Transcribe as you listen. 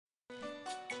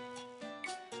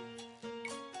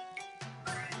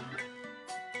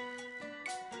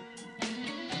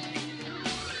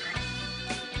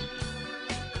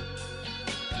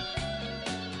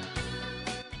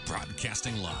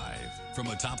Broadcasting live from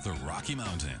atop the Rocky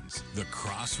Mountains, the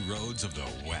crossroads of the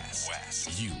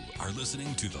West. You are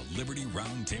listening to the Liberty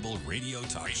Roundtable Radio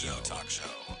Talk Show.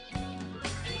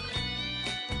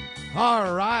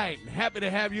 All right. Happy to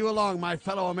have you along, my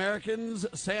fellow Americans.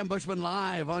 Sam Bushman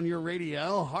live on your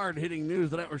radio. Hard-hitting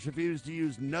news the networks refuse to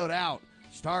use, no doubt,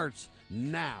 starts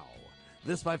now.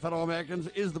 This, my fellow Americans,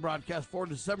 is the broadcast for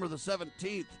December the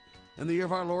 17th in the year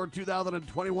of our Lord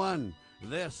 2021.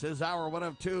 This is our one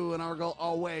of two, and our goal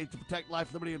always to protect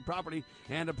life, liberty, and property,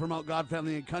 and to promote God,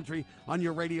 family, and country on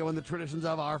your radio and the traditions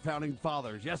of our founding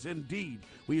fathers. Yes, indeed,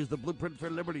 we use the blueprint for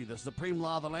liberty, the supreme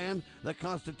law of the land, the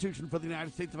Constitution for the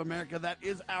United States of America. That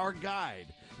is our guide.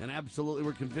 And absolutely,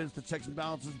 we're convinced that checks and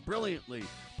balances brilliantly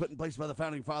put in place by the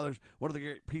founding fathers, one of the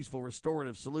great peaceful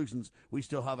restorative solutions we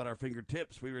still have at our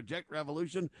fingertips. We reject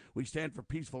revolution. We stand for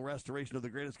peaceful restoration of the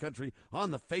greatest country on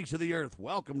the face of the earth.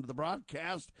 Welcome to the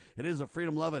broadcast. It is a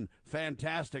freedom-loving,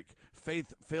 fantastic,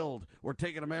 faith-filled, we're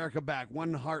taking America back,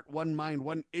 one heart, one mind,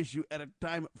 one issue at a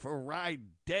time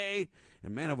Friday.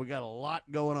 And man, have we got a lot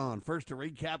going on. First, a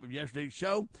recap of yesterday's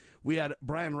show. We had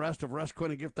Brian Rust of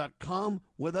RustCoinandGift.com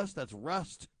with us. That's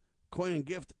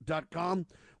RustCoinandGift.com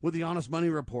with the Honest Money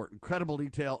Report. Incredible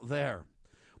detail there.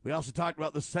 We also talked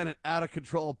about the Senate out of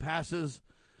control passes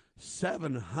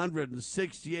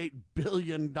 $768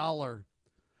 billion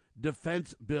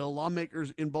defense bill.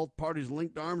 Lawmakers in both parties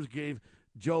linked arms gave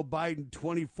Joe Biden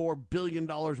 $24 billion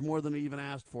more than he even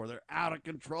asked for. They're out of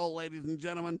control, ladies and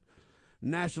gentlemen.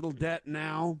 National debt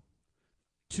now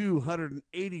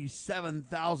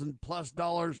 $287,000 plus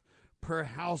per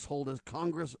household as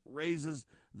Congress raises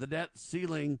the debt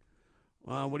ceiling.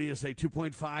 What do you say,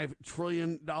 $2.5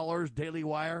 trillion, Daily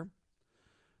Wire?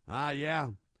 Yeah.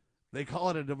 They call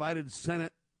it a divided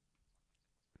Senate.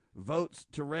 Votes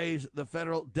to raise the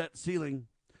federal debt ceiling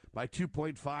by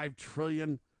 $2.5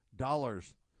 trillion.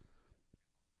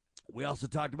 We also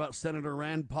talked about Senator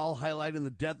Rand Paul highlighting the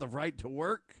death of right to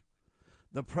work.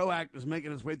 The PRO Act is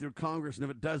making its way through Congress, and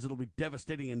if it does, it'll be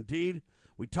devastating indeed.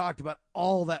 We talked about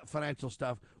all that financial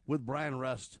stuff with Brian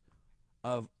Rust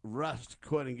of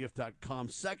RustCoinandGift.com.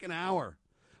 Second hour,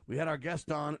 we had our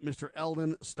guest on, Mr.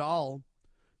 Eldon Stahl,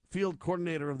 field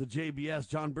coordinator of the JBS,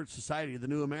 John Birch Society, the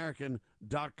New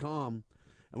American.com.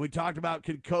 And we talked about,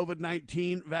 can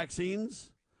COVID-19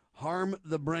 vaccines harm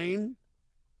the brain?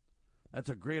 That's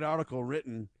a great article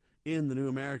written in the New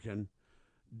American.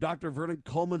 Dr. Vernon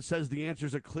Coleman says the answer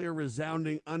is a clear,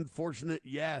 resounding, unfortunate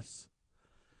yes.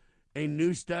 A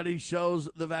new study shows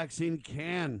the vaccine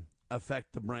can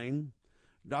affect the brain.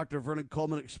 Dr. Vernon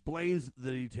Coleman explains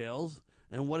the details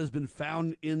and what has been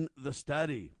found in the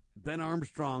study. Ben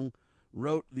Armstrong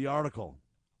wrote the article.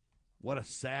 What a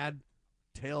sad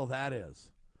tale that is.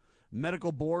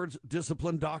 Medical boards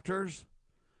discipline doctors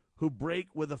who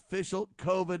break with official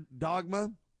COVID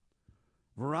dogma.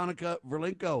 Veronica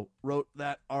Verlinko wrote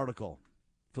that article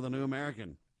for the New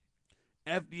American.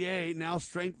 FDA now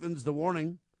strengthens the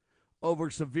warning over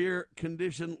severe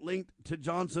condition linked to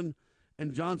Johnson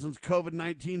 & Johnson's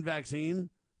COVID-19 vaccine.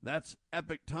 That's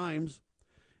Epic Times.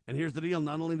 And here's the deal.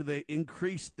 Not only do they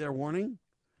increase their warning,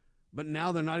 but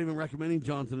now they're not even recommending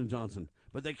Johnson & Johnson.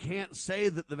 But they can't say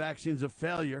that the vaccine's a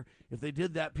failure. If they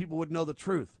did that, people would know the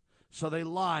truth. So they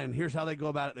lie, and here's how they go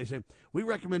about it. They say, we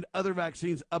recommend other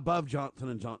vaccines above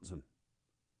Johnson & Johnson.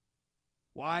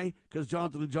 Why? Because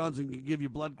Johnson & Johnson can give you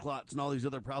blood clots and all these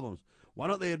other problems. Why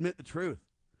don't they admit the truth?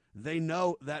 They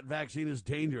know that vaccine is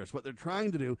dangerous. What they're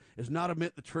trying to do is not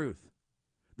admit the truth,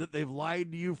 that they've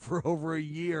lied to you for over a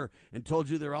year and told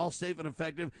you they're all safe and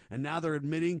effective, and now they're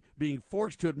being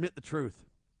forced to admit the truth.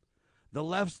 The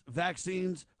left's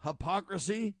vaccines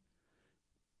hypocrisy.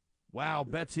 Wow,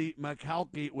 Betsy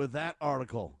McCalkey with that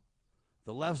article.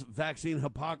 The left's vaccine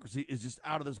hypocrisy is just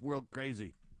out of this world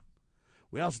crazy.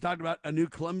 We also talked about a new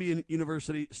Columbia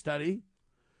University study.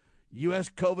 U.S.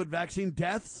 COVID vaccine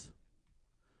deaths.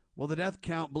 Well, the death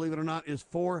count, believe it or not, is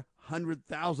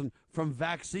 400,000 from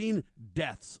vaccine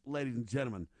deaths, ladies and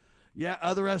gentlemen. Yeah,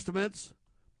 other estimates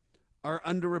are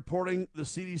underreporting. The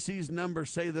CDC's numbers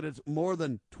say that it's more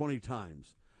than 20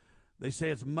 times. They say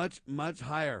it's much, much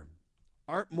higher.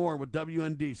 Art Moore with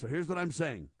WND. So here's what I'm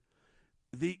saying.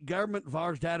 The government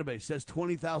VAERS database says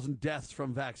 20,000 deaths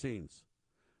from vaccines.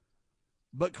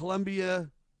 But Columbia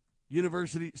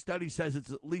University study says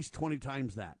it's at least 20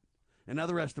 times that. And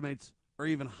other estimates are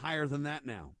even higher than that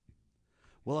now.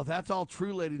 Well, if that's all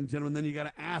true, ladies and gentlemen, then you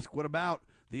got to ask, what about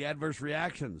the adverse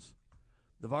reactions?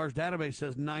 The VAERS database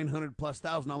says 900 plus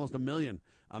thousand, almost a million.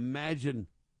 Imagine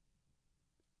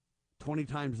 20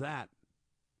 times that.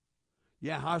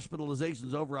 Yeah,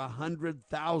 hospitalizations over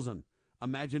 100,000.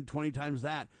 Imagine 20 times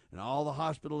that. And all the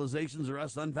hospitalizations are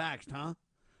us unvaxxed, huh?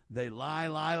 They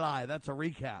lie. That's a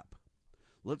recap.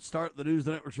 Let's start the news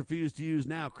the networks refuse to use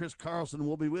now. Chris Carlson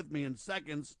will be with me in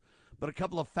seconds, but a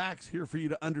couple of facts here for you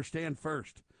to understand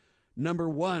first. Number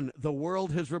one, the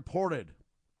world has reported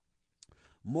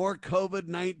more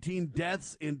COVID-19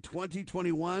 deaths in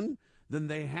 2021 than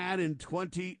they had in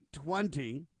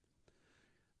 2020.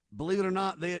 Believe it or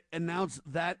not, they announced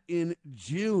that in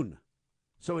June.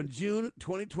 So in June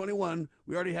 2021,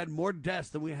 we already had more deaths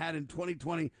than we had in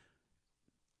 2020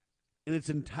 in its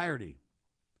entirety.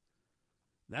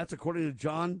 That's according to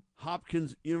Johns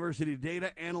Hopkins University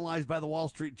data analyzed by the Wall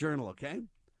Street Journal, okay?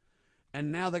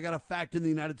 And now they got a fact in the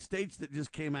United States that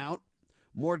just came out.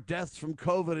 More deaths from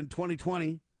COVID in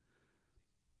 2020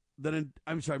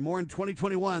 more in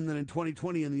 2021 than in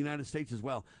 2020 in the United States as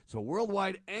well. So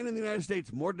worldwide and in the United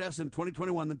States, more deaths in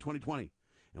 2021 than 2020.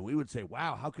 And we would say,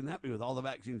 wow, how can that be with all the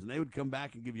vaccines? And they would come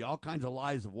back and give you all kinds of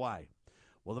lies of why.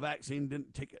 Well, the vaccine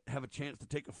didn't have a chance to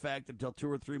take effect until 2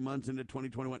 or 3 months into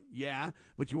 2021. Yeah,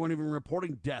 but you weren't even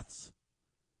reporting deaths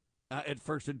at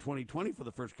first in 2020 for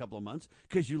the first couple of months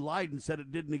because you lied and said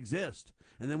it didn't exist.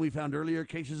 And then we found earlier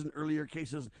cases,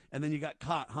 and then you got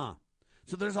caught, huh?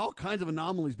 So there's all kinds of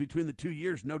anomalies between the 2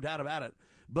 years, no doubt about it.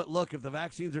 But look, if the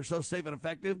vaccines are so safe and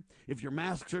effective, if your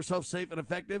masks are so safe and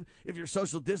effective, if your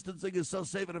social distancing is so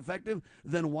safe and effective,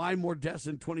 then why more deaths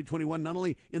in 2021, not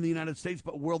only in the United States,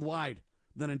 but worldwide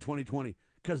than in 2020?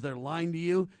 Because they're lying to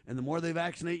you, and the more they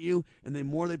vaccinate you, and the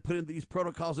more they put in these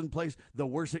protocols in place, the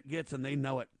worse it gets, and they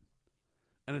know it.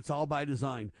 And it's all by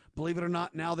design. Believe it or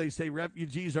not, now they say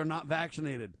refugees are not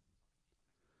vaccinated.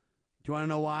 Do you want to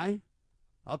know why?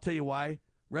 I'll tell you why.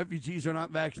 Refugees are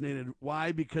not vaccinated.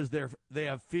 Why? Because they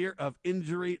have fear of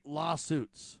injury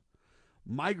lawsuits.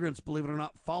 Migrants, believe it or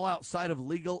not, fall outside of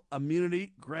legal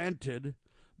immunity granted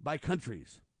by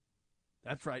countries.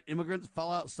 That's right. Immigrants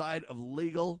fall outside of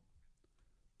legal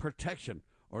protection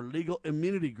or legal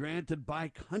immunity granted by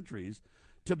countries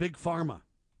to Big Pharma.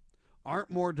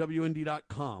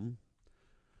 ArtMoreWND.com.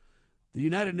 The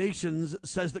United Nations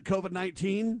says that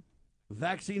COVID-19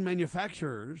 vaccine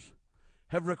manufacturers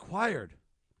have required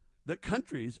that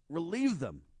countries relieve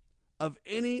them of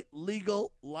any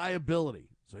legal liability.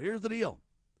 So here's the deal.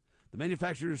 The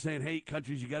manufacturers are saying, hey,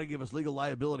 countries, you got to give us legal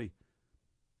liability.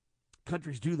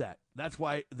 Countries do that. That's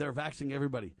why they're vaccinating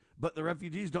everybody. But the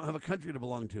refugees don't have a country to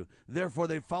belong to. Therefore,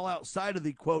 they fall outside of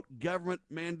the, quote,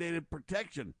 government-mandated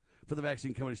protection for the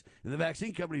vaccine companies. And the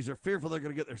vaccine companies are fearful they're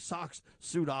going to get their socks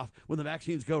sewed off when the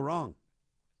vaccines go wrong.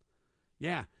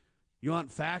 Yeah, you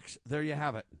want facts? There you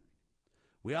have it.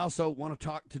 We also want to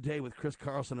talk today with Chris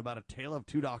Carlson about a tale of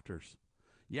two doctors.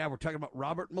 Yeah, we're talking about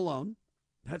Robert Malone.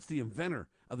 That's the inventor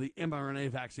of the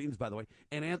mRNA vaccines, by the way,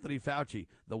 and Anthony Fauci,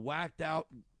 the whacked-out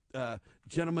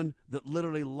gentleman that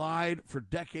literally lied for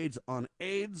decades on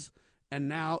AIDS and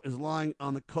now is lying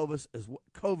on the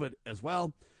COVID as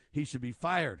well. He should be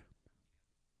fired.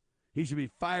 He should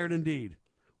be fired indeed.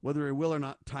 Whether he will or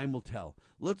not, time will tell.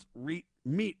 Let's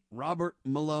meet Robert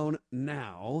Malone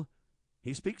now.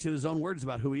 He speaks in his own words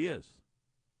about who he is.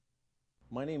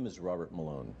 My name is Robert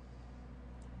Malone.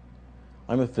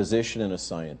 I'm a physician and a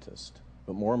scientist,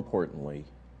 but more importantly,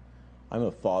 I'm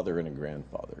a father and a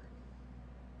grandfather.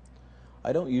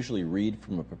 I don't usually read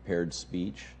from a prepared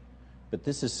speech, but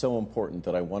this is so important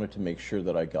that I wanted to make sure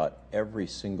that I got every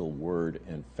single word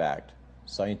and fact,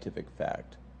 scientific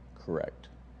fact, correct.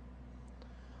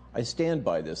 I stand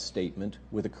by this statement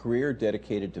with a career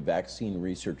dedicated to vaccine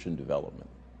research and development.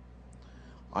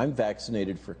 I'm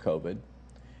vaccinated for COVID,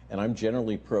 and I'm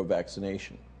generally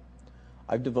pro-vaccination.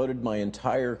 I've devoted my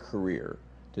entire career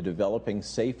to developing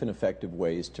safe and effective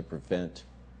ways to prevent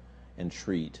and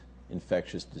treat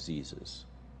infectious diseases.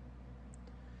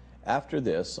 After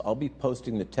this, I'll be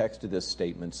posting the text of this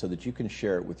statement so that you can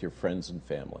share it with your friends and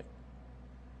family.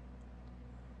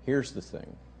 Here's the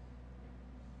thing.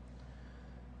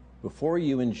 Before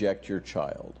you inject your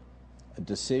child, a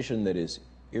decision that is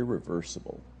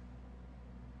irreversible,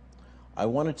 I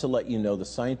wanted to let you know the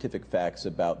scientific facts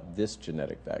about this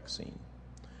genetic vaccine,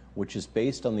 which is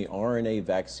based on the RNA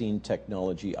vaccine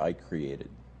technology I created.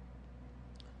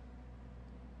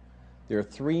 There are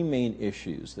three main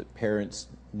issues that parents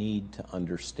need to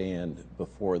understand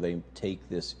before they take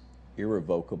this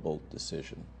irrevocable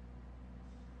decision.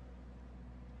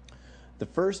 The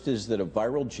first is that a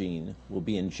viral gene will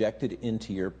be injected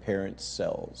into your parent's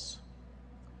cells.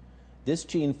 This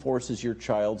gene forces your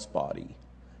child's body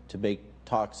to make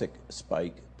toxic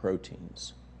spike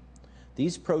proteins.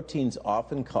 These proteins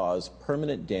often cause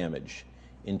permanent damage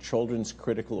in children's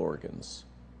critical organs.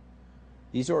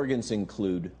 These organs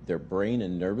include their brain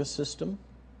and nervous system,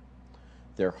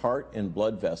 their heart and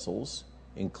blood vessels,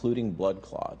 including blood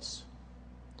clots,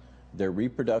 their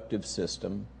reproductive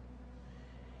system,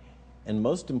 and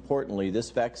most importantly, this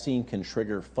vaccine can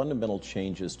trigger fundamental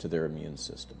changes to their immune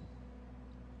system.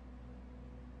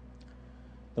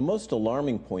 The most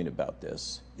alarming point about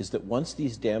this is that once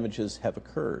these damages have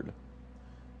occurred,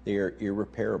 they are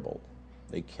irreparable.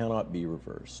 They cannot be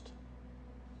reversed.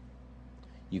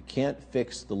 You can't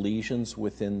fix the lesions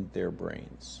within their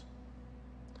brains.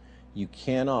 You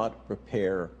cannot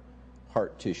repair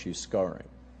heart tissue scarring.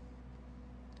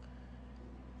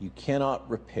 You cannot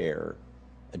repair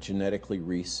a genetically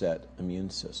reset immune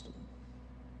system.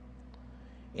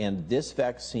 And this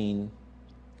vaccine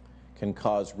can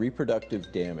cause reproductive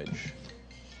damage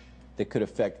that could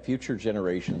affect future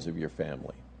generations of your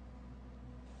family.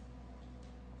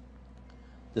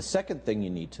 The second thing you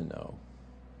need to know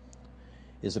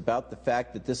is about the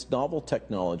fact that this novel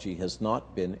technology has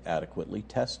not been adequately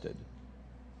tested.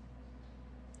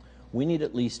 We need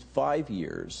at least 5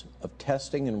 years of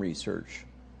testing and research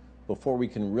before we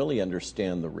can really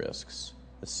understand the risks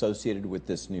associated with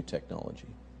this new technology.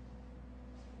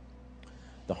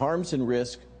 The harms and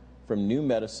risks from new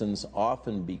medicines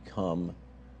often become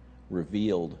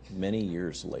revealed many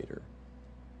years later.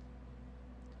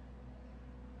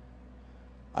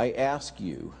 I ask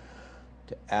you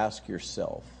to ask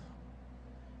yourself,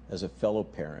 as a fellow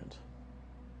parent,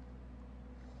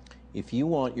 if you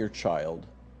want your child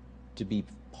to be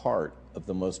part of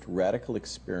the most radical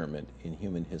experiment in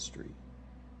human history.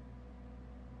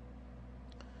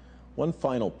 One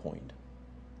final point.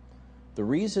 The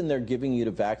reason they're giving you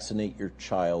to vaccinate your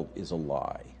child is a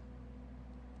lie.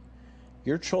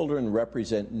 Your children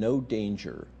represent no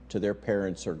danger to their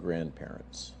parents or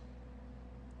grandparents.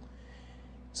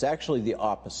 It's actually the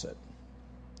opposite.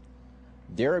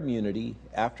 Their immunity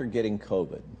after getting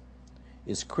COVID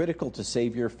is critical to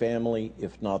save your family,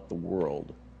 if not the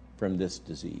world, from this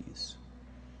disease.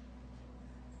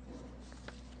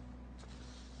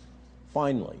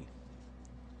 Finally,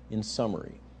 in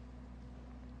summary,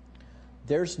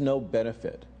 there's no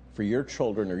benefit for your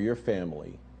children or your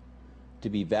family to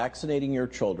be vaccinating your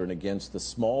children against the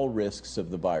small risks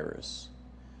of the virus,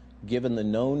 given the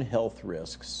known health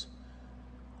risks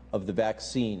of the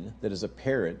vaccine that as a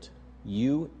parent,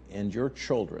 you and your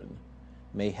children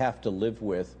may have to live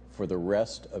with for the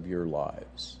rest of your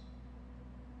lives.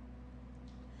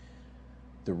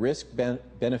 The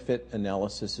risk-benefit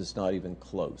analysis is not even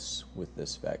close with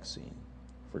this vaccine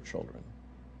for children.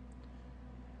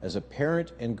 As a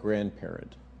parent and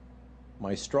grandparent,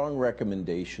 my strong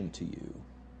recommendation to you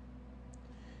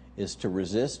is to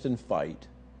resist and fight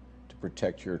to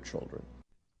protect your children.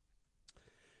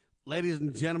 Ladies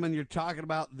and gentlemen, you're talking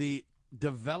about the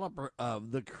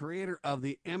creator of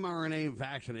the mRNA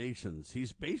vaccinations.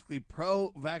 He's basically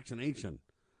pro-vaccination,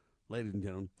 ladies and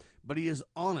gentlemen, but he is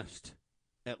honest,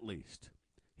 at least.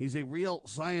 He's a real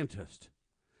scientist.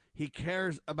 He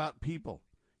cares about people.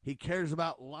 He cares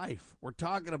about life. We're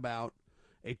talking about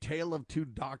A Tale of Two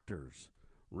Doctors.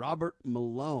 Robert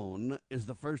Malone is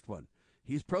the first one.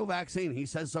 He's pro-vaccine. He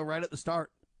says so right at the start.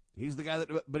 He's the guy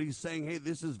but he's saying, hey,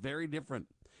 this is very different,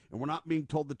 and we're not being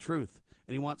told the truth.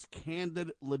 And he wants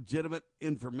candid, legitimate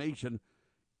information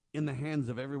in the hands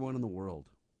of everyone in the world.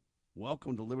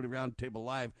 Welcome to Liberty Roundtable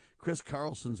Live. Chris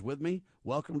Carlson's with me.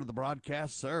 Welcome to the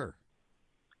broadcast, sir.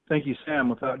 Thank you, Sam.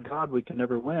 Without God, we can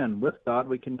never win. With God,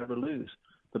 we can never lose.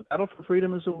 The battle for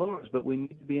freedom is the Lord's, but we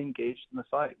need to be engaged in the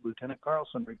fight. Lieutenant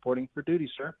Carlson reporting for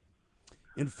duty, sir.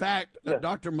 In fact, Yes.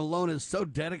 Dr. Malone is so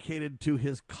dedicated to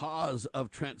his cause of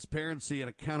transparency and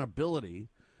accountability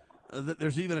that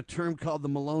there's even a term called the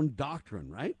Malone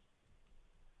Doctrine, right?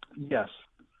 Yes.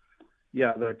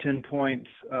 Yeah, there are 10 points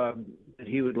that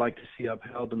he would like to see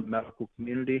upheld in the medical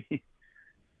community.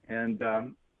 And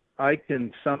I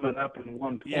can sum it up in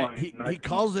one point. Yeah, he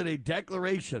calls it a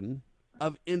declaration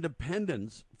of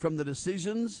independence from the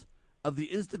decisions of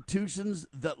the institutions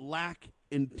that lack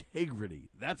integrity.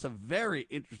 That's a very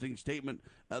interesting statement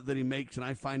that he makes, and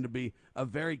I find to be a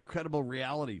very credible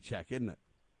reality check, isn't it?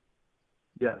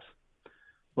 Yes.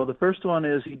 Well, the first one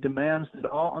is he demands that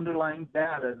all underlying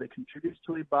data that contributes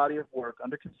to a body of work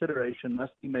under consideration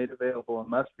must be made available and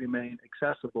must remain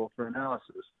accessible for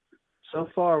analysis. So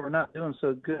far, we're not doing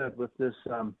so good with this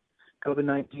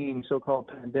COVID-19 so-called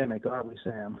pandemic, are we,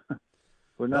 Sam?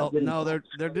 We're not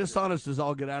they're dishonest as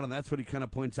all get out, and that's what he kind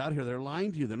of points out here. They're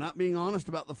lying to you. They're not being honest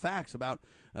about the facts, about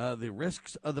the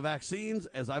risks of the vaccines,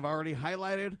 as I've already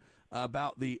highlighted,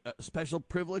 about the special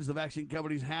privilege the vaccine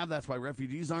companies have. That's why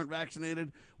refugees aren't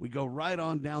vaccinated. We go right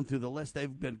on down through the list.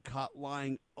 They've been caught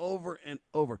lying over and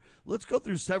over. Let's go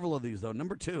through several of these, though.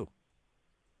 Number 2.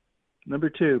 Number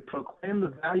 2, proclaim the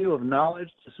value of knowledge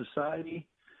to society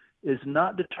is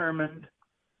not determined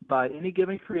by any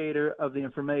given creator of the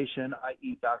information,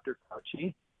 i.e. Dr.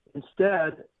 Fauci.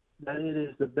 Instead, that it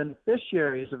is the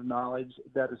beneficiaries of knowledge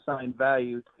that assign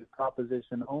value to a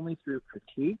proposition only through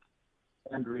critique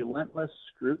and relentless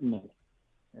scrutiny.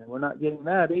 And we're not getting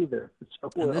that either.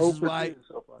 And this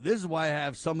is why I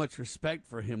have so much respect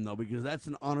for him, though, because that's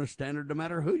an honor standard no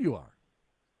matter who you are.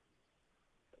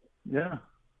 Yeah.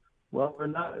 Well, we're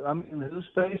not. I mean, whose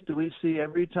face do we see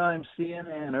every time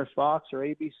CNN or Fox or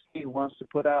ABC wants to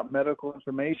put out medical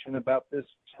information about this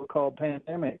so-called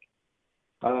pandemic?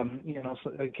 So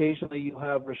occasionally you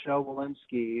have Rochelle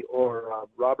Walensky or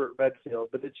Robert Redfield,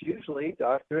 but it's usually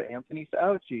Dr. Anthony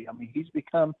Fauci. I mean, he's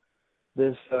become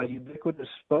this ubiquitous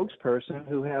spokesperson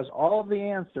who has all the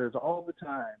answers all the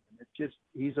time. It's just,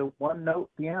 he's a one-note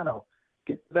piano.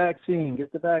 Get the vaccine,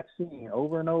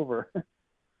 over and over.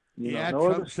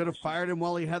 Trump should have fired him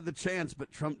while he had the chance,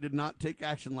 but Trump did not take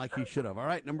action like he should have. All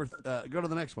right, go to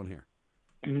the next one here.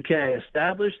 Okay,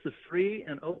 establish the free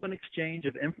and open exchange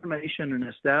of information and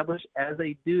establish as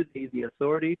a duty the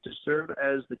authority to serve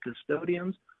as the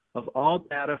custodians of all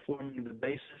data forming the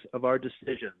basis of our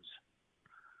decisions.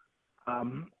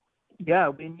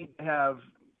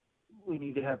 We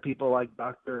need to have people like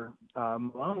Dr.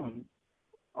 Malone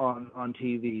on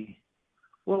TV.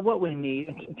 Well, what we need,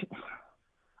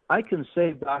 I can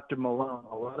save Dr. Malone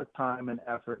a lot of time and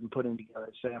effort in putting together,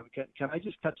 Sam. Can I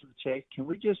just cut to the chase? Can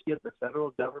we just get the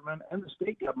federal government and the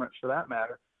state governments, for that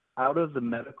matter, out of the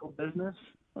medical business?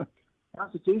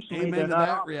 Constitutionally, amen to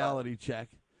that reality check.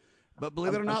 But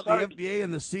believe it or not, the FDA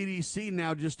and the CDC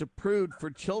now just approved for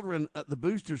children the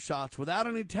booster shots without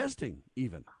any testing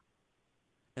even.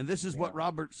 And this is what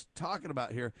Robert's talking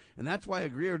about here. And that's why I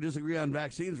agree or disagree on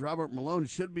vaccines. Robert Malone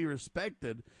should be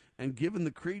respected and given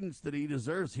the credence that he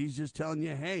deserves. He's just telling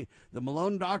you, hey, the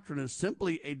Malone Doctrine is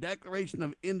simply a declaration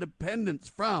of independence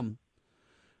from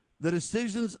the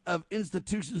decisions of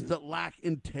institutions that lack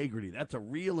integrity. That's a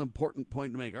real important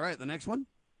point to make. All right, the next one.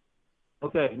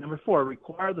 Okay, number 4,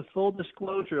 require the full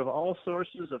disclosure of all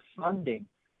sources of funding.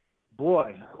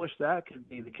 Boy, I wish that could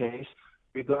be the case.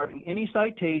 Regarding any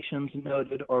citations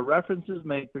noted or references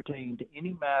made pertaining to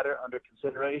any matter under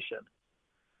consideration.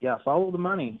 Yeah, follow the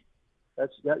money.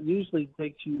 That usually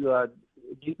takes you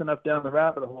deep enough down the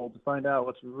rabbit hole to find out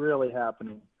what's really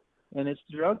happening. And it's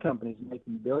drug companies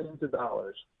making billions of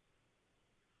dollars.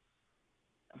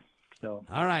 So,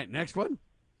 all right, next one.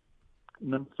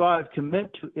 Number 5,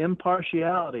 commit to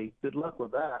impartiality. Good luck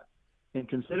with that. In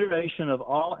consideration of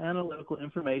all analytical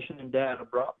information and data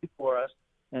brought before us,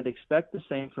 and expect the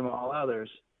same from all others.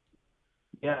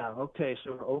 Yeah, okay,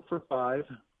 so we're 0 for 5.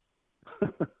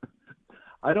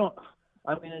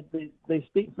 They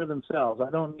speak for themselves. I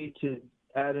don't need to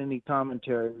add any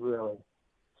commentary, really.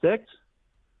 6,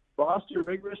 foster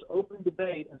rigorous open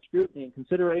debate and scrutiny and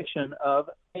consideration of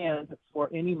and for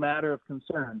any matter of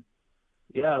concern.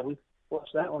 Yeah, we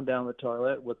flushed that one down the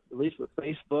toilet, at least with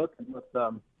Facebook and with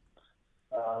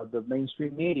the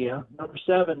mainstream media. Number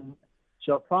 7,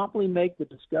 shall promptly make the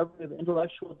discovery of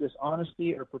intellectual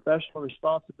dishonesty or professional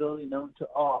responsibility known to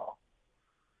all.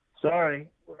 Sorry,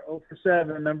 we're 0 for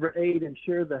 7. Number 8,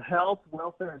 ensure the health,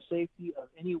 welfare, and safety of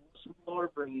any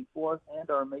whistleblower bringing forth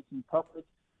and are making public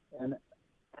an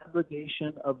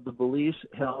abrogation of the beliefs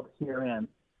held herein.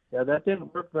 Yeah, that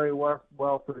didn't work very well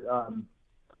for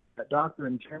that doctor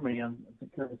in Germany. I'm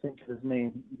trying to think of his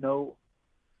name. Noar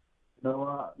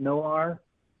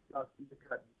got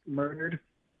murdered.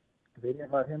 They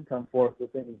didn't let him come forth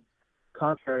with any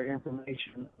contrary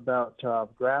information about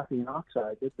graphene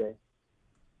oxide, did they?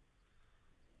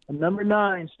 And number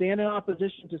 9, stand in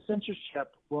opposition to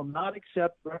censorship, will not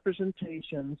accept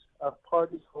representations of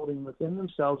parties holding within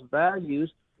themselves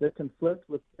values that conflict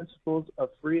with principles of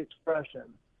free expression.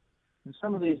 And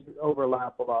some of these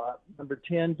overlap a lot. Number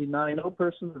 10, deny no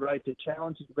person the right to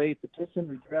challenge, debate, petition,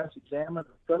 redress, examine,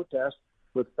 or protest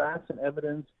with facts and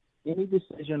evidence any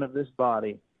decision of this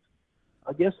body.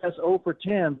 I guess that's 0 for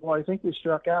 10. Boy, I think we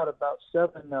struck out about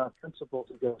 7 principles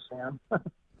ago, Sam.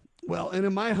 Well, and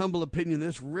in my humble opinion,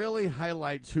 this really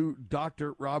highlights who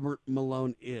Dr. Robert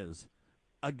Malone is.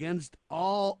 Against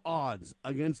all odds,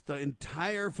 against the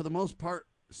entire, for the most part,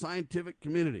 scientific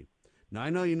community. Now,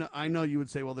 I know you would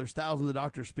say, well, there's thousands of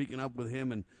doctors speaking up with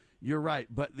him, and you're right.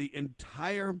 But the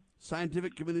entire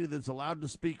scientific community that's allowed to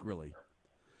speak, really,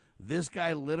 this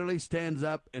guy literally stands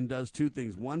up and does 2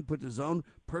 things. 1, puts his own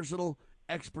personal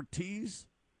expertise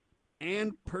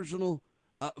and personal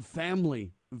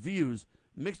family views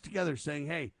mixed together, saying,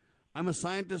 hey, I'm a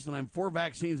scientist and I'm for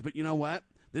vaccines, but you know what?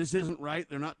 This isn't right.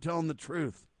 They're not telling the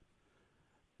truth.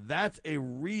 That's a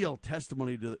real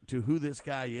testimony to who this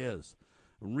guy is.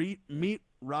 Meet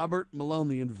Robert Malone,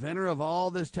 the inventor of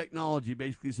all this technology.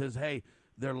 Basically says, hey,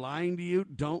 they're lying to you.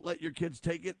 Don't let your kids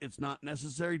take it. It's not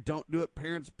necessary. Don't do it.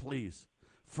 Parents, please.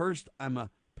 First, I'm a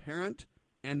parent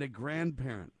and a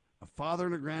grandparent, a father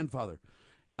and a grandfather.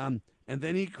 And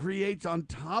then he creates on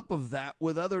top of that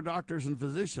with other doctors and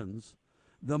physicians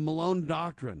the Malone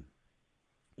Doctrine,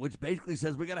 which basically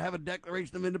says we got to have a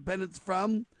Declaration of Independence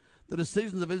from the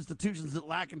decisions of institutions that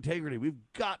lack integrity. We've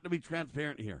got to be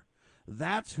transparent here.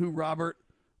 That's who Robert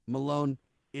Malone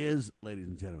is, ladies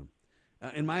and gentlemen.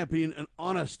 In my opinion, an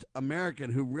honest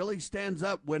American who really stands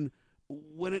up when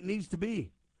it needs to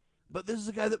be. But this is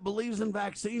a guy that believes in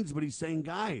vaccines, but he's saying,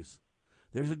 guys,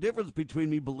 there's a difference between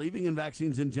me believing in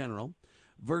vaccines in general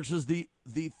versus the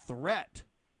threat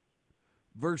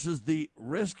versus the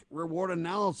risk-reward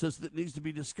analysis that needs to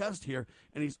be discussed here.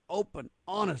 And he's open,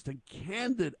 honest, and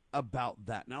candid about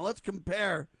that. Now let's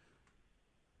compare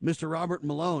Mr. Robert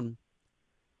Malone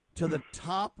to the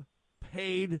top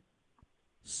paid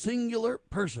singular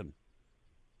person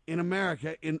in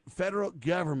America in federal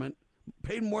government,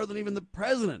 paid more than even the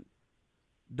president,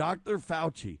 Dr.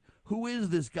 Fauci. Who is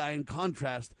this guy in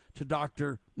contrast to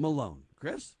Dr. Malone?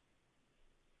 Chris?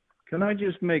 Can I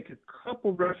just make a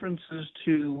couple references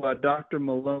to Dr.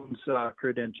 Malone's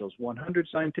credentials? 100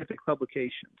 scientific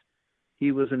publications.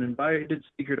 He was an invited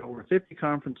speaker to over 50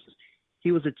 conferences.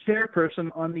 He was a chairperson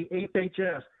on the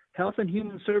HHS, Health and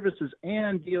Human Services,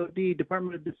 and DOD,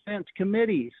 Department of Defense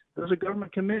committees. Those are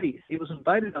government committees. He was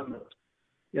invited on those.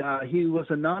 He was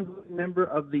a non-voting member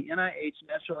of the NIH,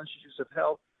 National Institutes of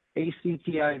Health,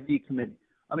 ACTIV committee.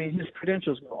 I mean, his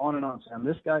credentials go on and on, Sam.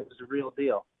 This guy is the real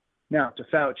deal. Now, to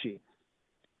Fauci.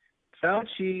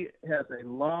 Fauci has a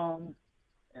long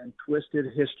and twisted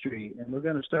history, and we're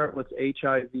going to start with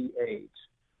HIV/AIDS.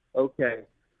 Okay.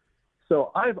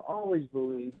 So I've always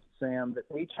believed, Sam, that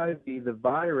HIV, the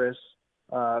virus,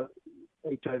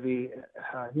 HIV,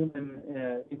 human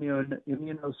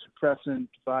immunosuppressant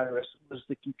virus, was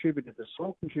the contributor, the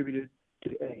sole contributor to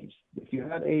AIDS. If you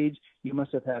had AIDS, you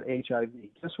must have had HIV.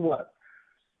 Guess what?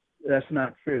 That's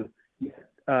not true.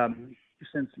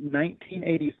 Since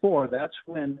 1984, that's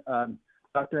when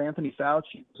Dr. Anthony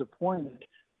Fauci was appointed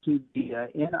to the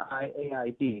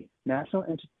NIAID, National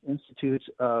Institutes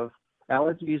of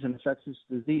Allergies and Infectious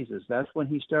Diseases. That's when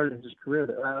he started his career.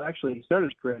 Actually, he started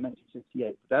his career in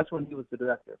 1968. But that's when he was the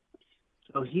director.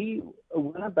 So he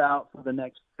went about for the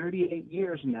next 38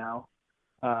 years now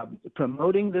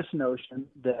promoting this notion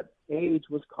that AIDS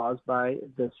was caused by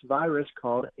this virus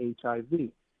called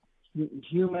HIV,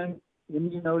 human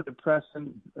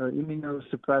immunosuppressant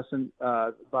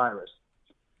virus.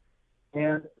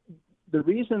 And the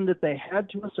reason that they had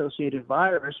to associate a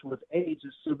virus with AIDS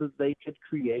is so that they could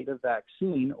create a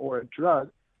vaccine or a drug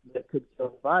that could kill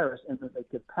the virus and that they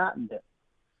could patent it.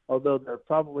 Although there are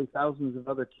probably thousands of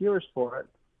other cures for it,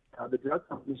 the drug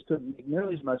companies couldn't make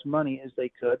nearly as much money as they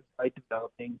could by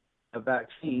developing a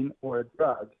vaccine or a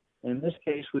drug. In this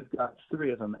case, we've got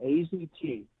three of them: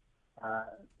 AZT,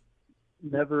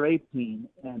 nevirapine,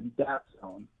 and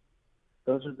dapsone.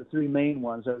 Those are the three main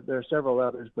ones. There are several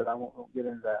others, but I won't get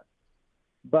into that.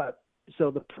 But so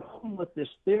the problem with this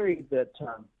theory that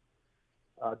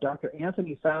Dr.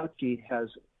 Anthony Fauci has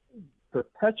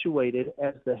perpetuated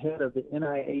as the head of the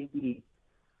NIAID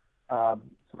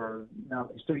for now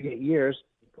 38 years,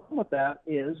 the problem with that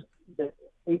is that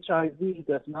HIV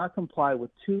does not comply with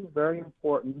two very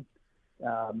important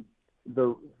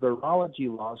virology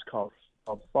laws called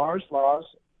Farr's laws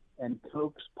and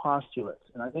Koch's postulates.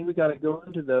 And I think we've got to go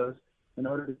into those in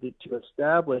order to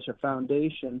establish a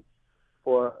foundation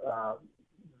for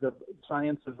the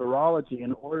science of virology,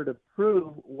 in order to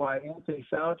prove why Anthony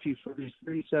Fauci, for these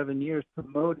 37 years,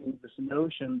 promoting this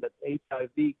notion that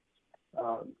HIV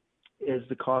is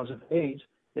the cause of AIDS,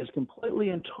 is completely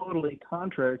and totally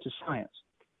contrary to science.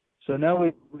 So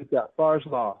now we've got Farr's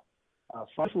law.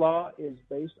 Farr's law is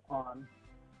based on...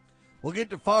 We'll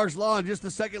get to Farr's law in just a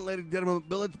second, ladies and gentlemen,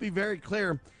 but let's be very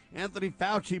clear. Anthony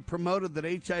Fauci promoted that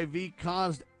HIV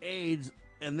caused AIDS,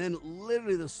 and then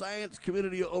literally the science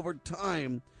community over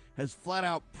time has flat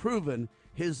out proven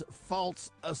his false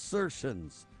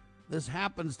assertions. This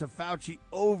happens to Fauci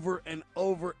over and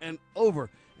over and over.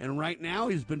 And right now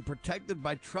he's been protected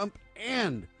by Trump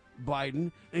and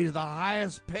Biden, and he's the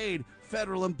highest paid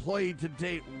federal employee to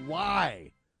date.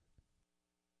 Why?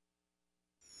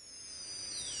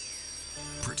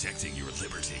 Protecting your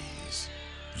liberties.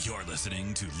 You're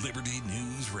listening to Liberty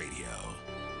News Radio.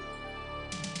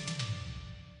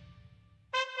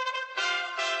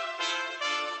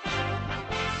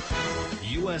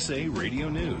 USA Radio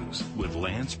News with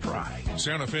Lance Pry.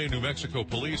 Santa Fe, New Mexico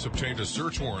police obtained a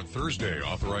search warrant Thursday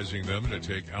authorizing them to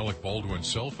take Alec Baldwin's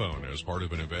cell phone as part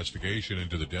of an investigation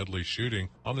into the deadly shooting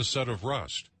on the set of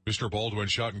Rust. Mr. Baldwin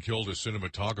shot and killed a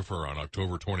cinematographer on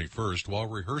October 21st while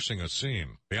rehearsing a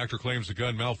scene. The actor claims the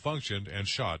gun malfunctioned and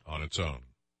shot on its own.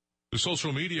 The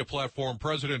social media platform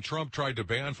President Trump tried to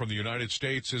ban from the United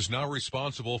States is now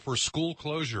responsible for school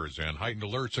closures and heightened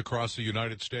alerts across the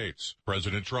United States.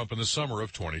 President Trump in the summer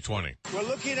of 2020. We're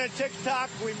looking at TikTok.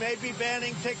 We may be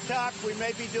banning TikTok. We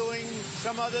may be doing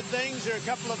some other things. There are a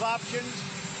couple of options,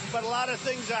 but a lot of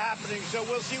things are happening, so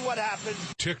we'll see what happens.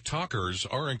 TikTokers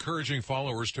are encouraging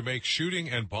followers to make shooting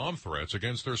and bomb threats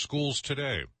against their schools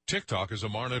today. TikTok is a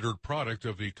monitored product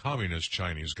of the communist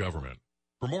Chinese government.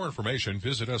 For more information,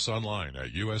 visit us online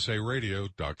at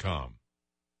usaradio.com.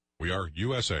 We are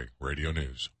USA Radio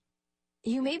News.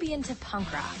 You may be into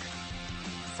punk rock,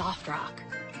 soft rock,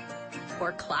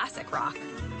 or classic rock,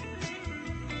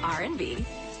 R&B,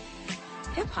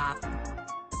 hip-hop,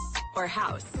 or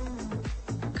house,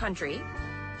 country,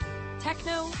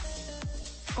 techno,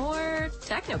 or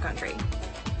techno-country.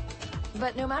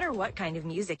 But no matter what kind of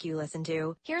music you listen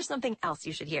to, here's something else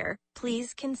you should hear.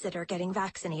 Please consider getting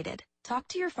vaccinated. Talk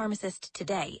to your pharmacist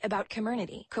today about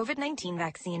Comirnaty, COVID-19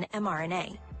 vaccine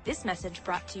mRNA. This message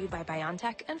brought to you by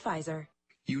BioNTech and Pfizer.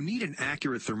 You need an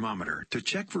accurate thermometer to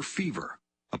check for fever,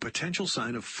 a potential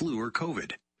sign of flu or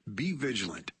COVID. Be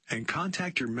vigilant and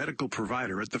contact your medical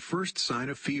provider at the first sign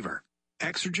of fever.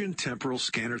 Exergen Temporal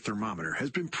Scanner Thermometer has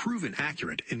been proven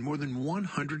accurate in more than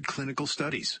 100 clinical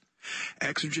studies.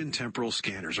 Exergen Temporal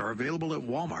Scanners are available at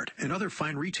Walmart and other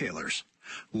fine retailers.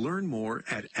 Learn more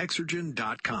at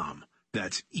Exergen.com.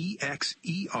 That's EXERGEN.com.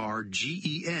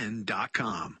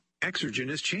 Exergen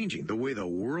is changing the way the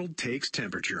world takes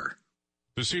temperature.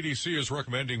 The CDC is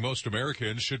recommending most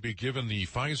Americans should be given the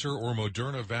Pfizer or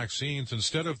Moderna vaccines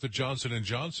instead of the Johnson &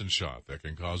 Johnson shot that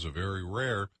can cause a very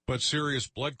rare but serious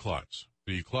blood clots.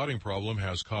 The clotting problem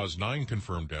has caused 9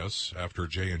 confirmed deaths after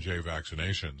J&J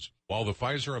vaccinations. While the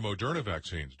Pfizer and Moderna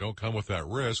vaccines don't come with that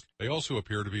risk, they also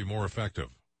appear to be more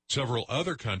effective. Several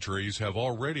other countries have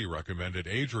already recommended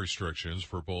age restrictions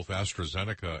for both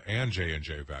AstraZeneca and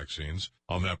J&J vaccines.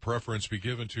 On that preference be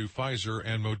given to Pfizer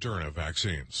and Moderna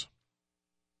vaccines.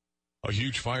 A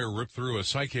huge fire ripped through a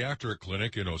psychiatric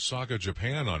clinic in Osaka,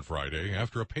 Japan on Friday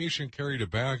after a patient carried a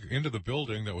bag into the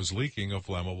building that was leaking a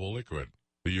flammable liquid.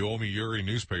 The Yomiuri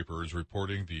newspaper is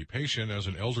reporting the patient as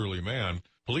an elderly man.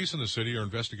 Police in the city are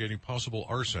investigating possible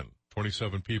arson.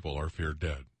 27 people are feared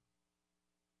dead.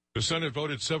 The Senate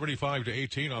voted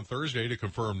 75-18 on Thursday to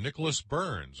confirm Nicholas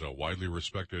Burns, a widely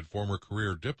respected former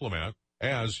career diplomat,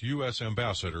 as U.S.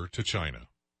 ambassador to China.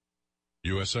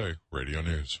 USA Radio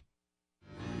News.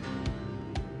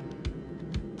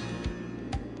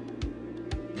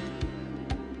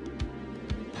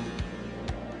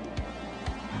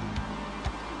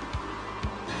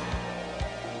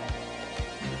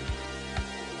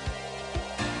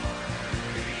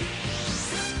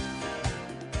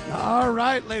 All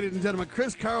right, ladies and gentlemen,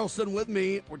 Chris Carlson with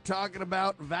me. We're talking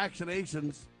about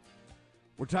vaccinations.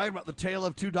 We're talking about the tale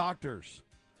of two doctors.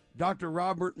 Dr.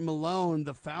 Robert Malone,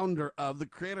 the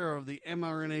creator of the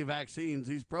mRNA vaccines.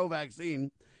 He's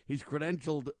pro-vaccine. He's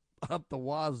credentialed up the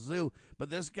wazoo. But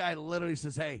this guy literally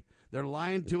says, hey, they're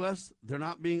lying to us. They're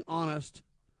not being honest.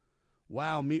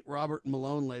 Wow, meet Robert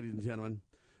Malone, ladies and gentlemen.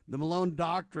 The Malone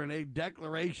Doctrine, a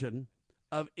declaration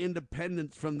of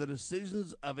independence from the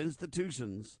decisions of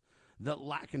institutions that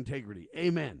lack integrity.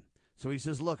 Amen. So he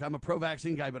says, look, I'm a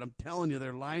pro-vaccine guy, but I'm telling you,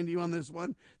 they're lying to you on this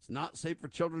one. It's not safe for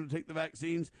children to take the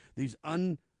vaccines. These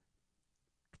unproven,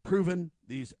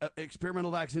 these experimental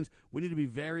vaccines, we need to be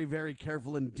very, very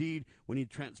careful indeed. We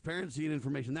need transparency and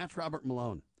information. That's Robert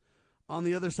Malone. On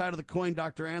the other side of the coin,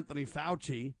 Dr. Anthony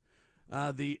Fauci,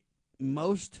 the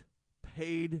most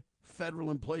paid federal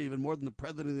employee, even more than the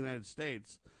President of the United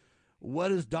States.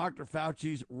 What is Dr.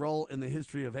 Fauci's role in the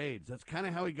history of AIDS? That's kind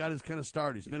of how he got his kind of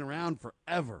start. He's been around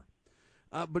forever.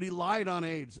 But he lied on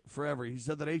AIDS forever. He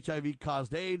said that HIV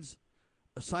caused AIDS.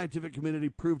 A scientific community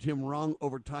proved him wrong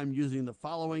over time using the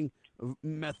following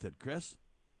method. Chris?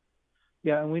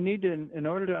 Yeah, and we need to, in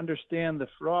order to understand the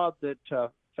fraud that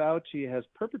Fauci has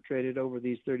perpetrated over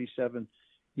these 37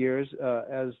 years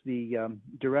as the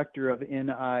director of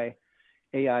NIAID,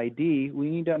 we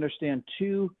need to understand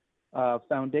two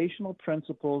foundational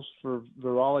principles for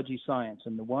virology science,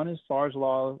 and the one is Farr's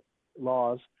law,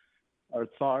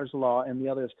 and the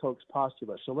other is Koch's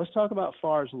postulate. So let's talk about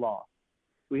Farr's law.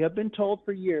 We have been told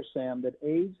for years, Sam, that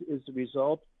AIDS is the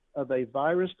result of a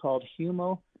virus called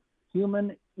human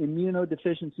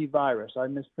immunodeficiency virus. I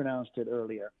mispronounced it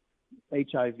earlier,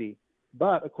 HIV.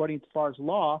 But according to Farr's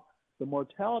law, the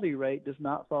mortality rate does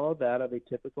not follow that of a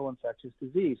typical infectious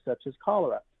disease, such as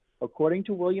cholera. According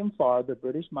to William Farr, the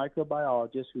British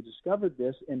microbiologist who discovered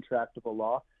this intractable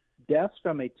law, deaths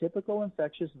from a typical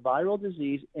infectious viral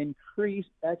disease increase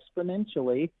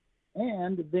exponentially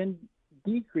and then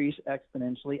decrease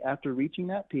exponentially after reaching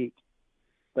that peak.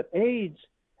 But AIDS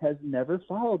has never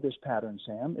followed this pattern,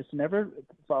 Sam. It's never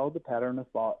followed the pattern of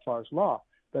Farr's law,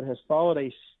 but has followed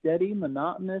a steady,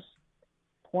 monotonous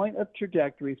point of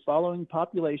trajectory following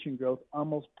population growth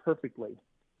almost perfectly.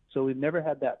 So we've never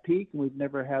had that peak, and we've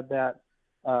never had that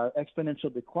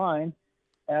exponential decline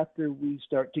after we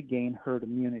start to gain herd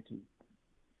immunity.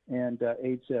 And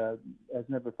AIDS has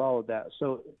never followed that.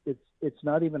 So it's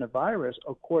not even a virus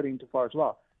according to Farr's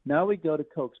law. Now we go to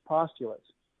Koch's postulates.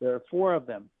 There are 4 of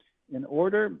them. In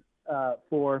order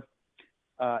for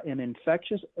an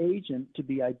infectious agent to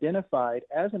be identified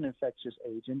as an infectious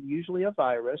agent, usually a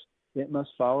virus, it must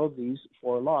follow these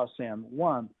 4 laws, Sam.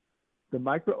 1, the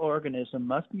microorganism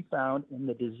must be found in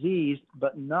the diseased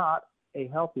but not a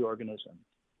healthy organism.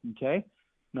 Okay?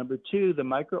 Number 2, the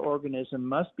microorganism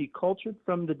must be cultured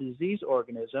from the diseased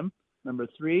organism. Number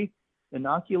 3,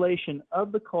 inoculation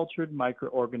of the cultured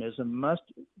microorganism must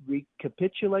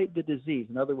recapitulate the disease.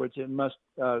 In other words, it must,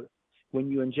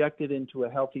 when you inject it into a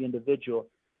healthy individual,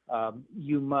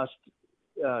 you must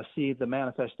see the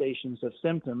manifestations of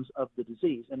symptoms of the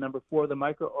disease. And number 4, the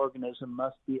microorganism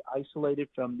must be isolated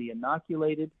from the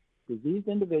inoculated diseased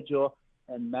individual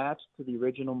and matched to the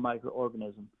original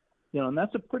microorganism. And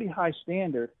that's a pretty high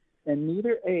standard. And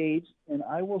neither AIDS and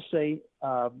I will say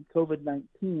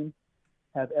COVID-19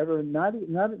 have ever, not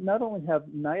only have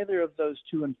neither of those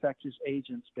 2 infectious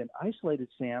agents been isolated,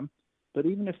 Sam, but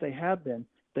even if they have been,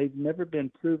 they've never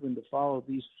been proven to follow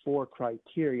these 4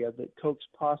 criteria that Koch's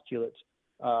postulates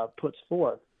puts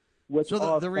forth.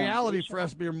 So the reality for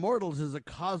us mere mortals is a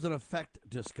cause and effect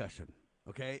discussion,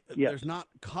 okay? Yes. There's not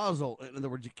causal. In other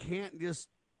words, you can't just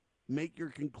make your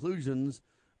conclusions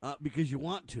because you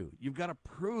want to. You've got to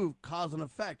prove cause and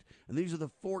effect, and these are the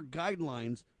 4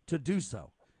 guidelines to do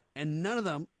so. And none of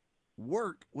them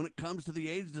work when it comes to the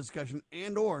AIDS discussion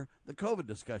and or the COVID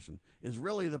discussion is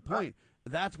really the point.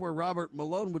 That's where Robert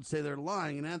Malone would say they're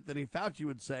lying, and Anthony Fauci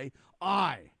would say,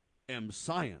 I am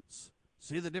science.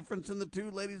 See the difference in the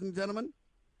 2, ladies and gentlemen?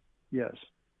 Yes.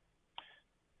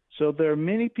 So there are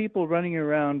many people running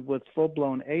around with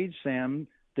full-blown AIDS, Sam,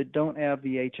 that don't have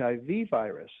the HIV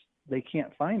virus. They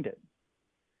can't find it.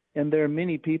 And there are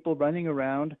many people running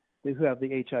around who have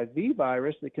the HIV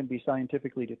virus that can be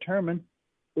scientifically determined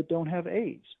but don't have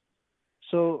AIDS.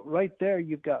 So right there,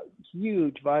 you've got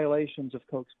huge violations of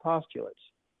Koch's postulates.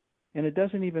 And it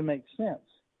doesn't even make sense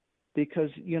because,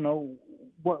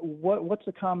 what's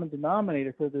the common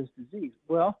denominator for this disease?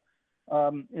 Well,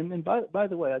 and by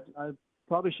the way, I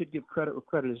probably should give credit where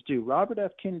credit is due. Robert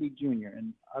F. Kennedy Jr.,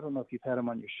 and I don't know if you've had him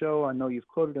on your show. I know you've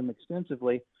quoted him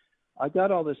extensively. I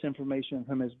got all this information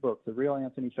from his book, The Real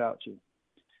Anthony Fauci.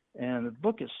 And the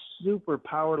book is super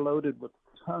power-loaded with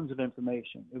tons of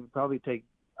information. It would probably take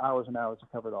hours and hours to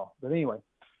cover it all. But anyway,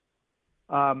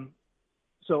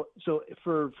 so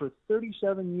for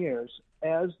 37 years,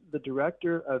 as the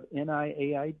director of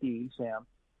NIAID, Sam,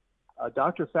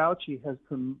 Dr. Fauci has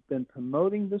been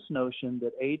promoting this notion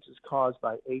that AIDS is caused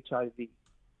by HIV.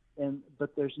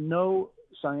 But there's no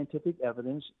scientific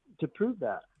evidence to prove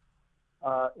that.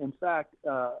 In fact,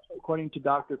 according to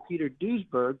Dr. Peter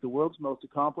Duesberg, the world's most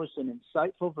accomplished and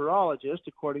insightful virologist,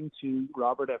 according to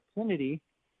Robert F. Kennedy,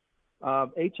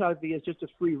 HIV is just a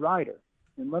free rider.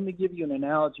 And let me give you an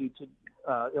analogy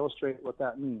to illustrate what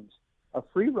that means. A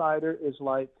free rider is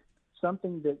like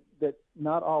something that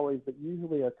not always, but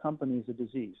usually accompanies a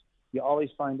disease. You always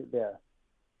find it there.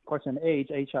 Of course, in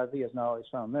AIDS, HIV is not always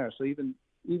found there. So even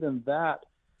that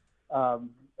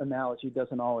analogy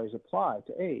doesn't always apply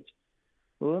to AIDS.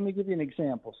 Well, let me give you an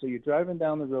example. So you're driving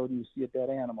down the road and you see a dead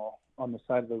animal on the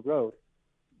side of the road,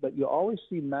 but you always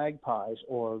see magpies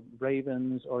or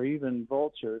ravens or even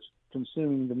vultures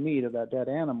consuming the meat of that dead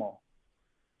animal.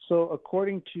 So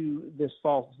according to this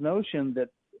false notion that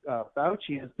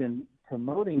Fauci has been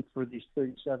promoting for these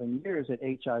 37 years that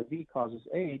HIV causes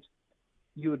AIDS,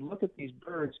 you would look at these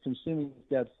birds consuming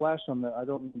dead flesh on I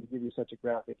don't mean to give you such a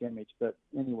graphic image, but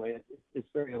anyway, it's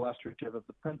very illustrative of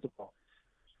the principle.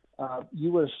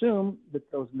 You would assume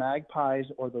that those magpies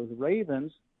or those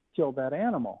ravens killed that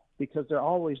animal because they're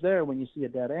always there when you see a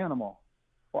dead animal.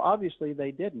 Well, obviously they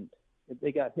didn't.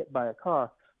 They got hit by a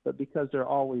car, but because they're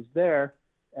always there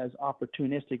as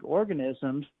opportunistic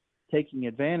organisms taking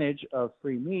advantage of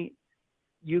free meat,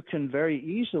 you can very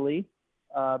easily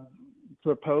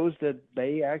propose that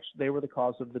they were the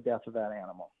cause of the death of that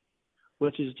animal.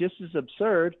 which is just as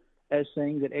absurd as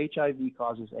saying that HIV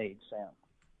causes AIDS, Sam.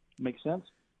 Make sense?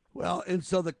 Well, and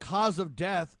so the cause of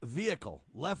death, vehicle,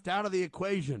 left out of the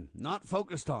equation, not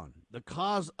focused on. The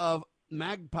cause of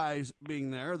magpies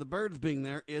being there, the birds being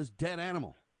there, is dead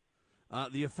animal.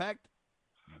 The effect,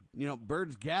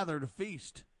 birds gather to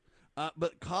feast.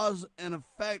 But cause and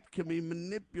effect can be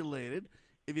manipulated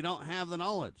if you don't have the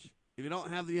knowledge, if you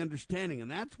don't have the understanding. And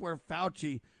that's where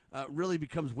Fauci really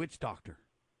becomes witch doctor.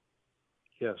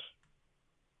 Yes.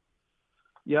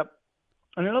 Yep.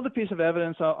 And another piece of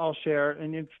evidence I'll share,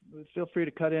 and you feel free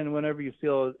to cut in whenever you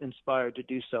feel inspired to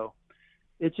do so.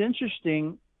 It's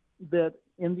interesting that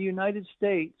in the United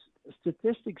States,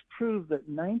 statistics prove that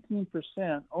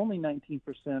only 19%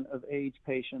 of AIDS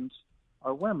patients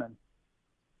are women.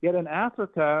 Yet in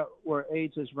Africa, where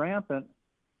AIDS is rampant,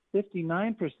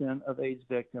 59% of AIDS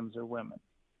victims are women.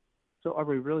 So are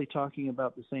we really talking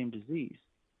about the same disease?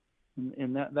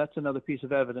 And that's another piece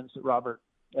of evidence that Robert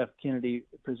F. Kennedy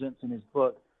presents in his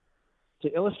book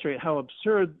to illustrate how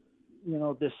absurd,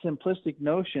 this simplistic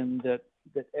notion that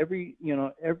every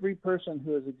person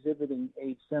who is exhibiting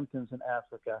AIDS symptoms in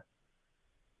Africa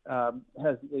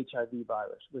has the HIV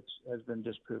virus, which has been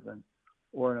disproven,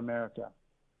 or in America.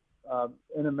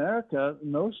 In America,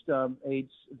 most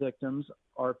AIDS victims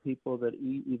are people that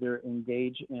either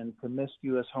engage in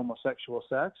promiscuous homosexual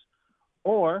sex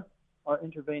or are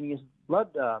intravenous blood.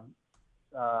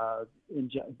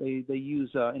 They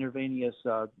use intravenous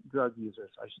drug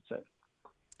users, I should say.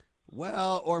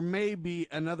 Well, or maybe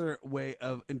another way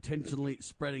of intentionally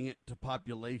spreading it to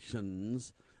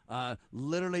populations,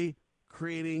 literally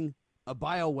creating a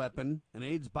bioweapon, an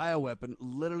AIDS bioweapon,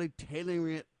 literally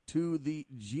tailoring it to the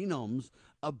genomes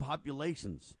of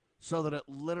populations so that it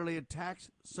literally attacks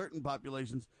certain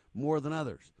populations more than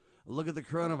others. Look at the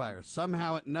coronavirus.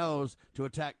 Somehow it knows to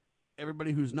attack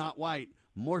everybody who's not white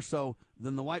more so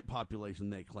than the white population,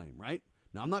 they claim, right?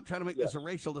 Now, I'm not trying to make this a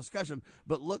racial discussion,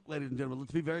 but look, ladies and gentlemen,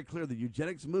 let's be very clear. The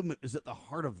eugenics movement is at the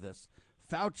heart of this.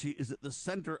 Fauci is at the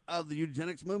center of the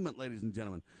eugenics movement, ladies and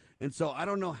gentlemen. And so I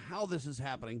don't know how this is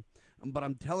happening, but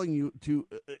I'm telling you to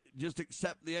just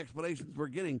accept the explanations we're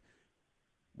getting.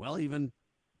 Well, even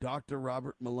Dr.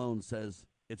 Robert Malone says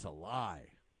it's a lie.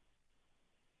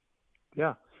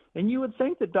 Yeah. And you would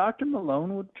think that Dr.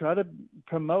 Malone would try to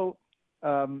promote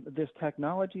this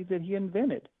technology that he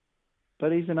invented.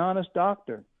 But he's an honest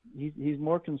doctor. He's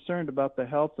more concerned about the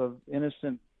health of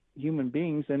innocent human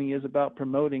beings than he is about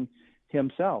promoting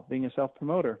himself, being a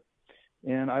self-promoter.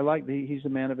 And I like that he's a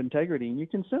man of integrity. And you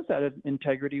can sense that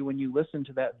integrity when you listen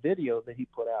to that video that he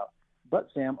put out. But,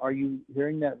 Sam, are you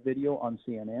hearing that video on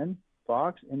CNN,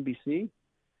 Fox, NBC?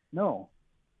 No,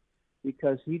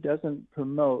 because he doesn't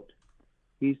promote.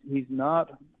 He's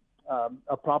not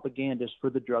a propagandist for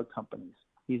the drug companies.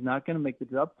 He's not going to make the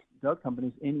drug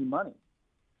companies any money.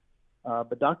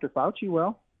 But Dr. Fauci,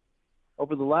 well,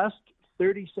 over the last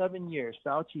 37 years,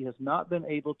 Fauci has not been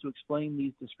able to explain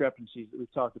these discrepancies that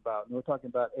we've talked about. And we're talking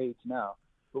about AIDS now.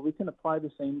 But we can apply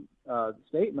the same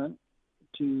statement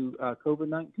to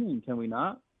COVID-19, can we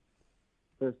not?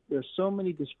 There's so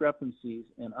many discrepancies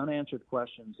and unanswered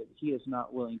questions that he is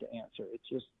not willing to answer. It's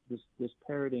just this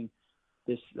parroting,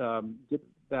 this get the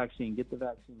vaccine, get the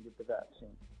vaccine, get the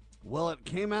vaccine. Well, it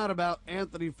came out about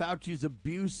Anthony Fauci's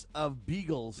abuse of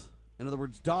beagles. In other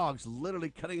words, dogs, literally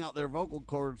cutting out their vocal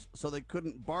cords so they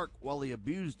couldn't bark while he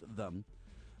abused them.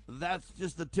 That's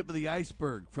just the tip of the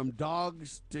iceberg. From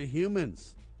dogs to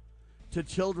humans to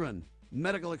children,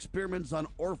 medical experiments on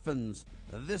orphans.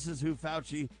 This is who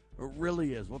Fauci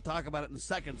really is. We'll talk about it in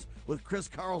seconds with Chris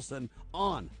Carlson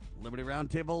on Liberty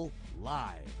Roundtable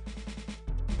Live.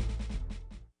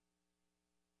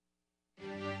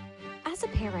 As a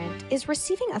parent, is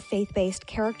receiving a faith-based,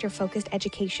 character-focused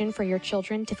education for your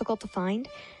children difficult to find?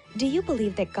 Do you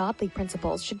believe that godly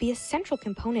principles should be a central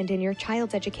component in your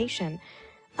child's education?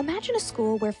 Imagine a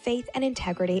school where faith and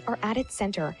integrity are at its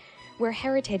center, where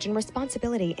heritage and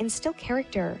responsibility instill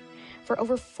character. For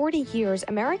over 40 years,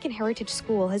 American Heritage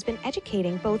School has been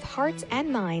educating both hearts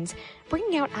and minds,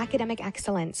 bringing out academic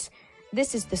excellence.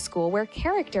 This is the school where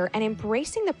character and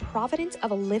embracing the providence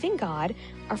of a living God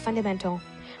are fundamental,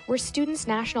 where students'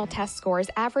 national test scores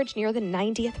average near the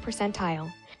 90th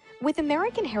percentile. With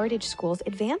American Heritage School's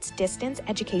advanced distance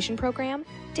education program,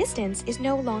 distance is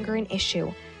no longer an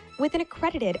issue. With an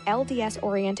accredited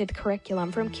LDS-oriented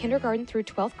curriculum from kindergarten through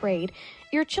 12th grade,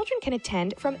 your children can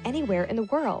attend from anywhere in the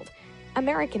world.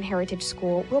 American Heritage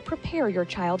School will prepare your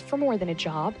child for more than a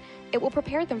job. It will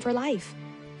prepare them for life.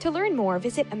 To learn more,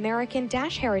 visit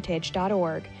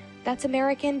american-heritage.org. That's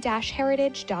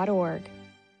american-heritage.org.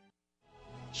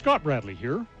 Scott Bradley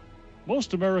here.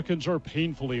 Most Americans are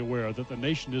painfully aware that the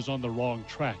nation is on the wrong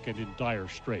track and in dire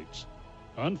straits.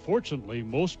 Unfortunately,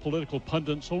 most political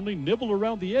pundits only nibble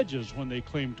around the edges when they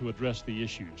claim to address the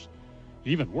issues.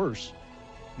 Even worse,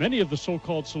 many of the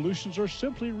so-called solutions are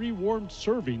simply rewarmed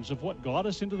servings of what got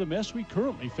us into the mess we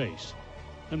currently face.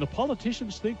 And the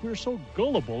politicians think we're so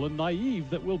gullible and naive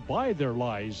that we'll buy their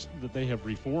lies that they have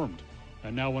reformed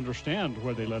and now understand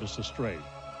where they led us astray.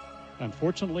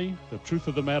 Unfortunately, the truth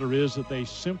of the matter is that they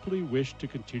simply wish to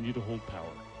continue to hold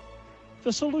power.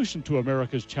 The solution to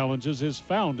America's challenges is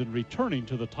found in returning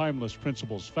to the timeless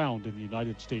principles found in the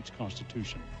United States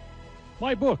Constitution.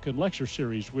 My book and lecture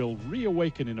series will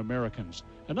reawaken in Americans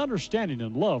an understanding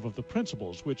and love of the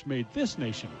principles which made this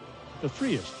nation the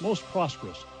freest, most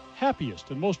prosperous, happiest,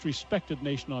 and most respected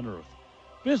nation on earth.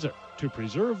 Visit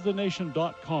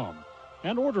topreservethenation.com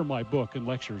and order my book and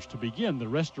lectures to begin the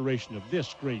restoration of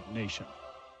this great nation.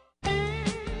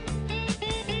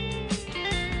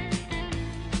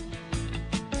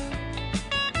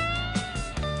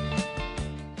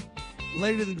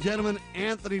 Ladies and gentlemen,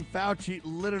 Anthony Fauci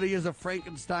literally is a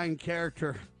Frankenstein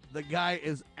character. The guy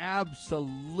is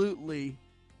absolutely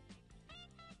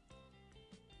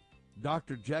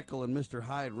Dr. Jekyll and Mr.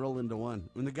 Hyde roll into one.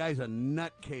 I mean, the guy's a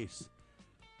nutcase.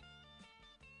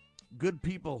 Good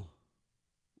people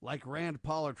like Rand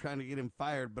Paul are trying to get him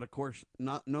fired, but of course,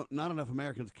 not enough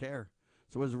Americans care.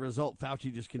 So as a result,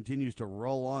 Fauci just continues to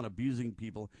roll on abusing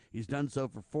people. He's done so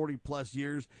for 40 plus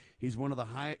years. He's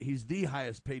he's the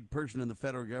highest paid person in the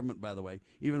federal government, by the way,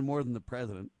 even more than the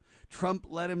president. Trump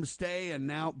let him stay, and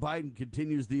now Biden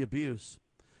continues the abuse.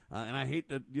 And I hate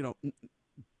to,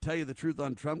 tell you the truth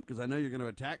on Trump because I know you're going to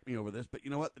attack me over this, but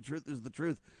you know what? The truth is the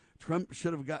truth. Trump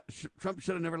should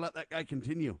have never let that guy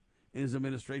continue in his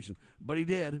administration, but he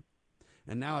did.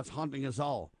 And now it's haunting us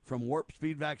all, from warp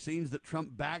speed vaccines that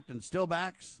Trump backed and still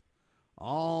backs,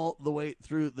 all the way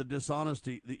through the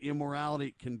dishonesty, the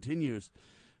immorality continues.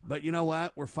 But you know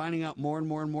what? We're finding out more and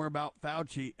more and more about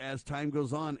Fauci as time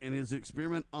goes on, and his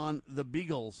experiment on the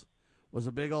beagles was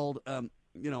a big old,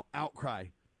 outcry.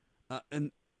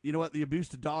 And you know what? The abuse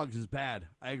to dogs is bad.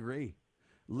 I agree.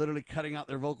 Literally cutting out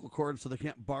their vocal cords so they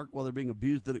can't bark while they're being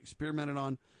abused and experimented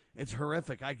on. It's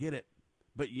horrific. I get it.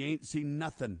 But you ain't seen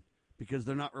nothing, because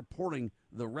they're not reporting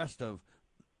the rest of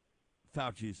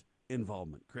Fauci's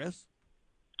involvement. Chris?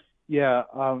 Yeah,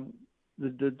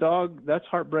 the dog, that's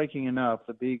heartbreaking enough,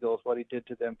 the beagles, what he did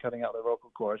to them, cutting out their vocal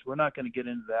cords. We're not going to get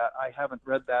into that. I haven't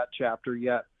read that chapter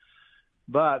yet.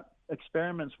 But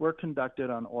experiments were conducted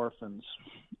on orphans.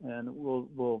 And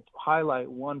we'll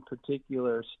highlight one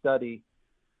particular study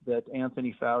that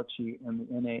Anthony Fauci and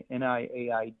the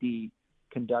NIAID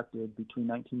conducted between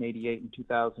 1988 and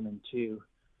 2002.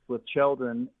 With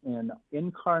children in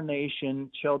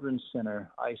Incarnation Children's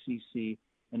Center, ICC,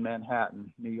 in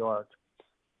Manhattan, New York.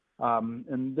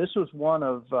 And this was one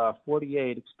of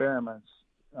 48 experiments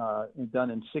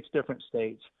done in 6 different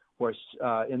states, where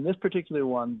in this particular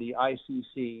one, the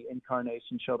ICC,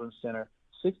 Incarnation Children's Center,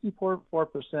 64%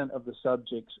 of the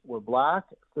subjects were black,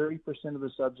 30% of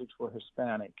the subjects were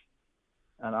Hispanic.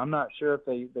 And I'm not sure if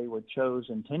they were chose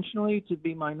intentionally to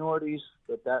be minorities,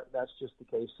 but that's just the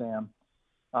case, Sam.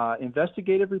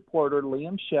 Investigative reporter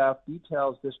Liam Sheff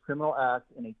details this criminal act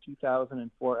in a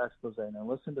 2004 expose. Now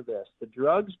listen to this. The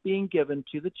drugs being given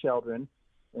to the children,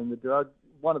 and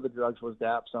one of the drugs was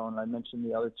Dapsone, I mentioned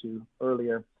the other 2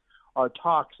 earlier, are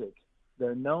toxic.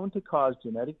 They're known to cause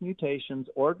genetic mutations,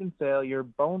 organ failure,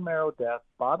 bone marrow death,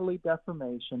 bodily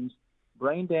deformations,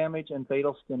 brain damage, and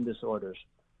fatal skin disorders.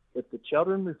 If the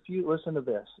children listen to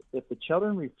this, if the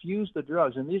children refuse the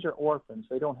drugs, and these are orphans,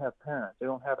 they don't have parents, they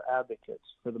don't have advocates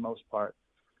for the most part.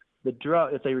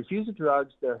 If they refuse the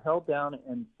drugs, they're held down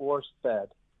and force-fed.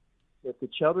 If the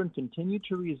children continue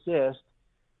to resist,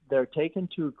 they're taken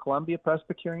to Columbia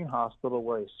Presbyterian Hospital,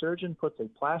 where a surgeon puts a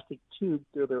plastic tube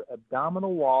through their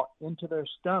abdominal wall into their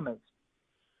stomachs.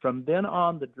 From then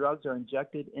on, the drugs are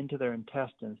injected into their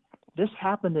intestines. This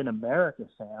happened in America,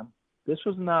 Sam. This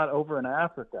was not over in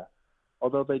Africa,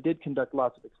 although they did conduct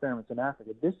lots of experiments in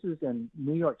Africa. This is in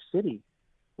New York City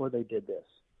where they did this.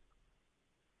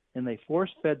 And they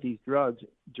force-fed these drugs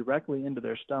directly into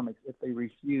their stomachs if they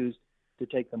refused to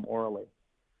take them orally.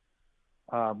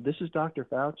 This is Dr.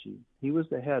 Fauci. He was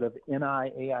the head of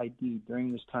NIAID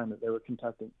during this time that they were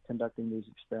conducting these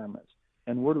experiments.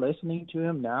 And we're listening to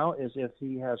him now as if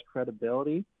he has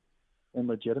credibility and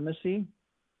legitimacy.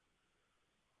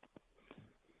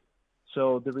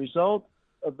 So the result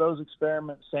of those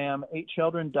experiments, Sam, 8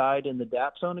 children died in the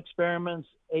Dapsone experiments,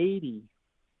 80,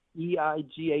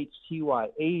 E-I-G-H-T-Y,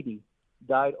 80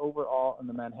 died overall in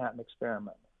the Manhattan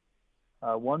experiment.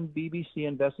 One BBC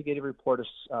investigative reporter,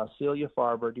 Celia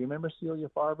Farber. Do you remember Celia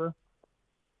Farber?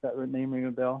 That name ring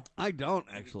a bell? I don't,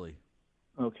 actually.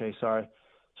 Okay, sorry.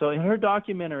 So in her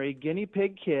documentary, Guinea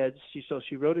Pig Kids,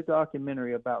 she wrote a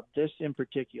documentary about this in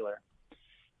particular,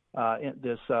 in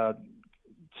this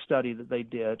study that they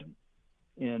did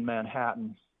in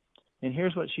Manhattan. And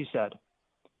here's what she said.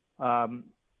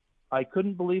 I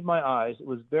couldn't believe my eyes. It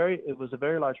was a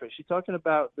very large rate. She's talking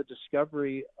about the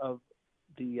discovery of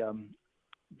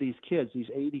these kids, these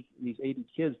 80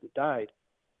 kids that died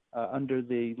under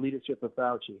the leadership of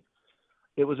Fauci.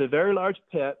 It was a very large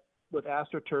pit with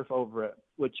astroturf over it,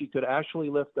 which you could actually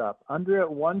lift up. Under it,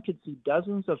 one could see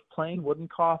dozens of plain wooden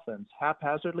coffins,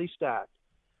 haphazardly stacked.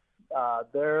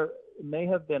 There may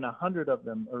have been 100 of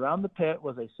them. Around the pit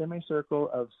was a semicircle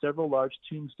of several large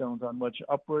tombstones on which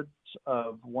upwards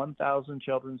of 1,000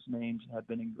 children's names had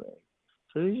been engraved.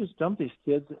 So they just dumped these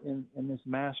kids in this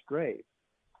mass grave,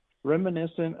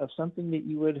 reminiscent of something that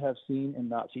you would have seen in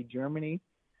Nazi Germany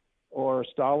or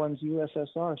Stalin's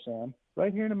USSR, Sam,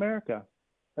 right here in America.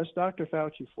 That's Dr.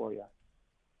 Fauci for you.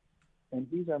 And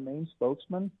he's our main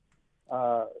spokesman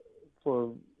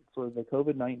for the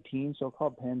COVID-19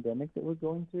 so-called pandemic that we're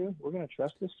going through. We're going to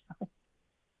trust this guy?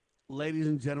 Ladies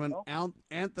and gentlemen,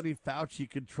 Anthony Fauci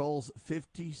controls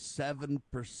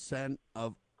 57%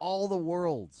 of all the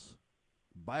world's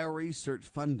bioresearch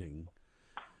funding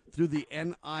through the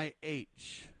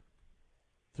NIH,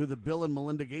 through the Bill and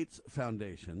Melinda Gates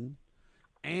Foundation,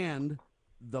 and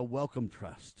the Wellcome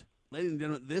Trust. Ladies and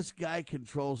gentlemen, this guy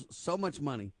controls so much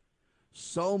money,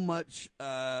 so much,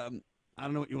 I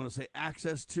don't know what you want to say,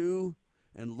 access to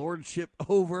and lordship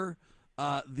over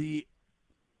the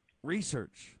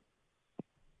research.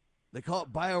 They call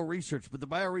it bioresearch, but the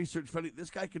bioresearch funding, this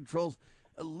guy controls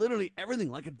literally everything,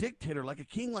 like a dictator, like a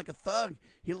king, like a thug.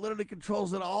 He literally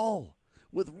controls it all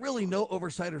with really no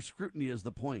oversight or scrutiny is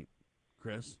the point,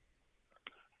 Chris.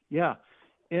 Yeah,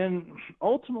 and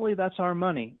ultimately that's our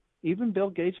money. Even Bill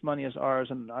Gates' money is ours,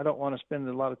 and I don't want to spend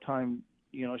a lot of time,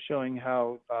 showing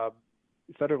how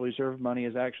Federal Reserve money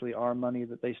is actually our money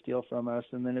that they steal from us,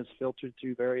 and then it's filtered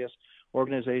through various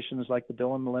organizations like the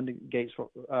Bill and Melinda Gates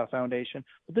Foundation.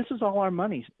 But this is all our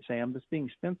money, Sam, that's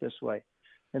being spent this way.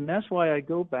 And that's why I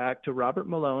go back to Robert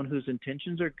Malone, whose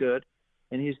intentions are good,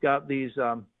 and he's got these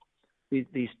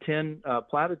 10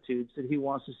 platitudes that he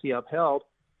wants to see upheld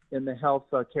in the health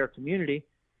care community.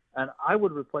 And I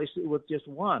would replace it with just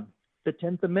one, the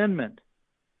 10th Amendment.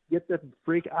 Get the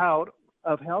freak out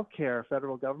of health care,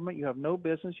 federal government. You have no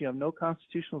business. You have no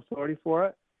constitutional authority for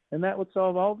it. And that would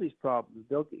solve all these problems.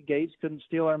 Bill Gates couldn't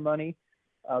steal our money.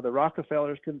 The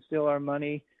Rockefellers couldn't steal our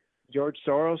money. George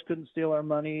Soros couldn't steal our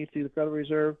money through the Federal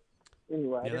Reserve.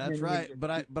 Anyway, yeah, that's right.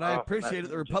 But I appreciate it.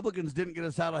 The Republicans didn't get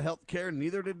us out of health care.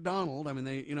 Neither did Donald. I mean,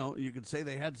 they, you could say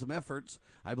they had some efforts.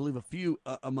 I believe a few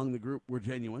among the group were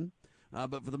genuine.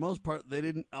 But for the most part, they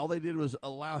didn't. All they did was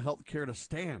allow health care to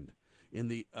stand in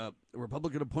the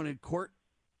Republican-appointed court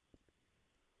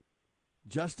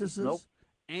justices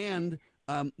and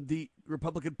the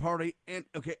Republican Party. And,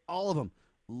 all of them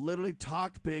literally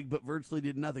talked big but virtually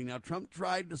did nothing. Now, Trump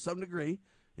tried to some degree.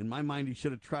 In my mind, he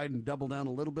should have tried and doubled down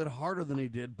a little bit harder than he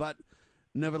did. But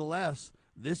nevertheless,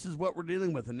 this is what we're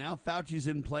dealing with. And now Fauci's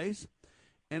in place.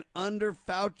 And under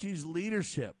Fauci's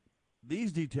leadership,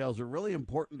 these details are really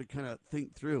important to kind of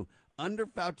think through. Under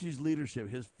Fauci's leadership,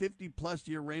 his 50-plus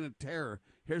year reign of terror,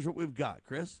 here's what we've got.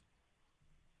 Chris?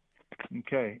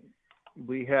 Okay.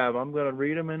 I'm going to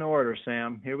read them in order,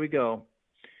 Sam. Here we go.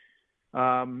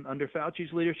 Under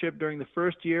Fauci's leadership during the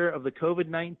first year of the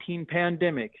COVID-19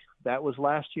 pandemic, that was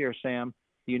last year, Sam,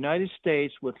 the United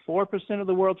States, with 4% of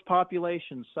the world's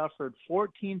population, suffered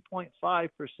 14.5%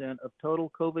 of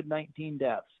total COVID-19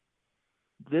 deaths.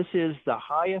 This is the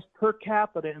highest per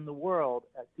capita in the world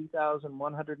at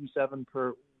 2,107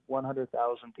 per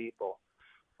 100,000 people.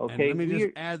 Okay. And let me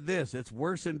just add this. It's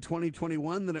worse in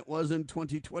 2021 than it was in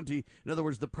 2020. In other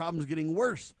words, the problem's getting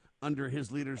worse under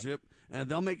his leadership, and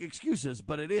they'll make excuses,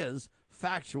 but it is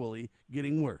factually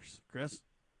getting worse. Chris?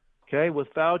 Okay,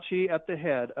 with Fauci at the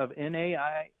head of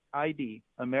NIAID,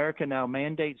 America now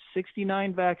mandates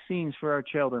 69 vaccines for our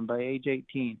children by age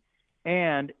 18.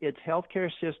 And its healthcare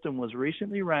system was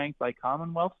recently ranked by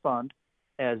Commonwealth Fund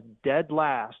as dead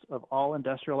last of all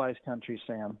industrialized countries,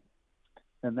 Sam.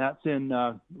 And that's in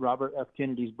Robert F.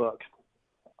 Kennedy's book.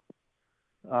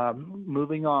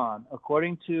 Moving on.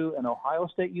 According to an Ohio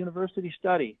State University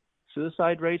study,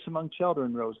 suicide rates among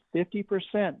children rose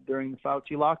 50% during the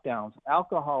Fauci lockdowns.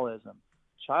 Alcoholism,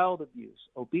 child abuse,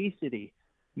 obesity,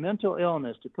 mental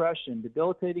illness, depression,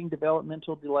 debilitating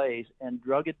developmental delays, and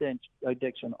drug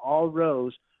addiction all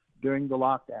rose during the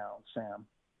lockdown, Sam.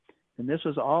 And this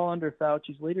was all under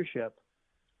Fauci's leadership,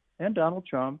 and Donald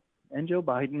Trump, and Joe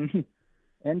Biden,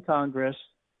 and Congress.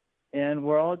 And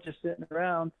we're all just sitting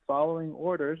around following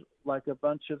orders like a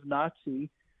bunch of Nazi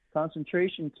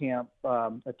concentration camp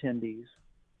attendees.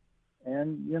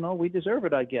 And, you know, we deserve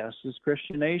it, I guess. This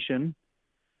Christian nation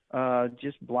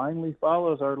just blindly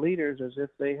follows our leaders as if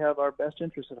they have our best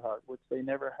interests at heart, which they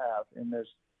never have. And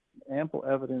there's ample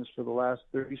evidence for the last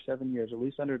 37 years, at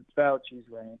least under Fauci's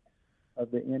reign, of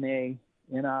the NIAID,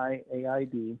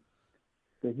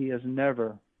 that he has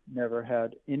never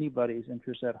had anybody's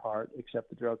interest at heart except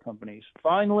the drug companies.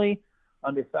 Finally,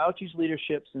 under Fauci's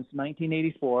leadership since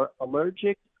 1984,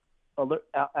 allergic,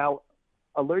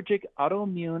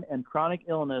 autoimmune, and chronic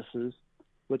illnesses,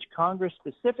 which Congress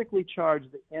specifically charged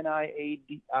the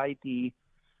NIAID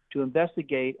to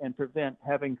investigate and prevent,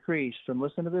 have increased from,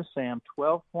 listen to this, Sam,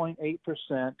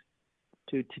 12.8%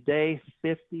 to today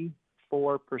 54%.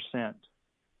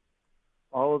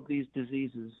 All of these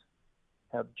diseases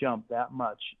have jumped that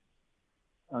much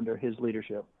under his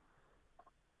leadership.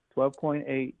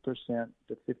 12.8%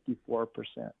 to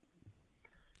 54%.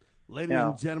 Ladies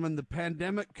and gentlemen, the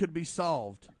pandemic could be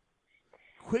solved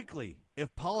quickly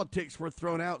if politics were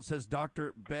thrown out, says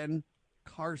Dr. Ben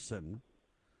Carson.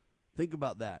 Think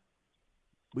about that.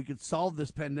 We could solve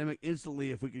this pandemic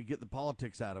instantly if we could get the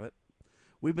politics out of it.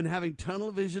 We've been having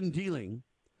tunnel vision dealing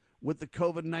with the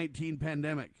COVID-19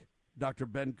 pandemic, Dr.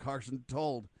 Ben Carson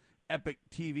told Epic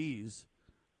TV's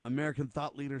American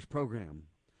Thought Leaders program.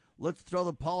 Let's throw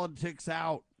the politics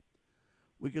out.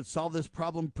 We could solve this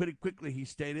problem pretty quickly, he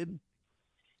stated.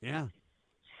 Yeah.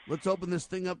 Let's open this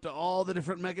thing up to all the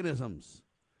different mechanisms,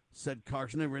 said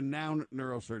Carson, a renowned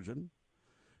neurosurgeon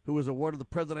who was awarded the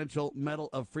Presidential Medal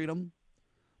of Freedom,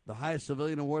 the highest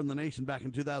civilian award in the nation, back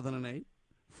in 2008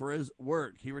 for his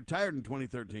work. He retired in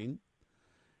 2013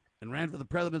 and ran for the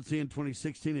presidency in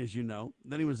 2016, as you know.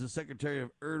 Then he was the Secretary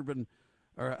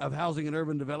of Housing and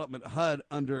Urban Development, HUD,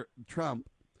 under Trump.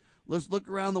 Let's look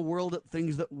around the world at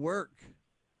things that work.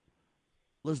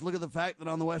 Let's look at the fact that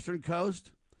on the western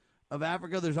coast of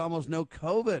Africa, there's almost no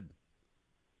COVID.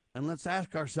 And let's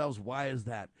ask ourselves, why is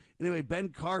that? Anyway, Ben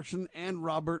Carson and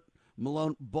Robert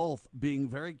Malone both being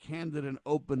very candid and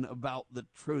open about the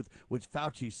truth, which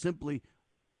Fauci simply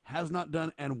has not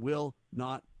done and will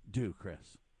not do,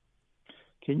 Chris.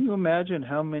 Can you imagine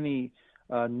how many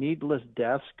needless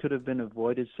deaths could have been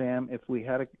avoided, Sam, if we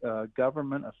had a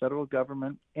government, a federal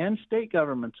government, and state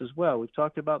governments as well? We've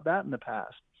talked about that in the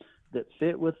past, that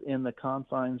fit within the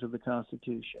confines of the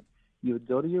Constitution. You would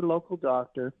go to your local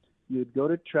doctor. You would go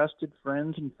to trusted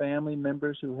friends and family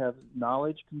members who have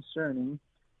knowledge concerning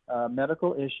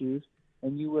medical issues,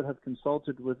 and you would have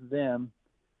consulted with them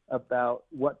about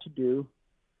what to do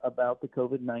about the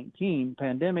COVID-19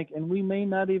 pandemic. And we may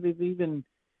not have even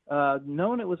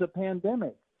known it was a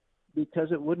pandemic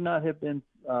because it would not have been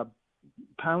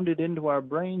pounded into our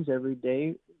brains every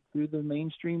day through the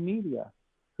mainstream media,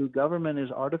 who government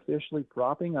is artificially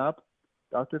propping up.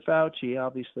 Dr. Fauci,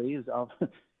 obviously, is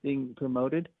being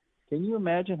promoted. Can you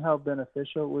imagine how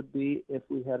beneficial it would be if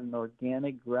we had an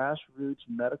organic, grassroots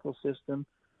medical system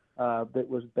that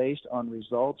was based on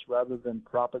results rather than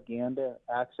propaganda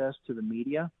access to the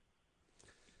media?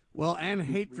 Well, and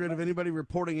hatred of anybody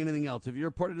reporting anything else. If you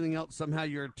report anything else, somehow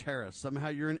you're a terrorist. Somehow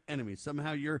you're an enemy.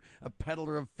 Somehow you're a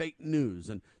peddler of fake news.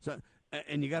 And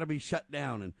you got to be shut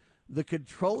down. And the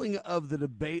controlling of the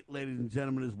debate, ladies and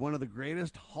gentlemen, is one of the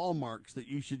greatest hallmarks that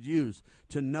you should use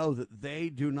to know that they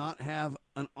do not have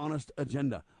an honest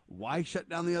agenda. Why shut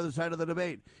down the other side of the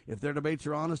debate? If their debates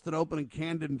are honest and open and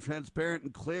candid and transparent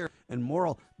and clear and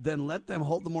moral, then let them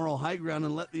hold the moral high ground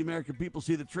and let the American people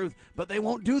see the truth. But they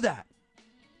won't do that.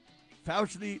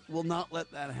 Fauci will not let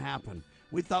that happen.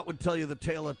 We thought we'd tell you the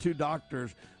tale of two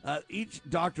doctors. Each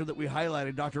doctor that we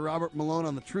highlighted, Dr. Robert Malone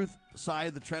on the truth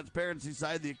side, the transparency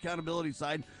side, the accountability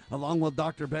side, along with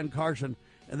Dr. Ben Carson,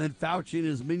 and then Fauci and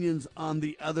his minions on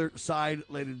the other side,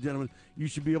 ladies and gentlemen. You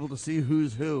should be able to see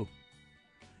who's who.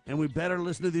 And we better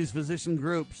listen to these physician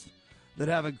groups that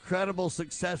have incredible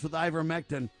success with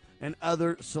ivermectin and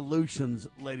other solutions,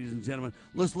 ladies and gentlemen.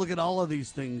 Let's look at all of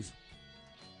these things,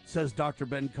 says Dr.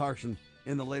 Ben Carson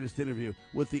in the latest interview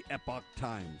with the Epoch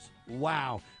Times.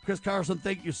 Wow. Chris Carlson,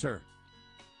 thank you, sir.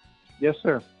 Yes,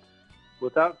 sir.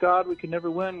 Without God, we can never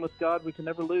win. With God, we can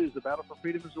never lose. The battle for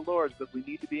freedom is the Lord's, but we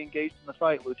need to be engaged in the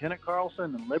fight. Lieutenant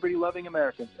Carlson and liberty-loving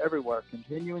Americans everywhere,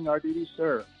 continuing our duty,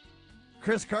 sir.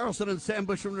 Chris Carlson and Sam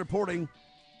Bushman reporting,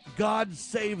 God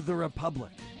save the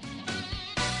Republic.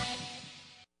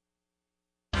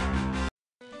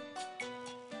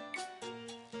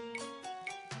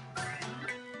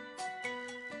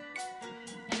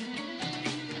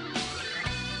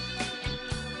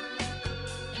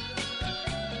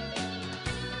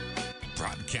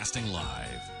 Broadcasting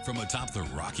live from atop the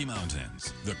Rocky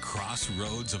Mountains, the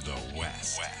crossroads of the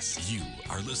West. You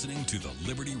are listening to the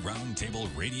Liberty Roundtable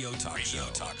Radio Talk Show.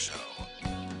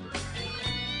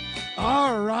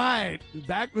 All right,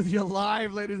 back with you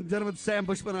live, ladies and gentlemen. Sam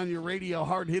Bushman on your radio.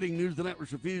 Hard-hitting news the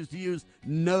networks refuse to use,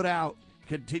 no doubt,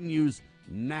 continues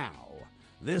now.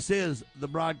 This is the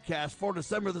broadcast for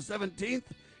December the 17th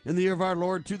in the year of our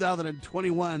Lord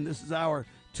 2021. This is our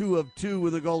 2 of 2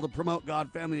 with the goal to promote God,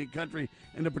 family, and country,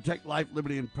 and to protect life,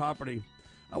 liberty, and property.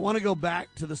 I want to go back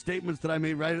to the statements that I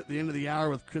made right at the end of the hour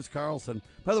with Chris Carlson.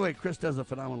 By the way, Chris does a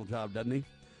phenomenal job, doesn't he?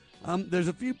 There's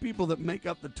a few people that make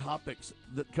up the topics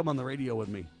that come on the radio with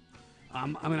me.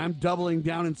 I'm doubling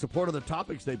down in support of the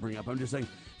topics they bring up. I'm just saying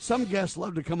some guests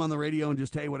love to come on the radio and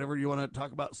just, hey, whatever you want to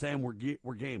talk about, Sam, we're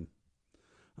game.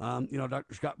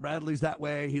 Dr. Scott Bradley's that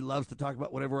way. He loves to talk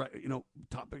about whatever,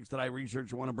 topics that I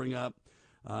research or want to bring up.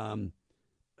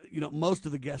 Most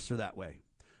of the guests are that way.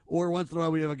 Or once in a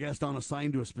while we have a guest on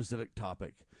assigned to a specific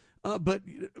topic. But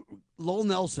Lowell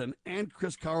Nelson and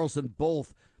Chris Carlson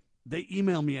both, they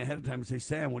email me ahead of time and say,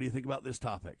 Sam, what do you think about this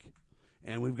topic?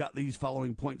 And we've got these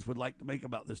following points we'd like to make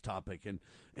about this topic. And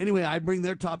anyway, I bring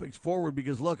their topics forward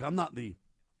because, look, I'm not the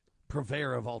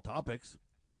purveyor of all topics.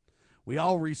 We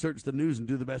all research the news and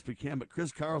do the best we can. But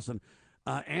Chris Carlson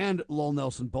and Lowell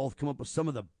Nelson both come up with some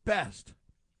of the best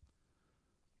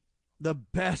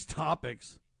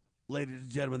topics, ladies and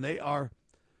gentlemen. They are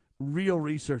real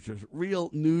researchers, real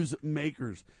news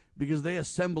makers, because they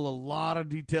assemble a lot of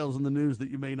details in the news that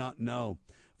you may not know.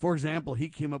 For example, he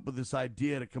came up with this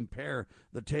idea to compare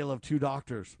the tale of two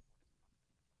doctors.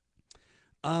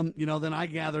 Then I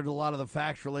gathered a lot of the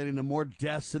facts relating to more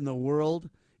deaths in the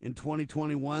world in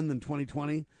 2021 than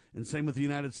 2020, and same with the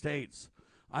United States.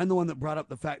 I'm the one that brought up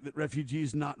the fact that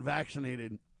refugees not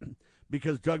vaccinated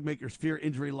because drug makers fear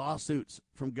injury lawsuits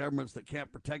from governments that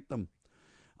can't protect them.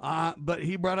 But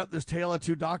he brought up this tale of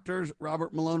two doctors,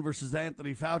 Robert Malone versus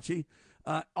Anthony Fauci.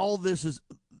 All this is,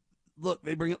 look,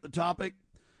 they bring up the topic,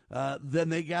 then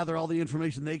they gather all the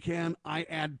information they can. I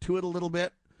add to it a little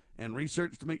bit and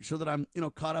research to make sure that I'm,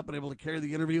 caught up and able to carry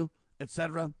the interview,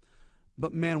 etc.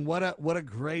 But man, what a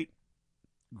great,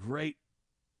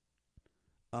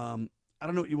 I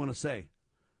don't know what you want to say,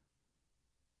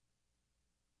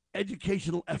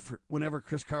 educational effort whenever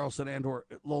Chris Carlson and or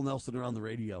Lowell Nelson are on the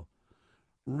radio.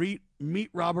 Meet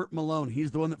Robert Malone.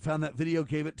 He's the one that found that video,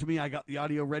 gave it to me. I got the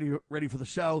audio ready for the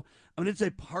show. It's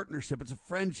a partnership. It's a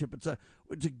friendship.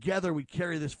 Together we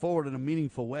carry this forward in a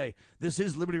meaningful way. This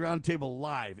is Liberty Roundtable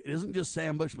Live. It isn't just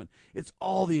Sam Bushman. It's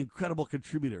all the incredible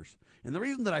contributors. And the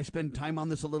reason that I spend time on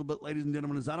this a little bit, ladies and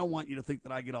gentlemen, is I don't want you to think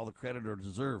that I get all the credit or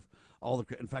deserve all the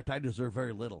credit. In fact, I deserve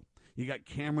very little. You got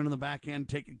Cameron in the back end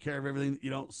taking care of everything that you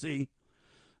don't see.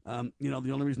 The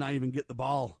only reason I even get the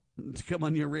ball to come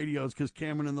on your radio is because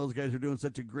Cameron and those guys are doing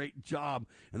such a great job.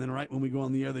 And then right when we go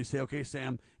on the air, they say, okay,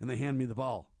 Sam, and they hand me the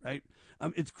ball, right?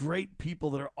 It's great people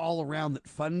that are all around that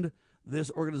fund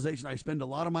this organization. I spend a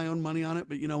lot of my own money on it,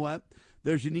 but you know what?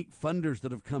 There's unique funders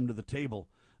that have come to the table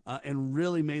and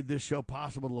really made this show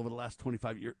possible over the last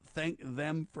 25 years. Thank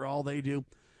them for all they do.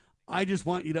 I just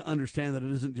want you to understand that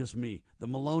it isn't just me. The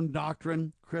Malone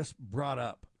Doctrine, Chris brought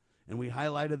up, and we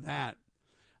highlighted that.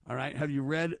 All right, have you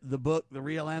read the book, The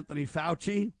Real Anthony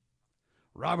Fauci?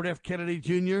 Robert F. Kennedy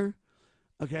Jr.?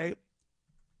 Okay.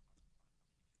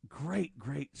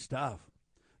 Great stuff.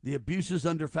 The abuses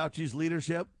under Fauci's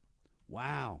leadership?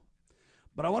 Wow.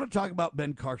 But I want to talk about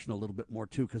Ben Carson a little bit more,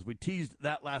 too, because we teased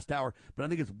that last hour, but I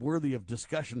think it's worthy of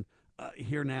discussion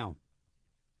here now.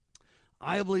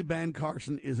 I believe Ben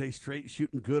Carson is a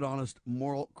straight-shooting, good, honest,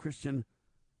 moral Christian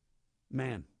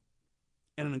man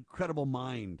and an incredible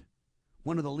mind.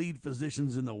 One of the lead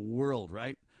physicians in the world,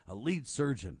 right? A lead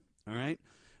surgeon, all right?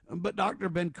 But Dr.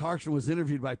 Ben Carson was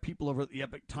interviewed by people over at the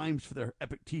Epic Times for their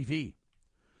Epic TV.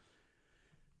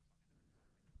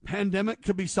 Pandemic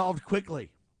could be solved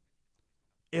quickly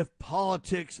if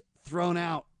politics thrown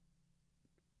out.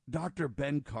 Dr.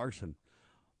 Ben Carson.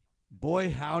 Boy,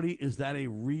 howdy, is that a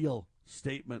real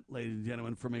statement, ladies and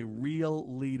gentlemen, from a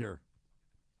real leader,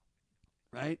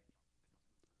 right?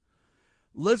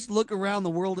 Let's look around the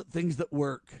world at things that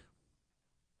work.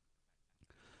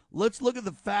 Let's look at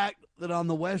the fact that on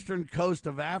the western coast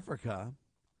of Africa,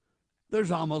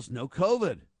 there's almost no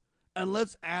COVID. And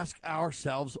let's ask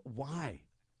ourselves why.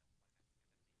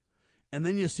 And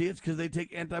then you see it's because they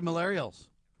take antimalarials,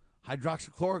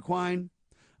 hydroxychloroquine,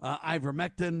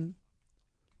 ivermectin.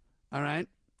 All right?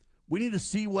 We need to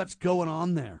see what's going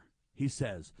on there, he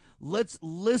says. Let's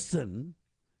listen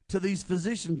to these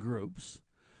physician groups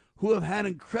who have had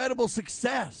incredible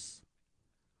success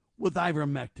with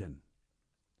ivermectin,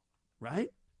 right?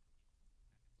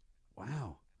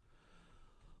 Wow.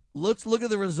 Let's look at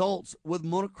the results with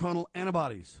monoclonal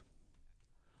antibodies.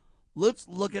 Let's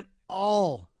look at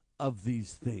all of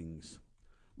these things.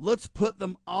 Let's put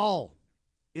them all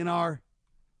in our,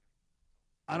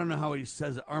 I don't know how he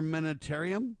says it,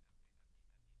 armamentarium.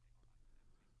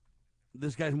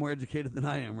 This guy's more educated than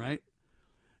I am, right?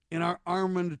 In our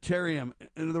armamentarium.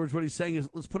 In other words, what he's saying is,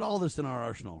 let's put all this in our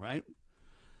arsenal, right?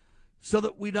 So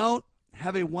that we don't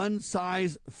have a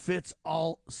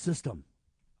one-size-fits-all system.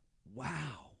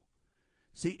 Wow.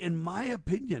 See, in my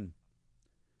opinion,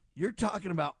 you're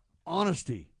talking about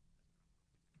honesty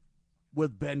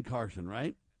with Ben Carson,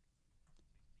 right?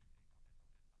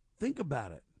 Think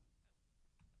about it.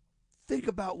 Think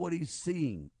about what he's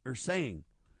seeing or saying.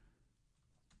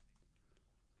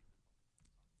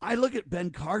 I look at Ben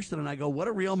Carson and I go, what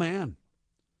a real man.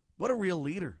 What a real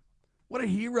leader. What a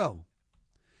hero.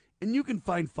 And you can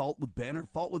find fault with Ben or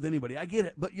fault with anybody. I get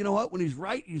it. But you know what? When he's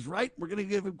right, he's right. We're going to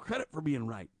give him credit for being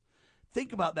right.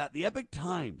 Think about that. The Epoch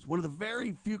Times, one of the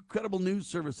very few credible news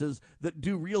services that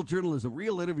do real journalism,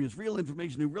 real interviews, real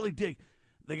information, who really dig,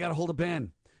 they got a hold of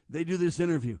Ben. They do this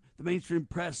interview. The mainstream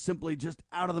press simply just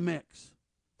out of the mix.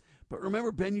 But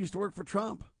remember, Ben used to work for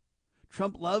Trump.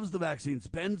 Trump loves the vaccines.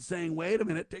 Ben's saying, wait a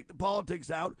minute, take the politics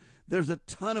out. There's a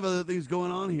ton of other things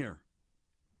going on here.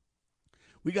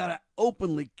 We got to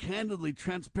openly, candidly,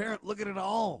 transparent look at it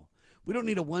all. We don't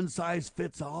need a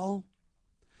one-size-fits-all.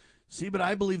 See, but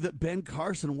I believe that Ben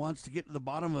Carson wants to get to the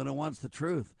bottom of it and wants the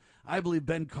truth. I believe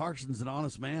Ben Carson's an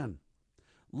honest man.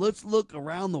 Let's look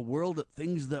around the world at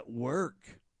things that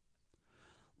work.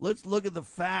 Let's look at the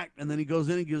fact, and then he goes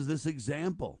in and gives this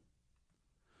example.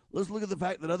 Let's look at the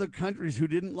fact that other countries who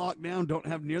didn't lock down don't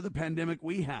have near the pandemic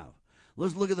we have.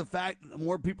 Let's look at the fact that the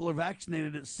more people are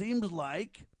vaccinated, it seems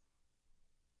like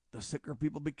the sicker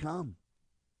people become.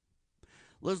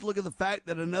 Let's look at the fact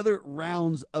that another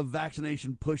rounds of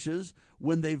vaccination pushes,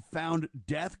 when they've found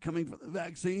death coming from the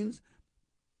vaccines,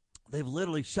 they've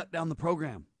literally shut down the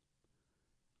program.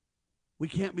 We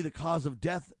can't be the cause of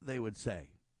death, they would say.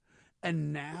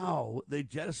 And now they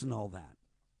jettison all that.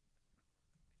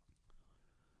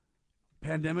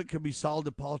 Pandemic could be solved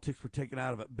if politics were taken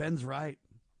out of it. Ben's right.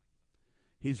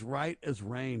 He's right as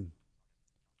rain.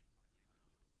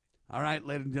 All right,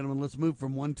 ladies and gentlemen, let's move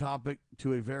from one topic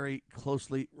to a very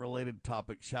closely related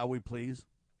topic, shall we please?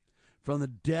 From the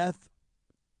death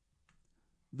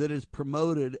that is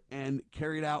promoted and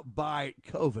carried out by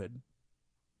COVID,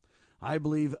 I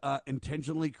believe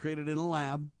intentionally created in a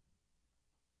lab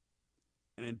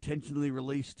and intentionally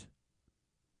released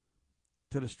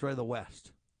to destroy the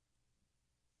West,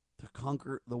 to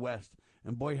conquer the West.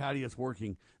 And boy, howdy, it's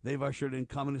working. They've ushered in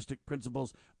communistic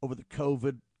principles over the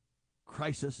COVID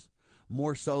crisis,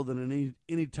 more so than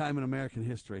any time in American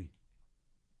history.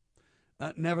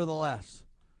 Nevertheless,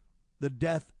 the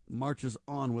death marches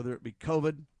on, whether it be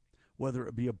COVID, whether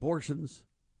it be abortions,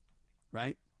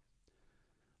 right?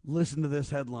 Listen to this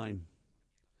headline.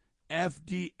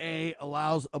 FDA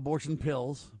allows abortion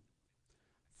pills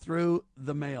through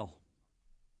the mail.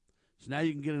 So now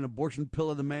you can get an abortion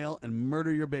pill in the mail and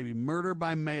murder your baby. Murder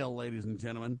by mail, ladies and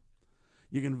gentlemen.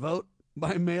 You can vote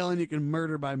by mail and you can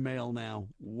murder by mail now.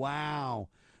 Wow.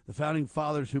 The founding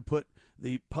fathers who put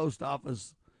the post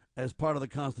office as part of the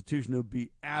Constitution would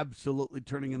be absolutely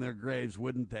turning in their graves,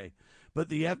 wouldn't they? But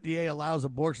the FDA allows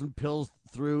abortion pills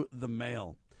through the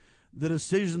mail. The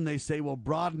decision, they say, will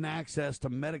broaden access to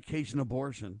medication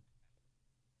abortion.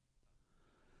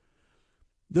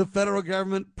 The federal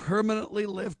government permanently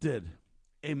lifted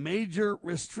a major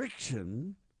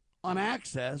restriction on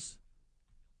access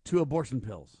to abortion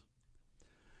pills.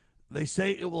 They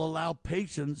say it will allow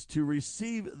patients to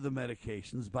receive the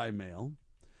medications by mail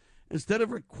instead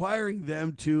of requiring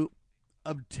them to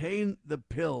obtain the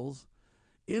pills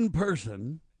in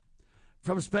person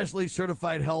from specially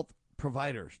certified health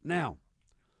providers. Now,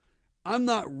 I'm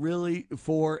not really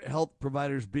for health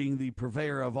providers being the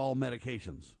purveyor of all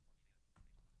medications.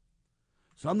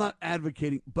 So I'm not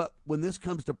advocating, but when this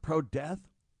comes to pro-death,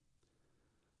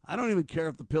 I don't even care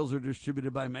if the pills are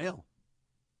distributed by mail,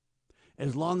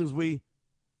 as long as we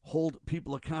hold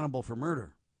people accountable for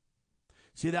murder.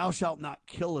 See, thou shalt not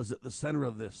kill is at the center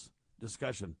of this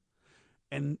discussion,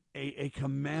 and a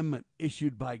commandment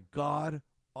issued by God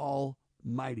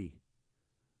Almighty,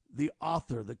 the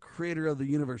author, the creator of the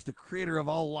universe, the creator of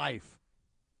all life,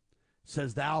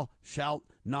 says thou shalt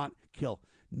not kill.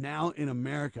 Now in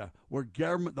America, where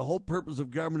government, the whole purpose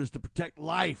of government is to protect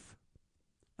life,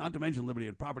 not to mention liberty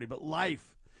and property, but life.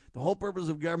 The whole purpose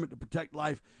of government to protect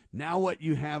life. Now what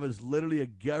you have is literally a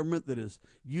government that is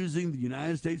using the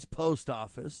United States Post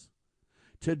Office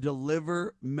to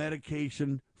deliver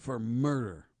medication for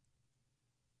murder.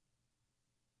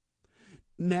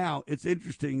 Now, it's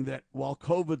interesting that while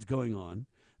COVID's going on,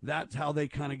 that's how they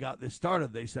kind of got this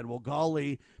started. They said, well,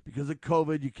 golly, because of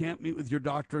COVID, you can't meet with your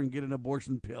doctor and get an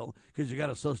abortion pill because you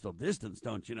got a social distance,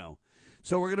 don't you know?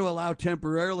 So we're going to allow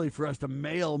temporarily for us to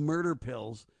mail murder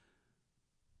pills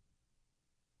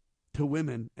to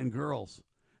women and girls.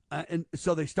 And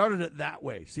so they started it that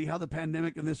way. See how the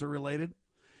pandemic and this are related?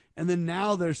 And then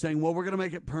now they're saying, well, we're going to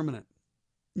make it permanent.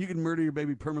 You can murder your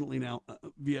baby permanently now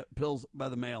via pills by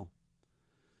the mail.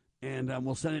 And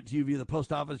we'll send it to you via the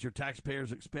post office, your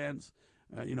taxpayers' expense,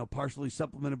 partially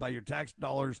supplemented by your tax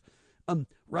dollars,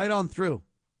 right on through.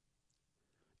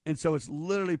 And so it's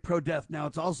literally pro-death. Now,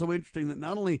 it's also interesting that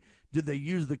not only did they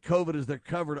use the COVID as their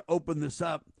cover to open this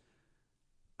up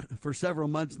for several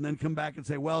months and then come back and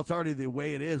say, well, it's already the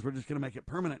way it is. We're just going to make it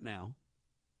permanent now.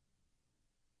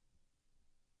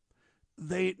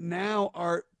 They now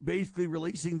are basically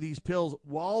releasing these pills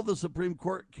while the Supreme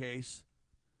Court case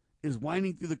is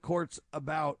winding through the courts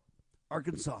about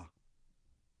Arkansas.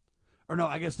 Or no,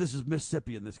 I guess this is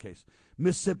Mississippi in this case.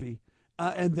 Mississippi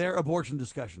and their abortion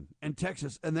discussion, and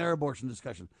Texas and their abortion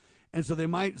discussion. And so they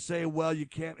might say, well, you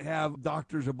can't have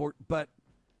doctors abort, but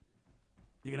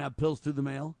you can have pills through the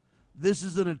mail. This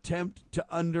is an attempt to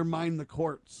undermine the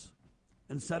courts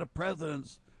and set a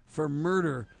precedence for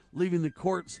murder, leaving the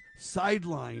courts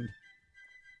sidelined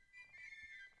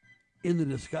in the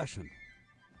discussion.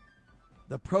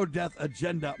 The pro-death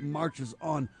agenda marches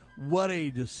on. What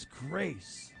a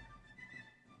disgrace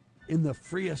in the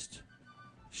freest,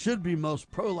 should be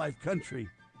most pro-life country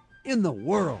in the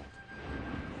world.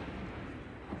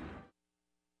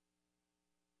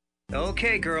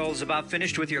 Okay, girls, about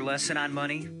finished with your lesson on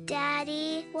money?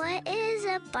 Daddy, what is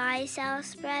a buy-sell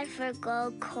spread for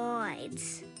gold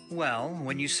coins? Well,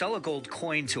 when you sell a gold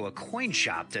coin to a coin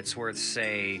shop that's worth,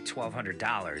 say,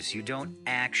 $1,200, you don't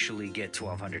actually get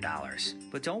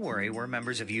 $1,200. But don't worry, we're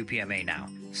members of UPMA now,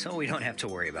 so we don't have to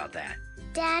worry about that.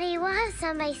 Daddy, what if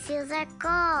somebody steals our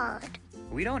gold?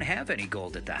 We don't have any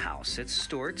gold at the house. It's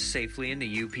stored safely in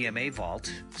the UPMA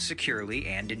vault, securely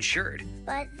and insured.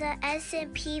 But the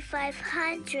S&P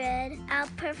 500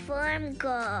 outperformed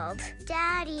gold.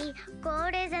 Daddy,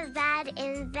 gold is a bad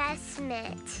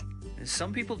investment.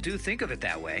 Some people do think of it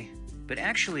that way, but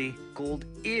actually, gold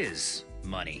is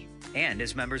money. And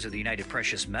as members of the United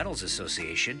Precious Metals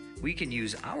Association, we can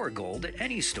use our gold at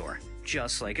any store,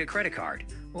 just like a credit card.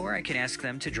 Or I can ask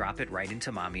them to drop it right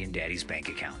into Mommy and Daddy's bank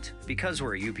account, because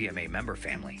we're a UPMA member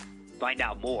family. Find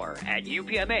out more at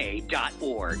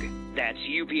upma.org. That's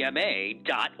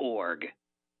upma.org.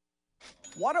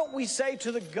 Why don't we say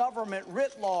to the government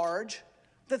writ large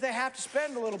that they have to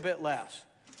spend a little bit less?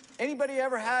 Anybody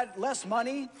ever had less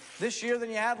money this year than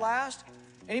you had last?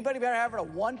 Anybody ever having a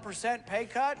 1% pay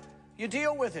cut? You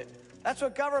deal with it. That's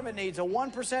what government needs, a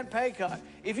 1% pay cut.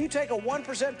 If you take a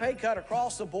 1% pay cut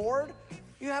across the board,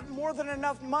 you have more than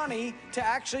enough money to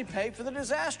actually pay for the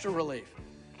disaster relief.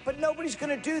 But nobody's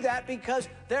going to do that because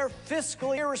they're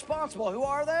fiscally irresponsible. Who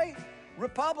are they?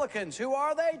 Republicans. Who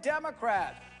are they?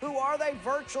 Democrats. Who are they?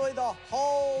 Virtually the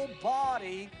whole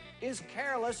body is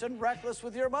careless and reckless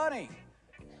with your money.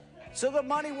 So the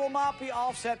money will not be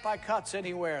offset by cuts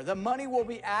anywhere. The money will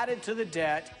be added to the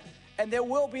debt, and there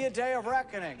will be a day of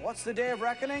reckoning. What's the day of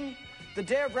reckoning? The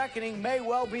day of reckoning may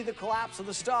well be the collapse of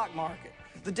the stock market.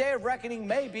 The day of reckoning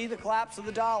may be the collapse of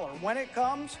the dollar. When it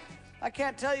comes, I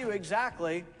can't tell you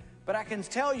exactly, but I can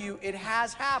tell you it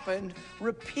has happened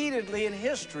repeatedly in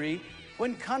history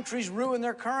when countries ruin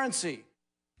their currency.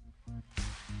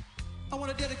 I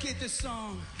want to dedicate this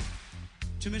song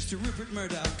to Mr. Rupert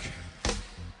Murdoch.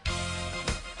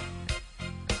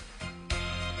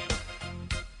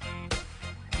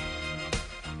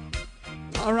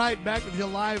 All right, back with you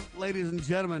live, ladies and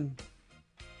gentlemen.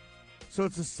 So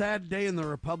it's a sad day in the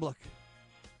Republic.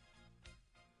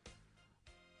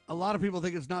 A lot of people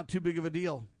think it's not too big of a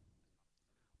deal,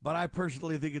 but I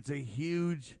personally think it's a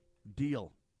huge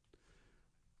deal.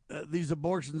 These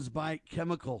abortions by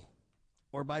chemical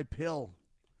or by pill,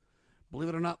 believe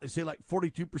it or not, they say like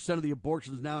 42% of the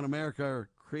abortions now in America are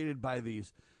created by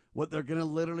these. What they're going to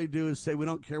literally do is say, we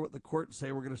don't care what the courts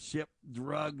say. We're going to ship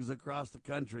drugs across the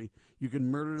country. You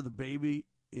can murder the baby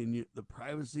in the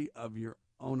privacy of your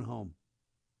own home.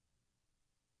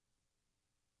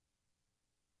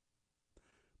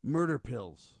 Murder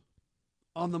pills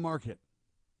on the market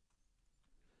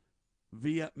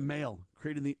via mail,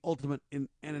 creating the ultimate in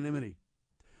anonymity.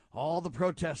 All the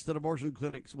protests at abortion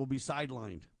clinics will be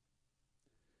sidelined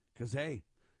because, hey,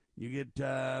 you get,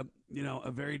 a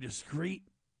very discreet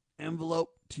envelope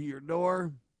to your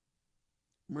door,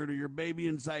 murder your baby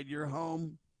inside your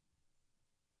home.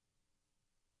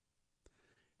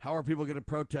 How are people going to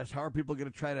protest? How are people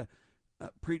going to try to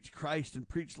preach Christ and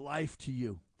preach life to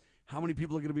you? How many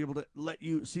people are going to be able to let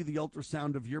you see the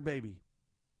ultrasound of your baby,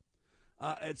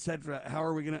 etc.? How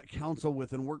are we going to counsel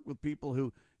with and work with people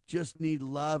who just need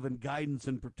love and guidance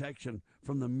and protection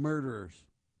from the murderers?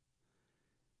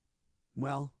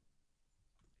 Well,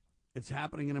 it's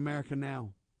happening in America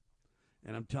now.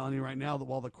 And I'm telling you right now that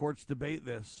while the courts debate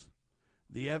this,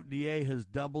 the FDA has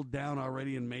doubled down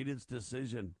already and made its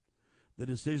decision. The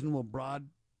decision will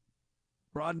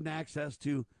broaden access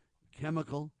to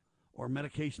chemical or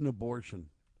medication abortion.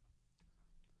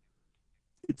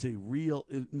 It's a real,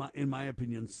 in my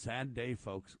opinion, sad day,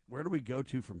 folks. Where do we go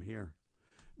to from here?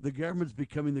 The government's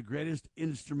becoming the greatest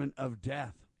instrument of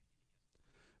death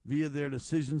via their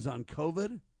decisions on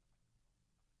COVID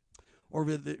or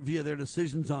via their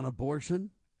decisions on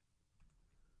abortion.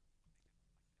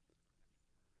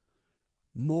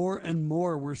 More and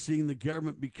more, we're seeing the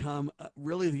government become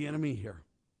really the enemy here.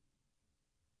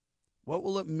 What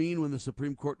will it mean when the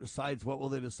Supreme Court decides? What will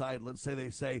they decide? Let's say they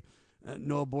say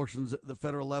no abortions at the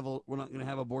federal level. We're not going to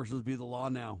have abortions be the law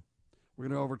now. We're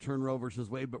going to overturn Roe versus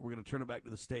Wade, but we're going to turn it back to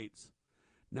the states.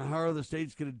 Now, how are the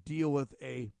states going to deal with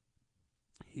a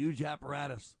huge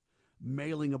apparatus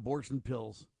mailing abortion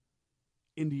pills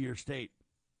into your state?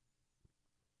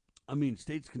 I mean,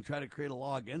 states can try to create a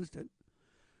law against it,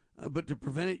 but to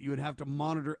prevent it, you would have to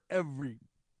monitor every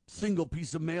single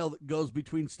piece of mail that goes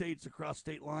between states across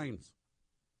state lines.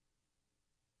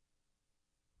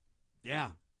 Yeah.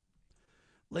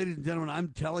 Ladies and gentlemen, I'm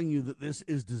telling you that this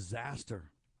is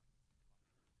disaster.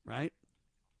 Right?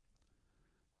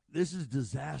 This is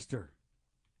disaster.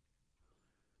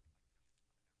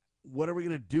 What are we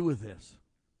going to do with this?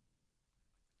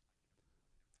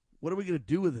 What are we going to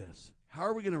do with this? How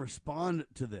are we going to respond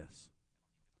to this?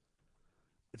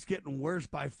 It's getting worse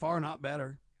by far, not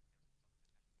better.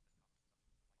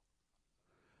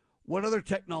 What other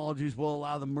technologies will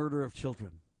allow the murder of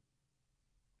children?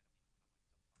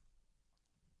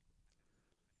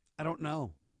 I don't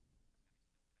know.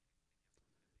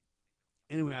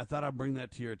 Anyway, I thought I'd bring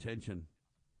that to your attention.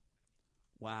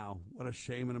 Wow, what a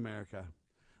shame in America.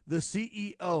 The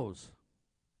CEOs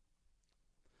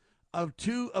of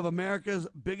two of America's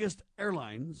biggest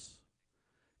airlines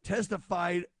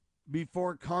testified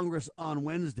before Congress on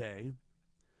Wednesday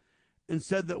and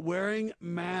said that wearing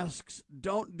masks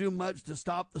don't do much to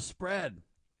stop the spread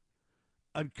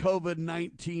of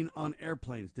COVID-19 on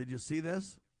airplanes. Did you see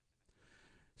this?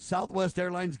 Southwest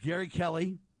Airlines' Gary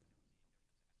Kelly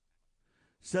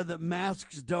said that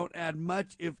masks don't add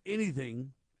much, if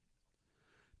anything,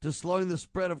 to slowing the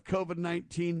spread of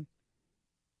COVID-19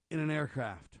 in an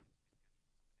aircraft.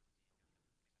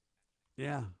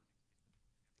 Yeah.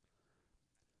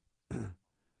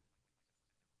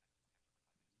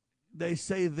 They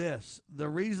say this: the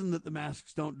reason that the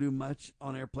masks don't do much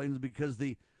on airplanes is because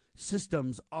the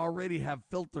systems already have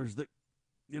filters that,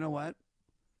 you know what,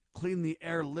 clean the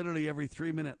air literally every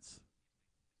 3 minutes.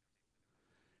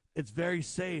 It's very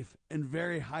safe and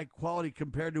very high quality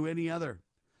compared to any other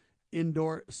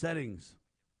indoor settings.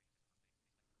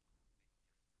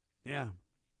 Yeah.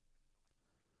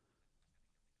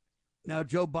 Now,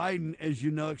 Joe Biden, as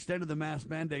you know, extended the mask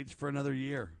mandates for another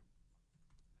year.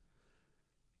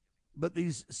 But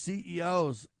these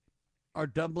CEOs are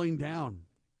doubling down,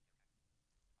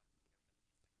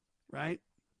 right?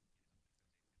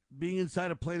 Being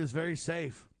inside a plane is very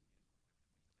safe.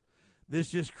 This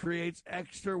just creates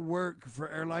extra work for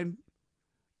airline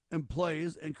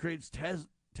employees and creates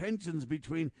tensions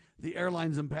between the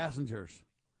airlines and passengers.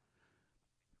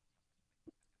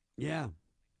 Yeah.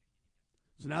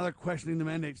 So now they're questioning the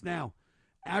mandates. Now,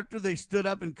 after they stood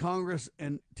up in Congress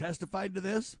and testified to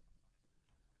this,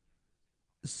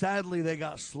 sadly, they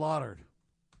got slaughtered,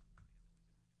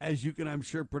 as you can, I'm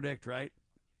sure, predict, right?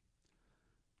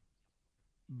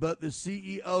 But the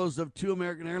CEOs of two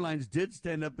American airlines did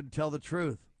stand up and tell the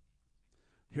truth.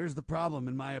 Here's the problem,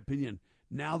 in my opinion.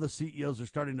 Now the CEOs are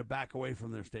starting to back away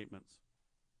from their statements.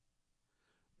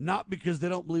 Not because they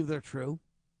don't believe they're true,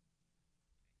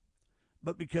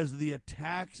 but because of the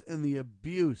attacks and the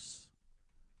abuse.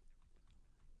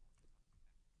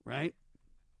 Right?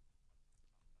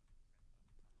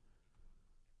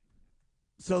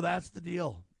 So that's the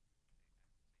deal.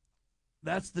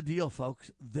 That's the deal,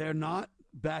 folks. They're not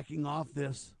backing off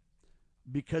this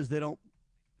because they don't,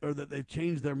 or that they've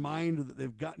changed their mind, or that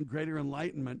they've gotten greater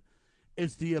enlightenment.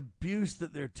 It's the abuse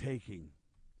that they're taking.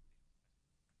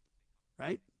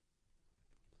 Right?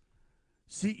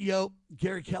 CEO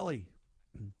Gary Kelly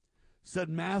said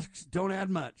masks don't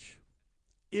add much,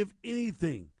 if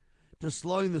anything, to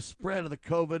slowing the spread of the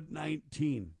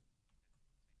COVID-19.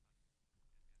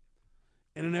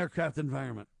 in an aircraft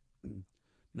environment.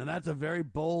 Now, that's a very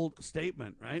bold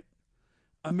statement, right?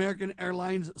 American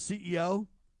Airlines CEO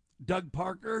Doug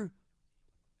Parker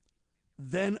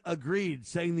then agreed,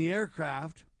 saying the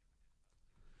aircraft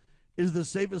is the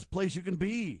safest place you can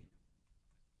be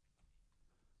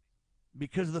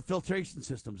because of the filtration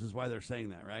systems, is why they're saying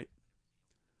that, right?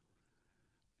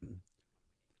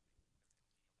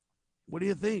 What do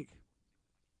you think?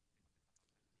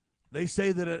 They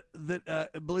say that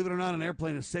believe it or not, an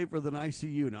airplane is safer than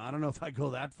ICU. Now, I don't know if I go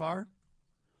that far.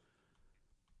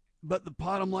 But the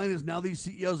bottom line is now these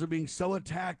CEOs are being so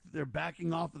attacked that they're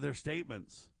backing off of their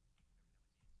statements.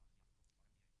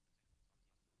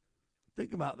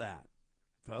 Think about that,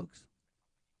 folks.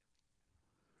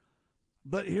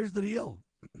 But here's the deal.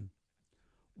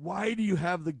 Why do you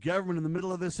have the government in the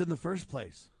middle of this in the first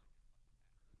place?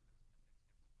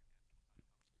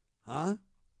 Huh?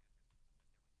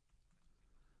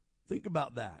 Think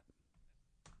about that.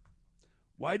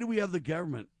 Why do we have the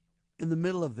government in the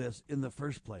middle of this in the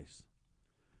first place?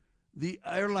 The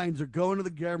airlines are going to the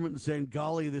government and saying,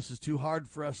 golly, this is too hard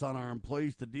for us on our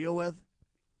employees to deal with.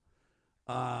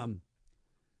 And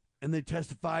they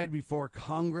testified before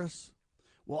Congress.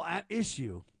 Well, at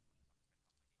issue,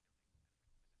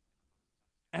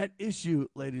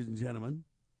 ladies and gentlemen,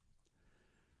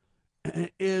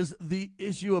 is the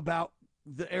issue about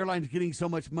the airlines getting so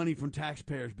much money from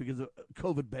taxpayers because of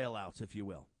COVID bailouts, if you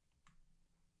will.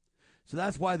 So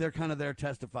that's why they're kind of there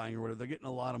testifying or whatever. They're getting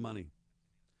a lot of money.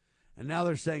 And now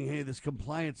they're saying, hey, this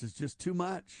compliance is just too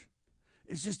much.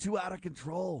 It's just too out of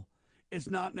control. It's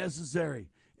not necessary.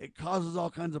 It causes all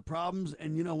kinds of problems.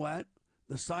 And you know what?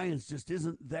 The science just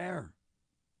isn't there.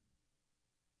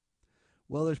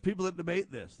 Well, there's people that debate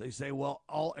this. They say, well,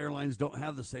 all airlines don't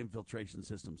have the same filtration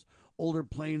systems. Older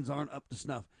planes aren't up to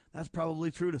snuff. That's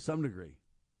probably true to some degree.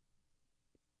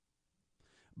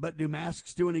 But do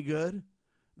masks do any good?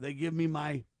 They give me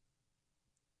my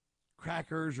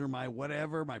crackers or my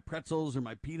whatever, my pretzels or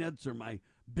my peanuts or my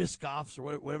Biscoffs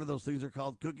or whatever those things are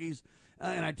called, cookies,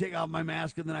 and I take off my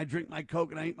mask and then I drink my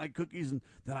Coke and I eat my cookies and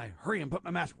then I hurry and put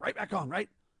my mask right back on, right?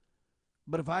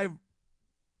 But if I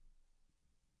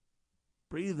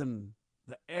breathe in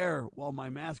the air while my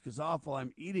mask is off while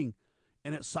I'm eating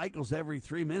and it cycles every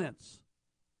 3 minutes,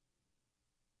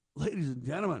 ladies and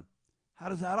gentlemen, how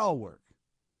does that all work?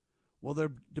 Well,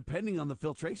 they're depending on the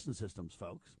filtration systems,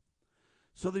 folks.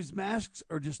 So these masks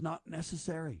are just not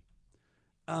necessary.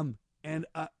 You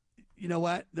know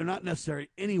what? They're not necessary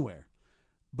anywhere.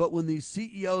 But when these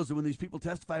CEOs and when these people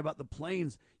testify about the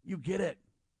planes, you get it.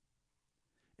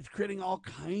 It's creating all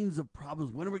kinds of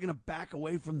problems. When are we going to back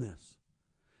away from this?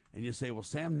 And you say, well,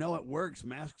 Sam, no, it works.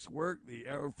 Masks work. The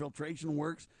air filtration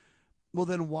works. Well,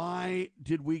 then why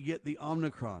did we get the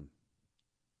Omicron?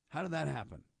 How did that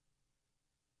happen?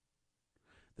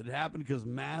 Did it happen because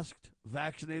masked,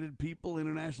 vaccinated people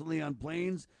internationally on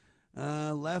planes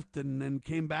left and then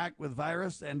came back with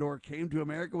virus and or came to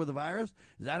America with the virus?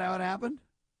 Is that how it happened?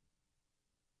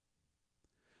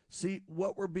 See,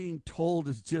 what we're being told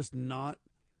is just not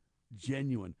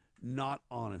genuine, not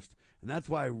honest. And that's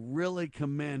why I really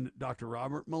commend Dr.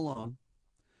 Robert Malone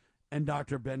and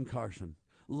Dr. Ben Carson.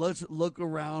 Let's look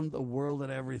around the world at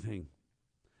everything.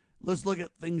 Let's look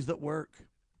at things that work.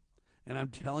 And I'm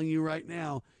telling you right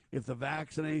now, if the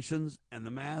vaccinations and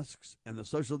the masks and the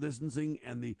social distancing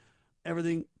and the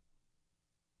everything,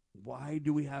 why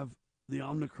do we have the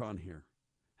Omicron here?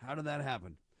 How did that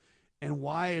happen? And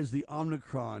why is the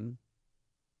Omicron,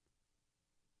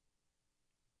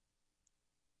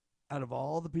 out of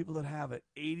all the people that have it,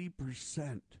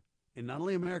 80%, in not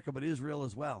only America but Israel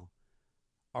as well,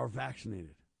 are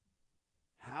vaccinated?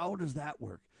 How does that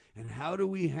work? And how do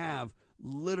we have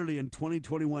literally in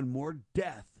 2021 more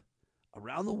death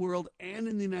around the world and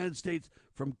in the United States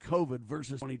from COVID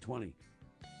versus 2020?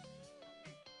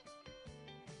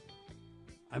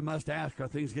 I must ask, are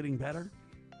things getting better?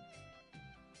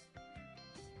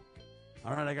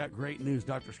 All right, I got great news.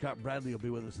 Dr. Scott Bradley will be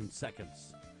with us in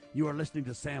seconds. You are listening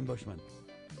to Sam Bushman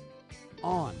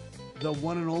on the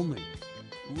one and only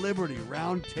Liberty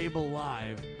Roundtable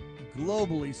Live,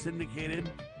 globally syndicated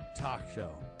talk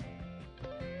show.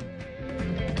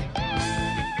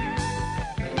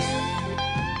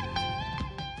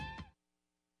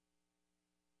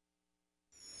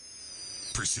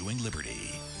 Pursuing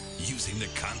liberty, using the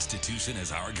Constitution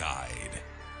as our guide.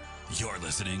 You're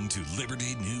listening to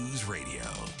Liberty News Radio.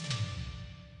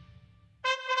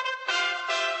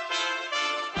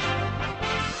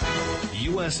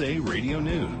 USA Radio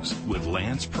News with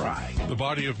Lance Pry. The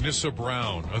body of Nissa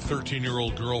Brown, a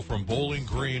 13-year-old girl from Bowling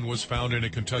Green, was found in a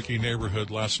Kentucky neighborhood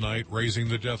last night, raising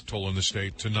the death toll in the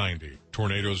state to 90.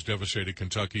 Tornadoes devastated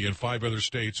Kentucky and 5 other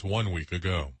states 1 week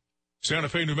ago. Santa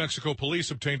Fe, New Mexico police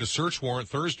obtained a search warrant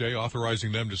Thursday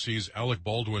authorizing them to seize Alec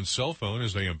Baldwin's cell phone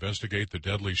as they investigate the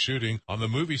deadly shooting on the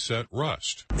movie set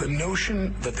Rust. The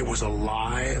notion that there was a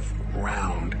live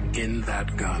round in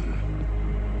that gun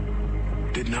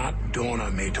did not dawn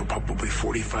on me till probably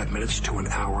 45 minutes to an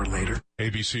hour later.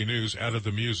 ABC News added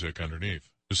the music underneath.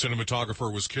 The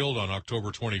cinematographer was killed on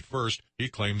October 21st. He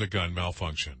claimed the gun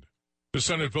malfunctioned. The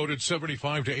Senate voted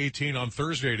 75-18 on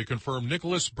Thursday to confirm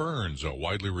Nicholas Burns, a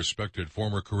widely respected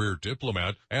former career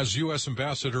diplomat, as U.S.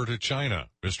 ambassador to China.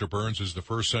 Mr. Burns is the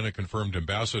first Senate-confirmed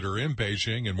ambassador in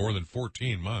Beijing in more than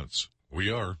 14 months.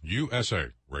 We are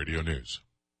USA Radio News.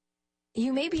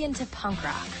 You may be into punk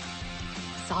rock,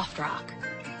 soft rock,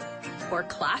 or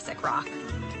classic rock,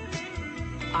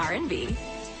 R&B,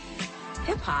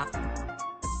 hip-hop,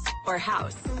 or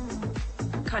house,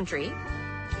 country,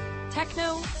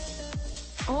 techno,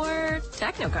 or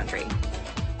techno country.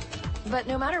 But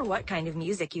no matter what kind of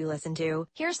music you listen to,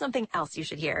 here's something else you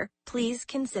should hear. Please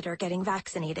consider getting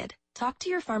vaccinated. Talk to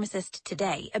your pharmacist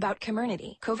today about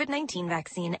Comirnaty, COVID-19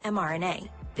 vaccine mRNA.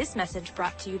 This message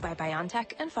brought to you by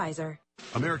BioNTech and Pfizer.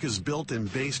 America's built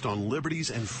and based on liberties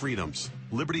and freedoms.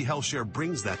 Liberty HealthShare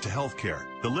brings that to healthcare.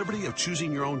 The liberty of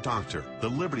choosing your own doctor. The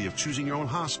liberty of choosing your own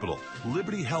hospital.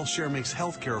 Liberty HealthShare makes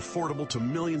healthcare affordable to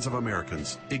millions of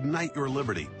Americans. Ignite your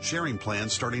liberty. Sharing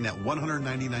plans starting at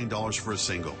 $199 for a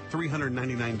single,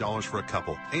 $399 for a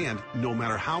couple, and no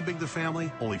matter how big the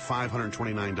family, only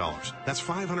 $529. That's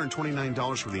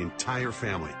 $529 for the entire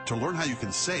family. To learn how you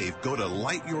can save, go to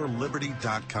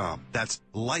lightyourliberty.com. That's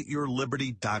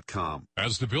lightyourliberty.com.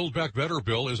 As the Build Back Better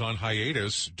bill is on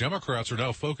hiatus, Democrats are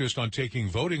now focused on taking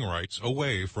voting rights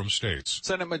away from states.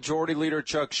 Senate Majority Leader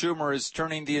Chuck Schumer is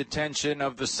turning the attention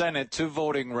of the Senate to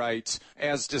voting rights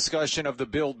as discussion of the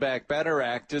Build Back Better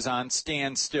Act is on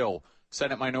standstill.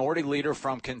 Senate Minority Leader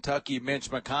from Kentucky,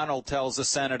 Mitch McConnell, tells the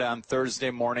Senate on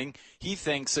Thursday morning he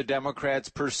thinks the Democrats'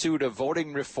 pursuit of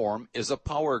voting reform is a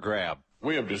power grab.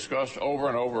 We have discussed over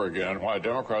and over again why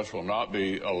Democrats will not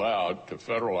be allowed to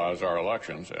federalize our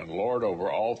elections and lord over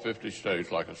all 50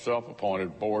 states like a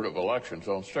self-appointed board of elections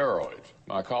on steroids.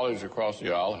 My colleagues across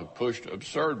the aisle have pushed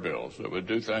absurd bills that would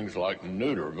do things like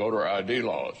neuter voter ID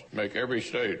laws, make every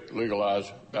state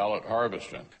legalize ballot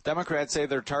harvesting. Democrats say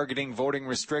they're targeting voting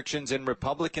restrictions in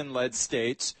Republican-led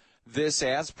states. This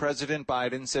as President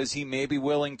Biden says he may be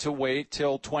willing to wait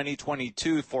till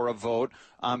 2022 for a vote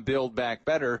on Build Back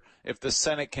Better if the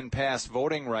Senate can pass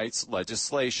voting rights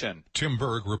legislation. Tim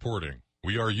Berg reporting.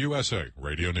 We are USA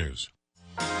Radio News.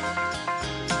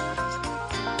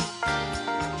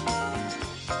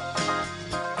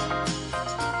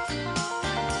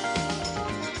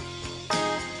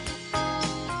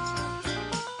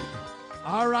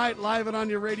 All right, live and on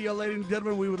your radio, ladies and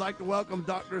gentlemen, we would like to welcome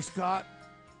Dr. Scott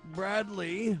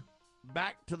Bradley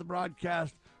back to the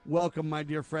broadcast. Welcome, my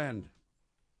dear friend.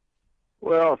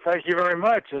 Well, thank you very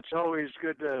much. It's always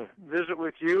good to visit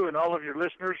with you and all of your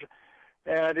listeners.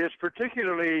 And it's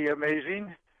particularly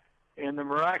amazing in the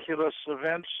miraculous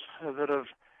events that have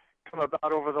come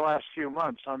about over the last few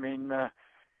months. I mean,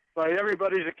 by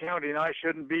everybody's accounting, I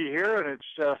shouldn't be here, and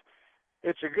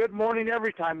it's a good morning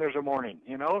every time there's a morning,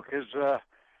 you know, because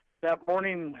that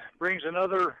morning brings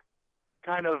another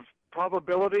kind of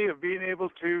probability of being able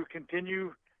to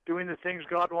continue doing the things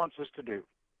God wants us to do.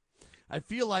 I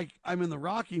feel like I'm in the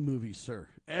Rocky movies, sir.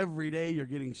 Every day you're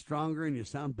getting stronger and you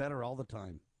sound better all the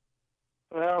time.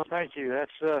 Well, thank you.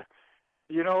 That's,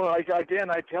 you know, I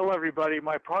tell everybody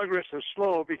my progress is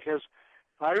slow because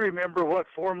I remember what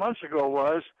 4 months ago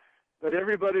was, but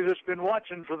everybody that's been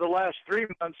watching for the last 3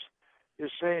 months is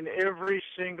saying every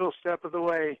single step of the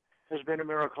way has been a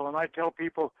miracle. And I tell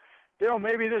people, you know,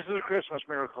 maybe this is a Christmas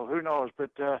miracle. Who knows?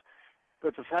 But the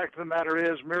fact of the matter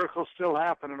is miracles still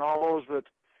happen, and all those that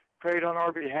prayed on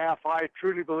our behalf, I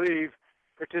truly believe,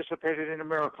 participated in a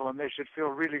miracle, and they should feel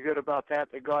really good about that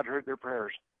God heard their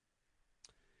prayers.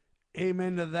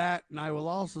 Amen to that. And I will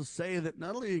also say that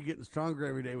not only are you getting stronger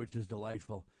every day, which is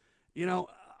delightful, you know,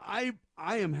 I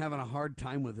am having a hard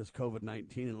time with this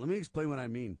COVID-19, and let me explain what I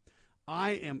mean.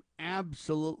 I am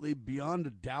absolutely beyond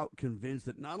a doubt convinced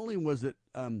that not only was it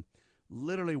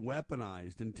literally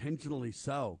weaponized, intentionally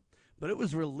so, but it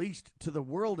was released to the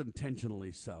world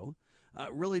intentionally so,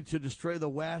 really to destroy the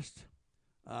West,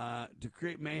 to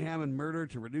create mayhem and murder,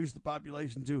 to reduce the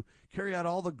population, to carry out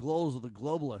all the goals of the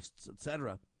globalists,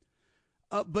 etc.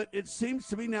 But it seems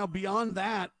to me now beyond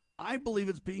that, I believe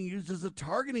it's being used as a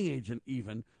targeting agent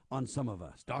even on some of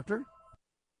us. Doctor?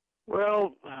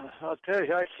 Well, I'll tell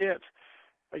you, I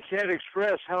can't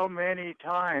express how many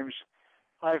times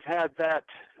I've had that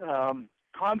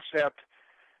concept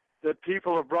that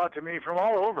people have brought to me from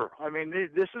all over. I mean,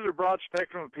 this is a broad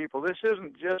spectrum of people. This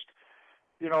isn't just,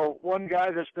 one guy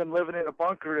that's been living in a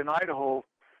bunker in Idaho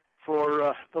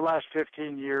for the last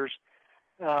 15 years.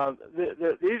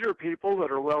 These are people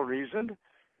that are well-reasoned.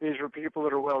 These are people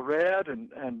that are well-read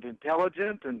and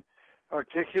intelligent and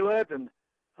articulate. And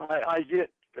I get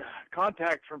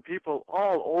contact from people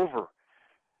all over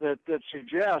that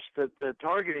suggest that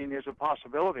targeting is a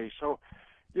possibility. So,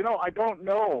 I don't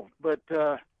know, but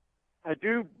I'm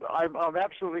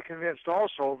absolutely convinced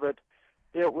also that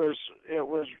it was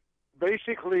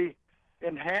basically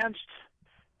enhanced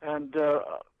and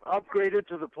upgraded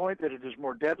to the point that it is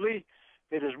more deadly.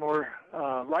 It is more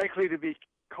likely to be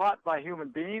caught by human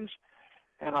beings,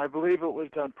 and I believe it was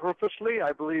done purposely.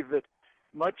 I believe that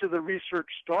much of the research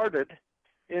started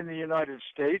in the United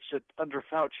States under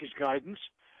Fauci's guidance.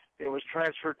 It was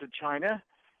transferred to China,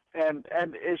 and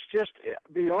it's just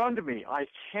beyond me. I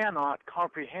cannot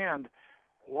comprehend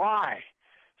why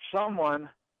someone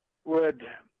would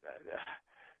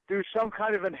do some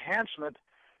kind of enhancement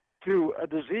to a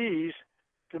disease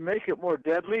to make it more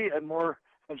deadly and more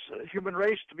human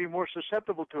race to be more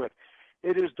susceptible to it.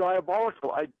 It is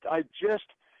diabolical.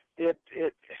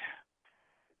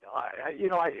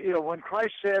 When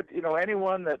Christ said,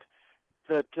 anyone that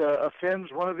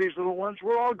offends one of these little ones,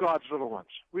 we're all God's little ones.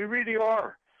 We really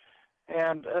are.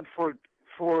 And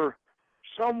for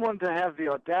someone to have the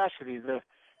audacity,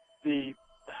 the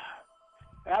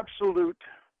absolute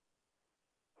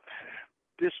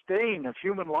disdain of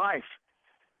human life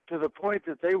to the point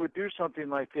that they would do something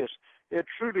like this, it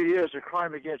truly is a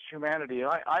crime against humanity.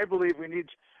 I believe we need,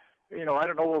 I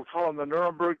don't know, we'll call them the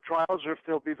Nuremberg trials or if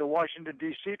they'll be the Washington,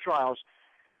 D.C. trials,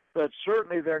 but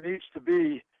certainly there needs to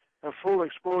be a full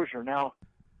exposure. Now,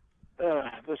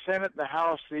 the Senate and the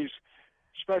House, these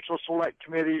special select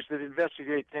committees that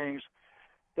investigate things,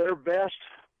 their best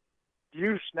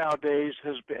use nowadays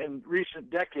has been, in recent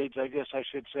decades, I guess I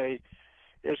should say,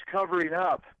 is covering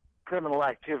up criminal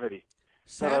activity.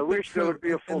 But I wish there would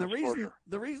be a full disclosure.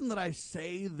 The reason that I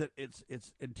say that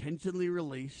it's intentionally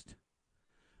released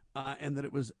and that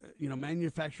it was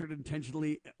manufactured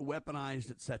intentionally,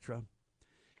 weaponized, etc.,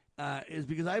 is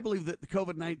because I believe that the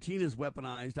COVID-19 is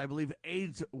weaponized. I believe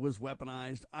AIDS was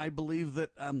weaponized. I believe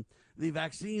that the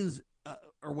vaccines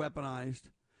are weaponized.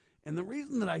 And the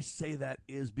reason that I say that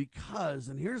is because,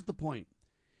 and here's the point,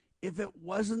 if it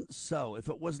wasn't so, if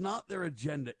it was not their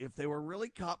agenda, if they were really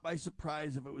caught by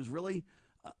surprise, if it was really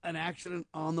an accident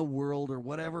on the world or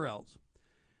whatever else,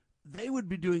 they would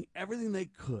be doing everything they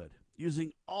could,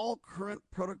 using all current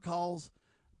protocols,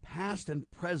 past and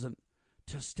present,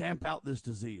 to stamp out this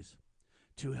disease,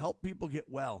 to help people get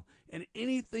well. And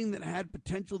anything that had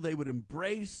potential, they would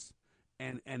embrace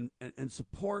and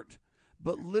support.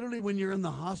 But literally when you're in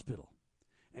the hospital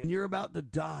and you're about to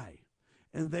die,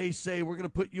 and they say, we're going to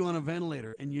put you on a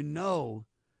ventilator, and you know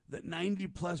that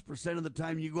 90+% of the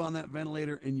time you go on that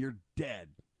ventilator and you're dead.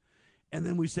 And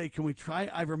then we say, can we try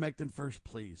ivermectin first,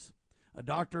 please? A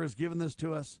doctor has given this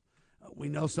to us. We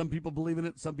know some people believe in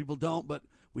it, some people don't, but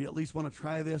we at least want to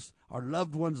try this. Our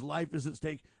loved one's life is at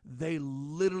stake. They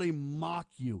literally mock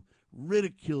you,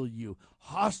 ridicule you,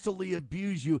 hostilely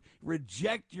abuse you,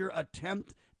 reject your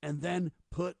attempt, and then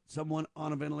put someone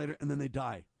on a ventilator, and then they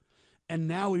die. And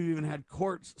now we've even had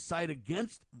courts side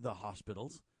against the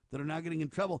hospitals that are now getting in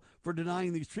trouble for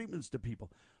denying these treatments to people.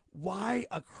 Why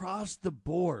across the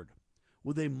board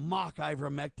would they mock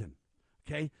ivermectin?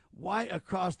 Okay? Why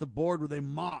across the board would they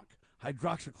mock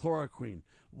hydroxychloroquine?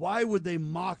 Why would they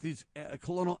mock these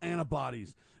colonal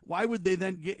antibodies? Why would they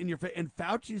then get in your face? And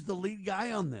Fauci's the lead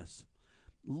guy on this,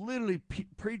 literally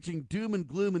preaching doom and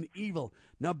gloom and evil.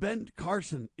 Now, Ben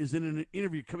Carson is in an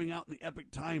interview coming out in the Epic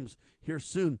Times here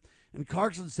soon. And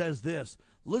Carson says this: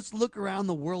 let's look around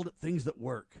the world at things that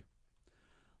work.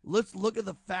 Let's look at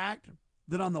the fact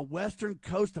that on the western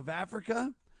coast of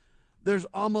Africa, there's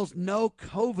almost no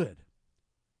COVID.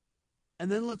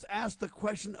 And then let's ask the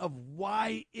question of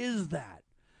why is that?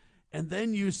 And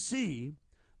then you see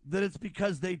that it's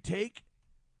because they take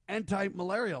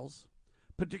anti-malarials,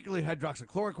 particularly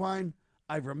hydroxychloroquine,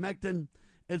 ivermectin,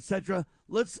 etc.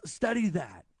 Let's study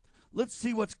that. Let's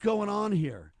see what's going on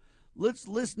here. Let's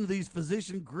listen to these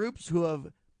physician groups who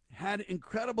have had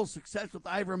incredible success with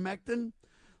ivermectin.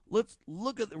 Let's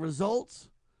look at the results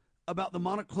about the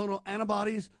monoclonal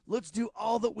antibodies. Let's do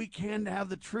all that we can to have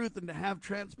the truth and to have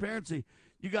transparency.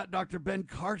 You got Dr. Ben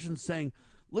Carson saying,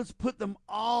 let's put them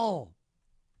all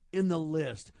in the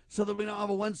list so that we don't have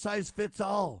a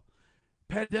one-size-fits-all.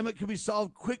 Pandemic can be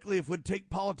solved quickly if we'd take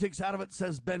politics out of it,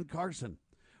 says Ben Carson.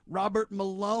 Robert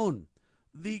Malone,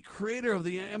 the creator of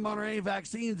the mRNA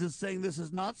vaccines, is saying this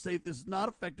is not safe, this is not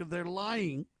effective, they're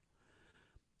lying,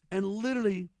 and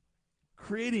literally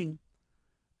creating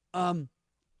the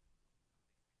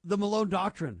Malone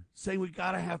Doctrine, saying we've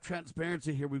got to have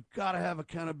transparency here, we've got to have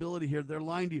accountability here, they're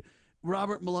lying to you.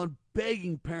 Robert Malone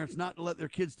begging parents not to let their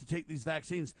kids to take these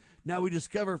vaccines. Now we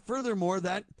discover furthermore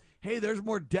that, hey, there's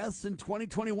more deaths in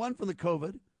 2021 from the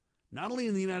COVID, not only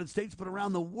in the United States, but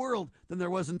around the world than there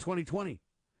was in 2020.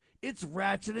 It's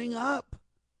ratcheting up,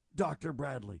 Dr.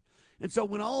 Bradley. And so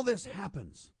when all this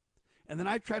happens, and then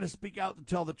I try to speak out to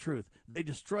tell the truth, they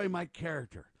destroy my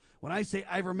character. When I say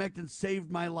ivermectin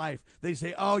saved my life, they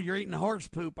say, oh, you're eating horse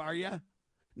poop, are you?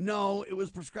 No, it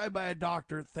was prescribed by a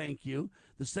doctor, thank you.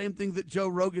 The same thing that Joe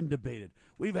Rogan debated.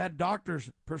 We've had doctors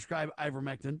prescribe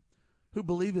ivermectin who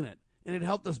believe in it, and it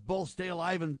helped us both stay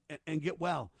alive and get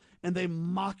well, and they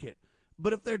mock it.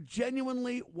 But if they're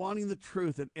genuinely wanting the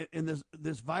truth, and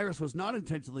this virus was not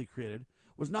intentionally created,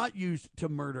 was not used to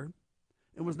murder,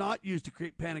 and was not used to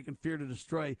create panic and fear to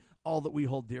destroy all that we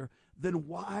hold dear, then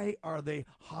why are they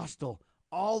hostile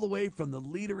all the way from the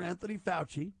leader, Anthony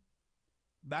Fauci,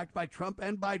 backed by Trump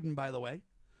and Biden, by the way?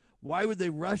 Why would they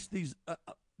rush these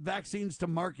vaccines to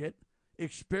market,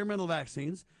 experimental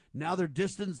vaccines? Now they're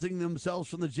distancing themselves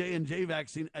from the J&J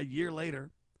vaccine a year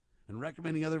later and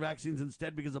recommending other vaccines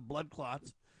instead because of blood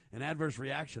clots and adverse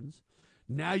reactions.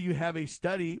 Now you have a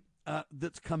study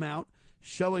that's come out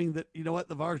showing that, you know what,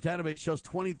 the VAERS database shows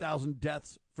 20,000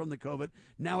 deaths from the COVID.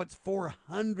 Now it's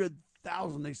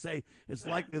 400,000. They say it's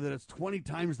likely that it's 20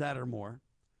 times that or more.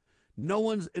 No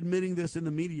one's admitting this in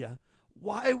the media.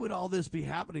 Why would all this be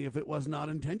happening if it was not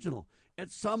intentional?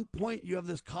 At some point, you have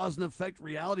this cause and effect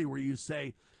reality where you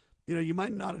say, you know, you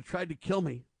might not have tried to kill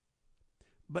me,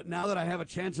 but now that I have a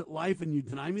chance at life and you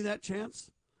deny me that chance,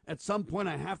 at some point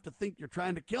I have to think you're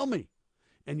trying to kill me.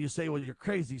 And you say, well, you're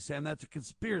crazy, Sam. That's a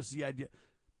conspiracy idea.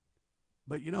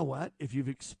 But you know what? If you've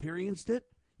experienced it,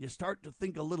 you start to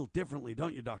think a little differently,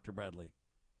 don't you, Dr. Bradley?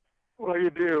 Well,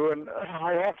 you do. And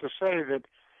I have to say that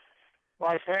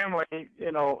my family,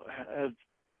 you know,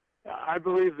 I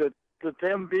believe that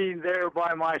them being there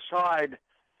by my side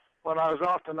when I was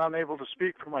often unable to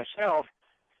speak for myself,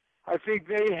 I think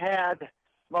they had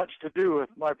much to do with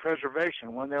my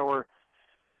preservation. When there were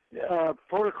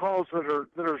protocols that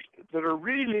are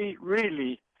really,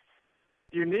 really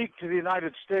unique to the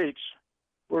United States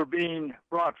were being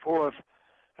brought forth,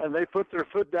 and they put their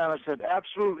foot down and said,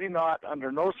 absolutely not,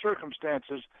 under no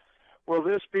circumstances will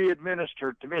this be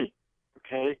administered to me.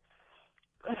 Okay?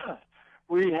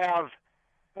 We have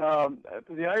the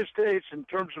United States, in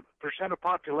terms of percent of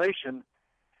population,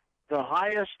 the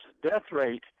highest death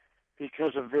rate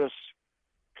because of this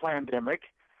pandemic.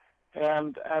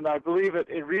 And I believe it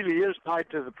really is tied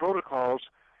to the protocols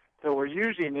that we're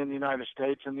using in the United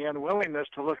States and the unwillingness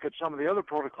to look at some of the other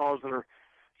protocols that are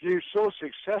used so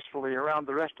successfully around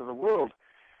the rest of the world.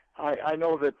 I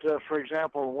know that, for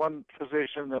example, one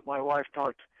physician that my wife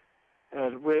talked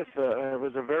with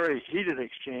was a very heated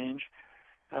exchange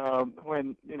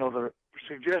when, you know, the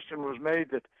suggestion was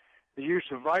made that the use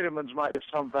of vitamins might have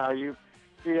some value.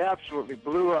 He absolutely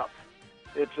blew up.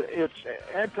 It's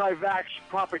anti-vax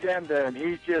propaganda, and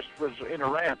he just was in a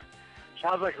rant.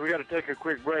 Sounds like we got to take a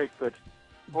quick break, but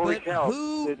holy cow!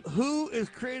 Who has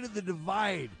created the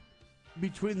divide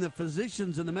between the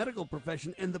physicians and the medical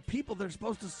profession and the people they're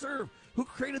supposed to serve? Who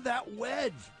created that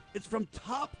wedge? It's from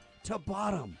top to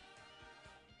bottom.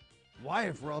 Why,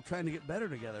 if we're all trying to get better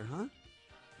together, huh?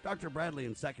 Dr. Bradley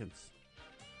in seconds.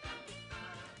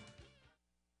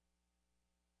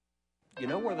 You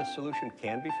know where the solution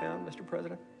can be found, Mr.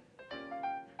 President?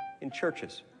 In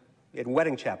churches, in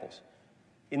wedding chapels,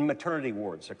 in maternity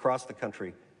wards across the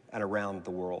country and around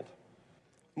the world.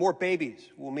 More babies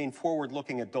will mean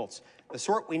forward-looking adults, the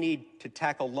sort we need to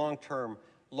tackle long-term,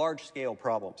 large-scale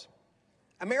problems.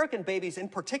 American babies in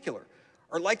particular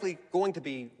are likely going to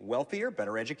be wealthier,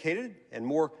 better educated, and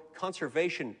more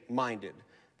conservation-minded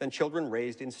than children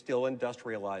raised in still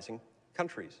industrializing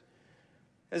countries.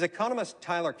 As economist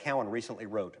Tyler Cowen recently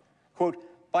wrote, quote,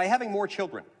 by having more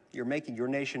children, you're making your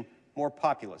nation more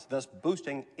populous, thus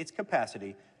boosting its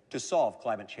capacity to solve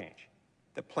climate change.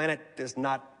 The planet does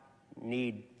not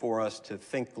need for us to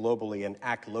think globally and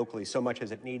act locally so much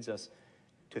as it needs us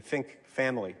to think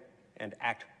family and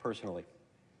act personally.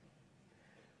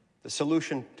 The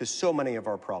solution to so many of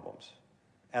our problems,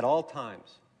 at all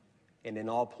times and in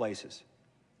all places,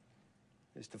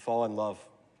 is to fall in love,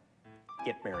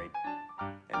 get married,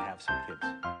 and have some kids.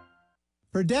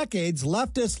 For decades,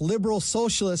 leftists, liberals,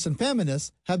 socialists, and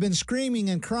feminists have been screaming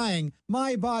and crying,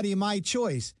 "My body, my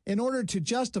choice," in order to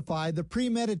justify the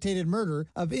premeditated murder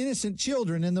of innocent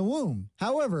children in the womb.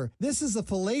 However, this is a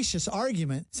fallacious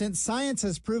argument since science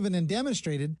has proven and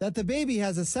demonstrated that the baby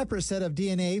has a separate set of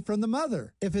DNA from the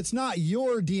mother. If it's not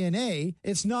your DNA,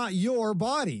 it's not your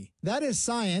body. That is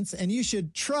science, and you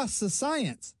should trust the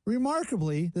science.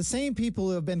 Remarkably, the same people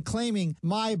who have been claiming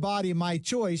 "my body, my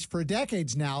choice" for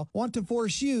decades now want to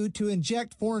force you to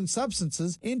inject foreign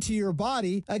substances into your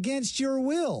body against your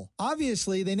will.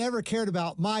 Obviously, they never cared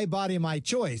about "my body, my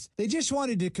choice." They just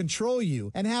wanted to control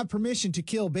you and have permission to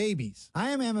kill babies.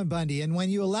 I am Ammon Bundy, and when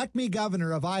you elect me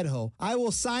governor of Idaho, I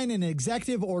will sign an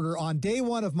executive order on day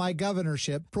one of my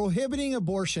governorship prohibiting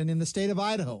abortion in the state of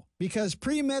Idaho, because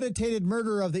premeditated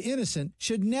murder of the innocent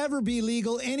should never be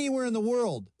legal anywhere in the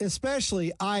world,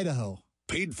 especially Idaho.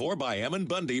 Paid for by Ammon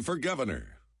Bundy for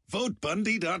governor.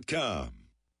 VoteBundy.com.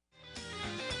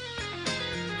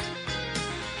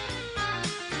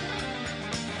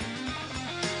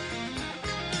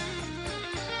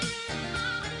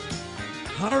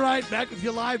 All right, back with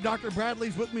you live. Dr.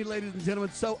 Bradley's with me, ladies and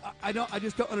gentlemen. So I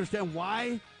just don't understand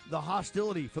why the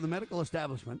hostility for the medical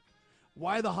establishment.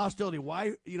 Why the hostility?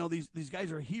 Why, these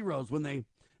guys are heroes when they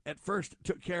at first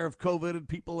took care of COVID and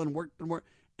people and worked,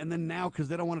 and then now, because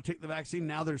they don't want to take the vaccine,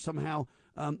 now they're somehow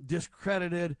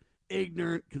discredited,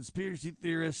 ignorant, conspiracy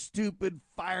theorists, stupid,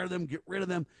 fire them, get rid of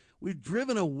them. We've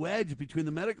driven a wedge between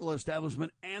the medical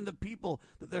establishment and the people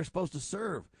that they're supposed to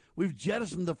serve. We've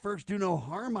jettisoned the first do no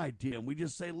harm idea, and we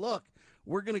just say, look,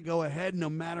 we're going to go ahead no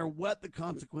matter what the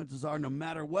consequences are, no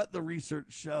matter what the research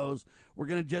shows. We're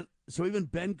going to so even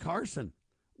Ben Carson,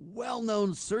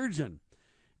 well-known surgeon,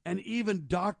 and even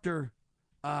Dr.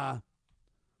 Robert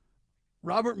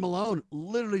Malone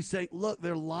literally saying, look,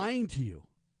 they're lying to you.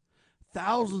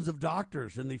 Thousands of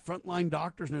doctors and the frontline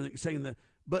doctors and everything saying that,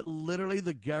 but literally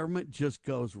the government just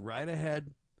goes right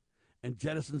ahead and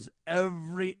jettisons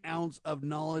every ounce of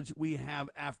knowledge we have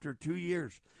after 2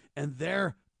 years. And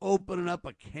they're opening up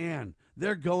a can.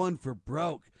 They're going for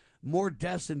broke. More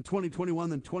deaths in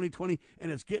 2021 than 2020,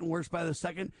 and it's getting worse by the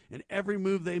second, and every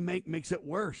move they make makes it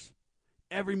worse.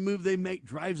 Every move they make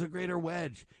drives a greater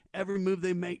wedge. Every move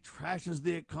they make trashes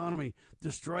the economy,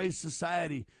 destroys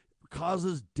society,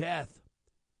 causes death.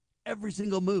 Every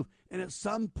single move. And at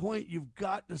some point, you've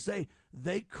got to say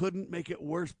they couldn't make it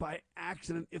worse by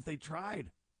accident if they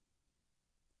tried.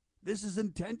 This is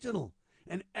intentional.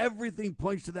 And everything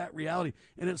points to that reality.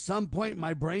 And at some point,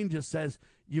 my brain just says,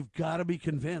 you've got to be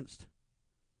convinced.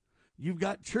 You've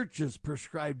got churches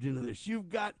prescribed into this. You've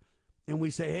got, and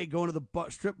we say, hey, going to the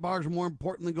strip bar is more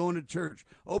important than going to church.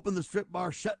 Open the strip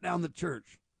bar, shut down the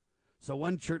church. So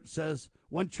one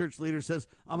church leader says,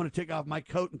 I'm going to take off my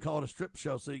coat and call it a strip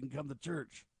show so you can come to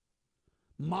church.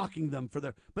 Mocking them for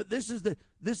their, but this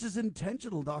is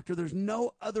intentional, doctor. There's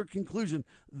no other conclusion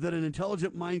that an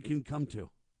intelligent mind can come to.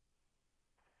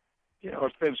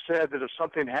 It's been said that if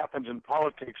something happens in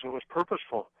politics, it was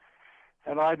purposeful.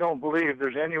 And I don't believe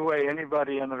there's any way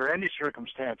anybody under any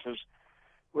circumstances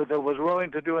that was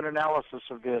willing to do an analysis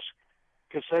of this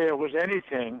could say it was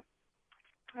anything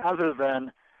other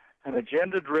than an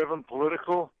agenda-driven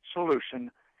political solution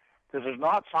that is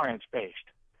not science-based.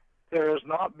 There has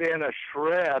not been a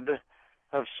shred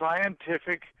of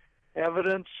scientific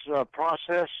evidence,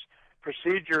 process,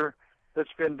 procedure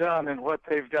that's been done in what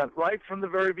they've done right from the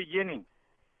very beginning,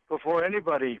 before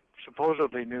anybody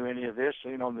supposedly knew any of this,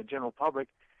 in the general public.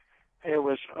 It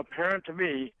was apparent to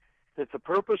me that the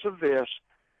purpose of this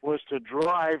was to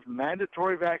drive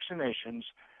mandatory vaccinations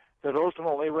that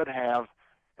ultimately would have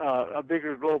a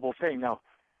bigger global thing. Now,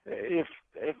 if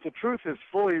the truth is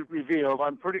fully revealed,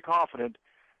 I'm pretty confident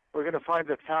we're going to find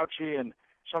that Fauci and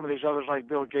some of these others like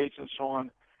Bill Gates and so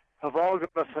on have all got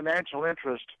a financial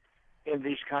interest in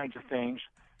these kinds of things,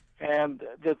 and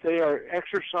that they are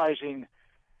exercising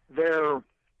their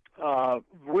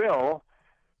will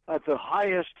at the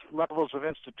highest levels of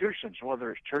institutions,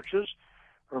 whether it's churches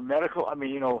or medical. I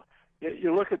mean,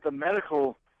 you look at the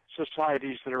medical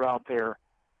societies that are out there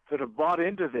that have bought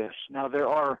into this. Now, there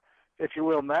are, if you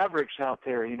will, mavericks out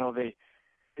there.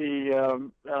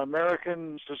 The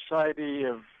American Society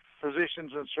of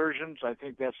Physicians and Surgeons, I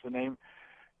think that's the name.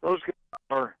 Those guys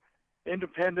are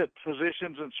independent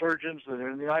physicians and surgeons that are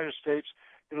in the United States.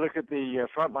 You look at the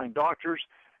frontline doctors,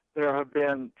 there have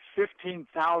been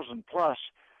 15,000 plus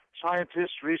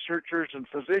scientists, researchers, and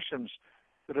physicians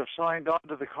that have signed on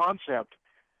to the concept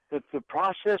that the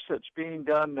process that's being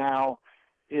done now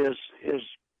is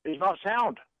not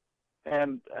sound,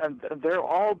 and they're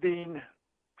all being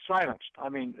silenced. I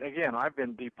mean, again, I've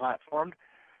been deplatformed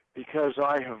because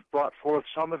I have brought forth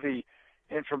some of the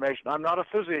information. I'm not a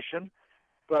physician,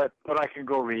 but I can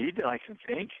go read, and I can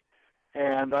think,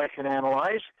 and I can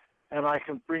analyze, and I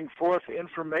can bring forth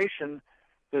information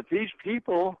that these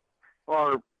people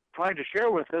are trying to share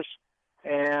with us,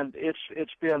 and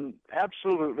it's been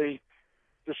absolutely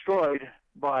destroyed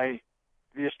by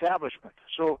the establishment.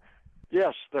 So,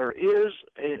 yes, there is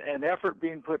an effort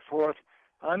being put forth,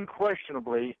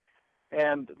 unquestionably,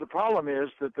 and the problem is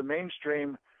that the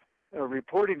mainstream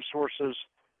reporting sources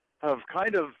have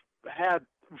kind of had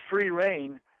free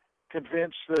rein,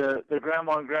 convince the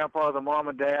grandma and grandpa, the mom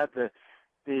and dad,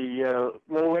 the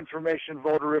low information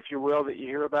voter, if you will, that you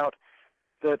hear about,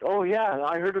 that, oh yeah,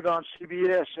 I heard it on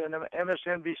CBS and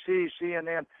MSNBC,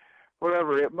 CNN,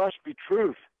 whatever. It must be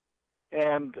truth.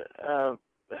 And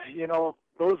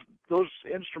those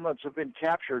instruments have been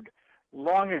captured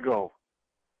long ago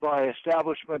by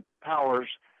establishment powers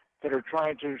that are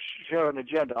trying to share an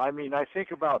agenda. I mean, I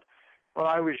think about when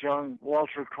I was young,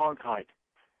 Walter Cronkite,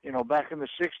 back in the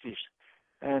 60s,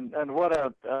 and what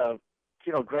a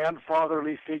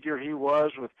grandfatherly figure he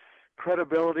was with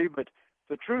credibility. But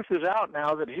the truth is out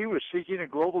now that he was seeking a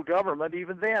global government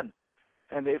even then.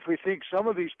 And if we think some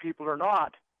of these people are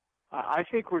not, I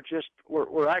think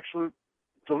we're actually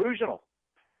delusional.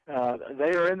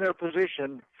 They are in their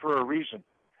position for a reason.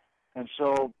 And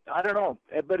so, I don't know,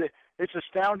 but it's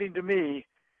astounding to me,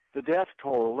 the death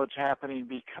toll that's happening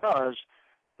because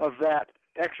of that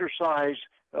exercise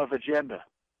of agenda.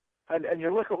 And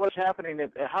you look at what's happening.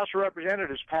 The House of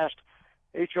Representatives passed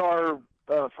H.R.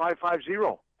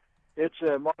 550. It's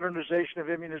a modernization of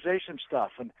immunization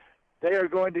stuff. And they are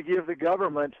going to give the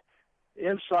government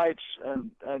insights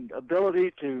and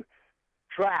ability to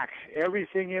track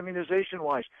everything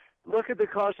immunization-wise. Look at the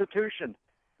Constitution.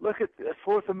 Look at the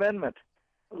Fourth Amendment.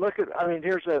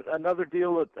 Here's another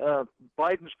deal that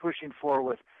Biden's pushing for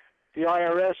with the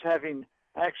IRS having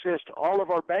access to all of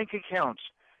our bank accounts.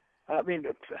 Being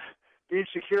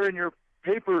secure in your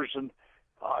papers and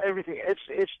everything.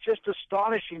 It's just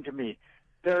astonishing to me.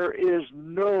 There is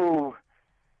no,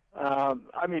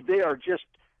 they are just,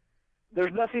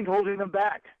 there's nothing holding them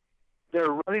back.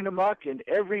 They're running amok in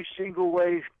every single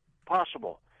way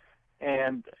possible.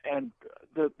 And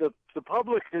the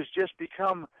public has just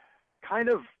become kind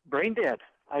of brain dead.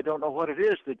 I don't know what it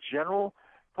is. The general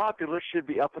populace should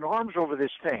be up in arms over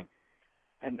this thing,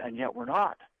 and yet we're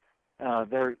not.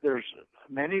 There's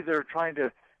many that are trying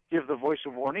to give the voice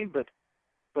of warning, but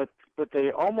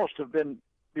they almost have been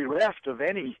bereft of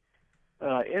any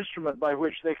instrument by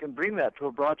which they can bring that to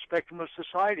a broad spectrum of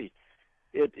society.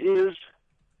 It is,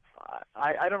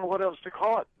 I don't know what else to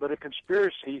call it, but a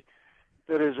conspiracy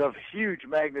that is of huge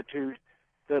magnitude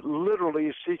that literally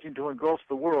is seeking to engulf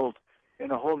the world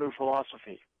in a whole new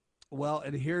philosophy. Well,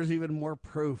 and here's even more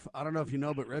proof. I don't know if you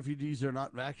know, but refugees are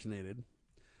not vaccinated.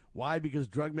 Why? Because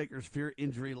drug makers fear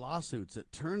injury lawsuits.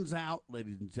 It turns out,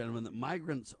 ladies and gentlemen, that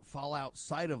migrants fall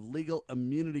outside of legal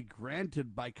immunity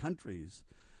granted by countries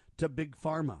to Big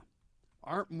Pharma.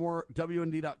 Aren't more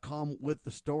WND.com with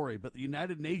the story, but the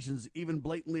United Nations even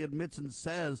blatantly admits and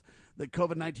says that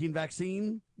COVID-19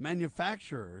 vaccine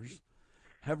manufacturers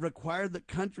have required that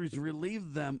countries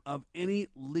relieve them of any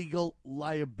legal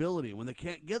liability. When they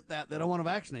can't get that, they don't want to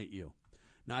vaccinate you.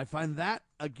 Now, I find that,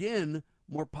 again,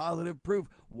 more positive proof.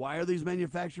 Why are these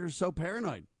manufacturers so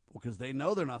paranoid? Well, because they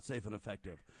know they're not safe and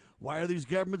effective. Why are these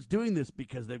governments doing this?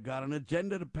 Because they've got an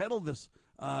agenda to peddle this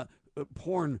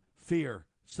porn fear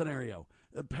scenario,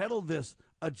 peddle this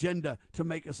agenda to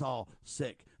make us all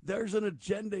sick. There's an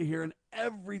agenda here, and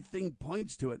everything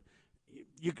points to it.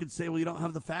 You could say, well, you don't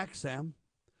have the facts, Sam.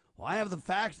 Well, I have the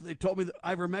facts. They told me that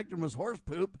ivermectin was horse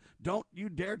poop. Don't you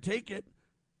dare take it.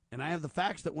 And I have the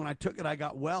facts that when I took it, I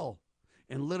got well.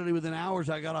 And literally within hours,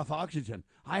 I got off oxygen.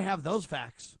 I have those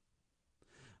facts.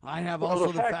 I have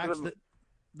also the facts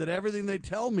that everything they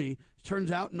tell me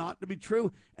turns out not to be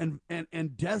true. And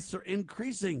deaths are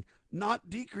increasing, not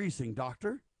decreasing,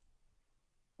 doctor.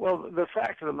 Well, the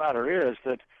fact of the matter is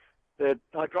that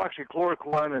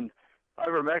hydroxychloroquine and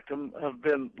ivermectin have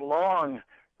been long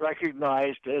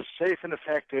recognized as safe and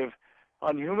effective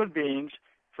on human beings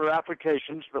for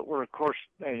applications that were, of course,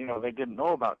 they didn't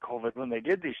know about COVID when they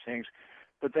did these things,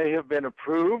 but they have been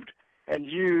approved and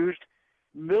used.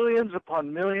 Millions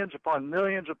upon millions upon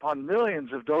millions upon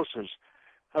millions of doses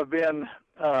have been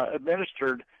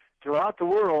administered throughout the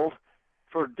world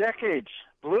for decades,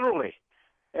 literally.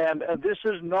 And this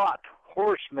is not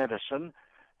horse medicine,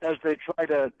 as they try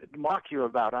to mock you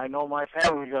about. I know my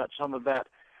family got some of that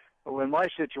when my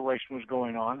situation was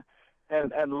going on,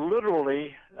 and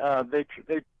literally,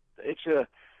 it's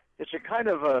a kind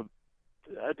of a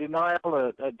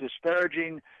denial, a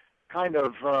disparaging kind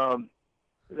of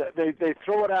they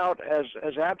throw it out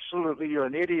as absolutely you're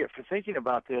an idiot for thinking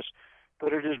about this,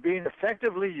 but it is being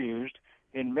effectively used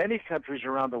in many countries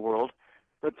around the world.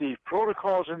 But the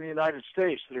protocols in the United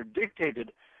States that are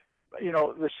dictated,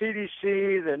 the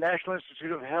CDC, the National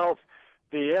Institute of Health,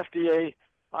 the FDA,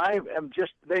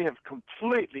 they have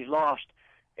completely lost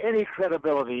any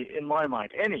credibility in my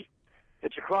mind. Any.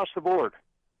 It's across the board.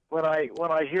 When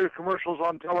I hear commercials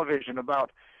on television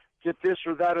about get this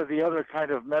or that or the other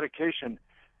kind of medication,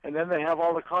 and then they have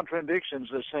all the contradictions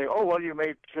that say, oh, well, you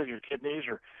may kill your kidneys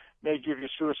or may give you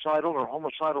suicidal or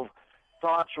homicidal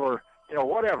thoughts or,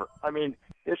 whatever. I mean,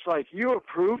 it's like, you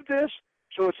approved this,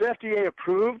 so it's FDA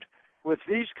approved with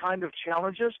these kind of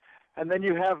challenges, and then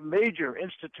you have major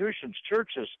institutions,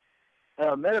 churches,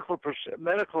 medical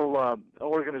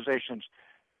organizations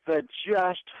that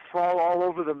just fall all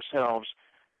over themselves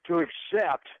to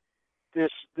accept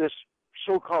this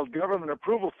so-called government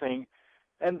approval thing,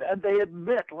 and they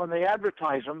admit when they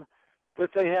advertise them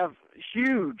that they have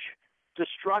huge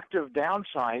destructive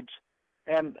downsides,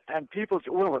 and people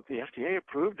say, well, if the FDA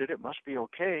approved it, it must be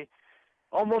okay.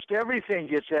 Almost everything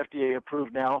gets FDA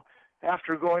approved now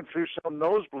after going through some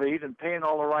nosebleed and paying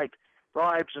all the right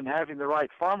bribes and having the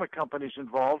right pharma companies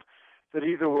involved that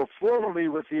either were formerly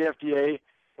with the FDA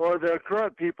or their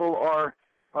current people are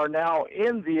now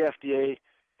in the FDA,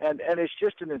 and it's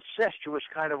just an incestuous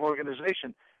kind of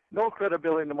organization. No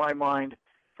credibility in my mind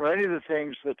for any of the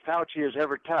things that Fauci has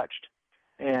ever touched.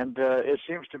 And it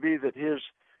seems to be that his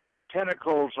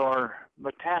tentacles are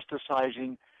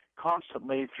metastasizing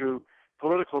constantly through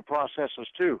political processes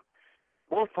too.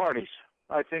 Both parties,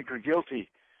 I think, are guilty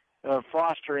of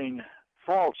fostering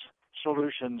false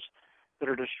solutions that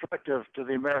are destructive to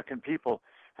the American people.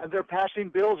 And they're passing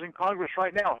bills in Congress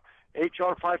right now.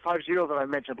 H.R. 550 that I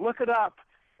mentioned. Look it up.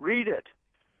 Read it.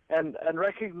 And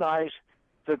recognize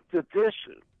that this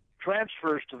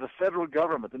transfers to the federal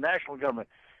government, the national government,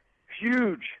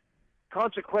 huge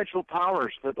consequential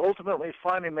powers that ultimately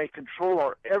finally may control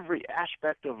our every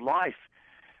aspect of life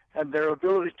and their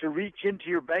ability to reach into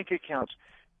your bank accounts.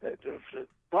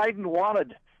 Biden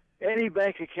wanted any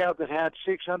bank account that had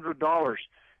 $600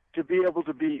 to be able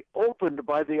to be opened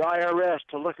by the IRS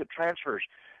to look at transfers.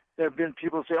 There have been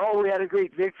people say, oh, we had a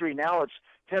great victory. Now it's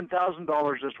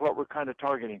 $10,000 is what we're kind of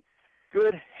targeting.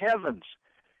 Good heavens.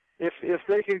 If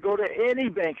they can go to any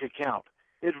bank account,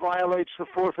 it violates the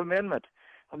Fourth Amendment.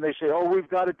 And they say, oh, we've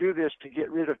got to do this to get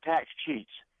rid of tax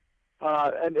cheats.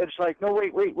 And it's like, no,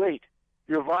 wait.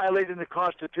 You're violating the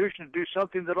Constitution to do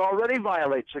something that already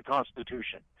violates the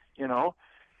Constitution.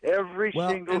 Every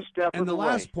single step of the way.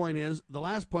 The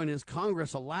last point is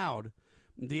Congress allowed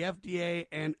the FDA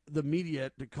and the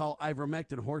media to call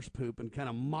ivermectin horse poop and kind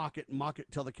of mock it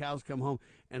till the cows come home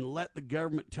and let the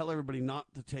government tell everybody not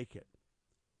to take it.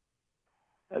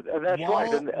 That's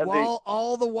right. And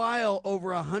all the while,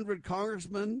 over 100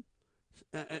 congressmen,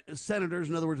 senators,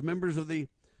 in other words, members of the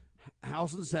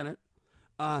House and Senate,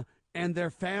 and their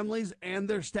families and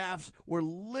their staffs were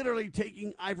literally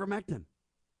taking ivermectin.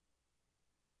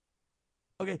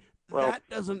 Okay, that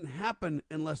doesn't happen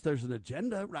unless there's an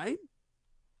agenda, right?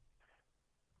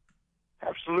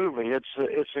 Absolutely. It's a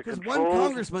Because controlled... one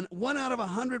congressman, 1 out of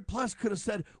 100 plus, could have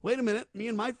said, wait a minute, me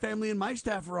and my family and my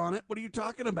staff are on it. What are you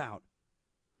talking about?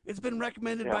 It's been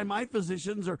recommended by my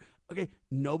physicians,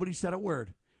 nobody said a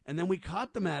word. And then we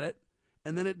caught them at it,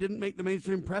 and then it didn't make the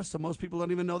mainstream press, so most people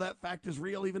don't even know that fact is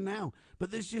real even now. But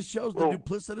this just shows the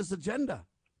duplicitous agenda.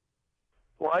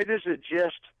 Why does it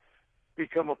just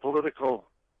become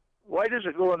why does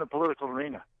it go in the political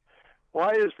arena?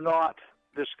 Why is not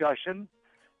discussion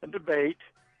and debate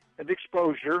and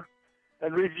exposure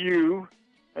and review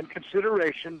and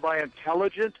consideration by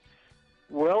intelligent,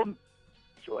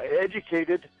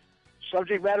 well-educated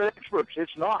subject matter experts?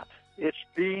 It's not. It's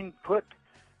being put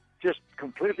just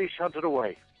completely shunted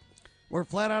away. We're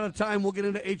flat out of time. We'll get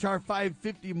into H.R.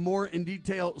 550 more in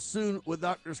detail soon with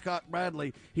Dr. Scott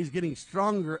Bradley. He's getting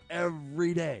stronger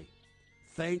every day.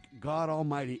 Thank God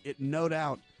Almighty. It no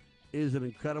doubt is an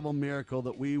incredible miracle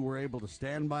that we were able to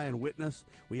stand by and witness.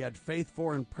 We had faith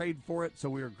for and prayed for it, so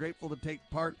we are grateful to take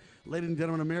part. Ladies and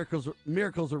gentlemen,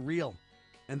 miracles are real,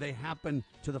 and they happen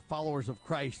to the followers of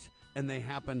Christ, and they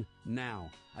happen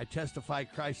now. I testify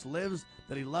Christ lives,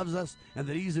 that he loves us, and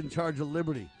that he's in charge of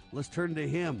liberty. Let's turn to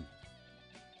him.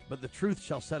 But the truth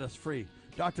shall set us free.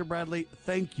 Dr. Bradley,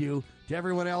 thank you. To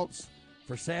everyone else,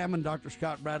 for Sam and Dr.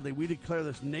 Scott Bradley, we declare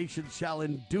this nation shall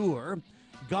endure.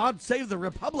 God save the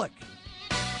Republic.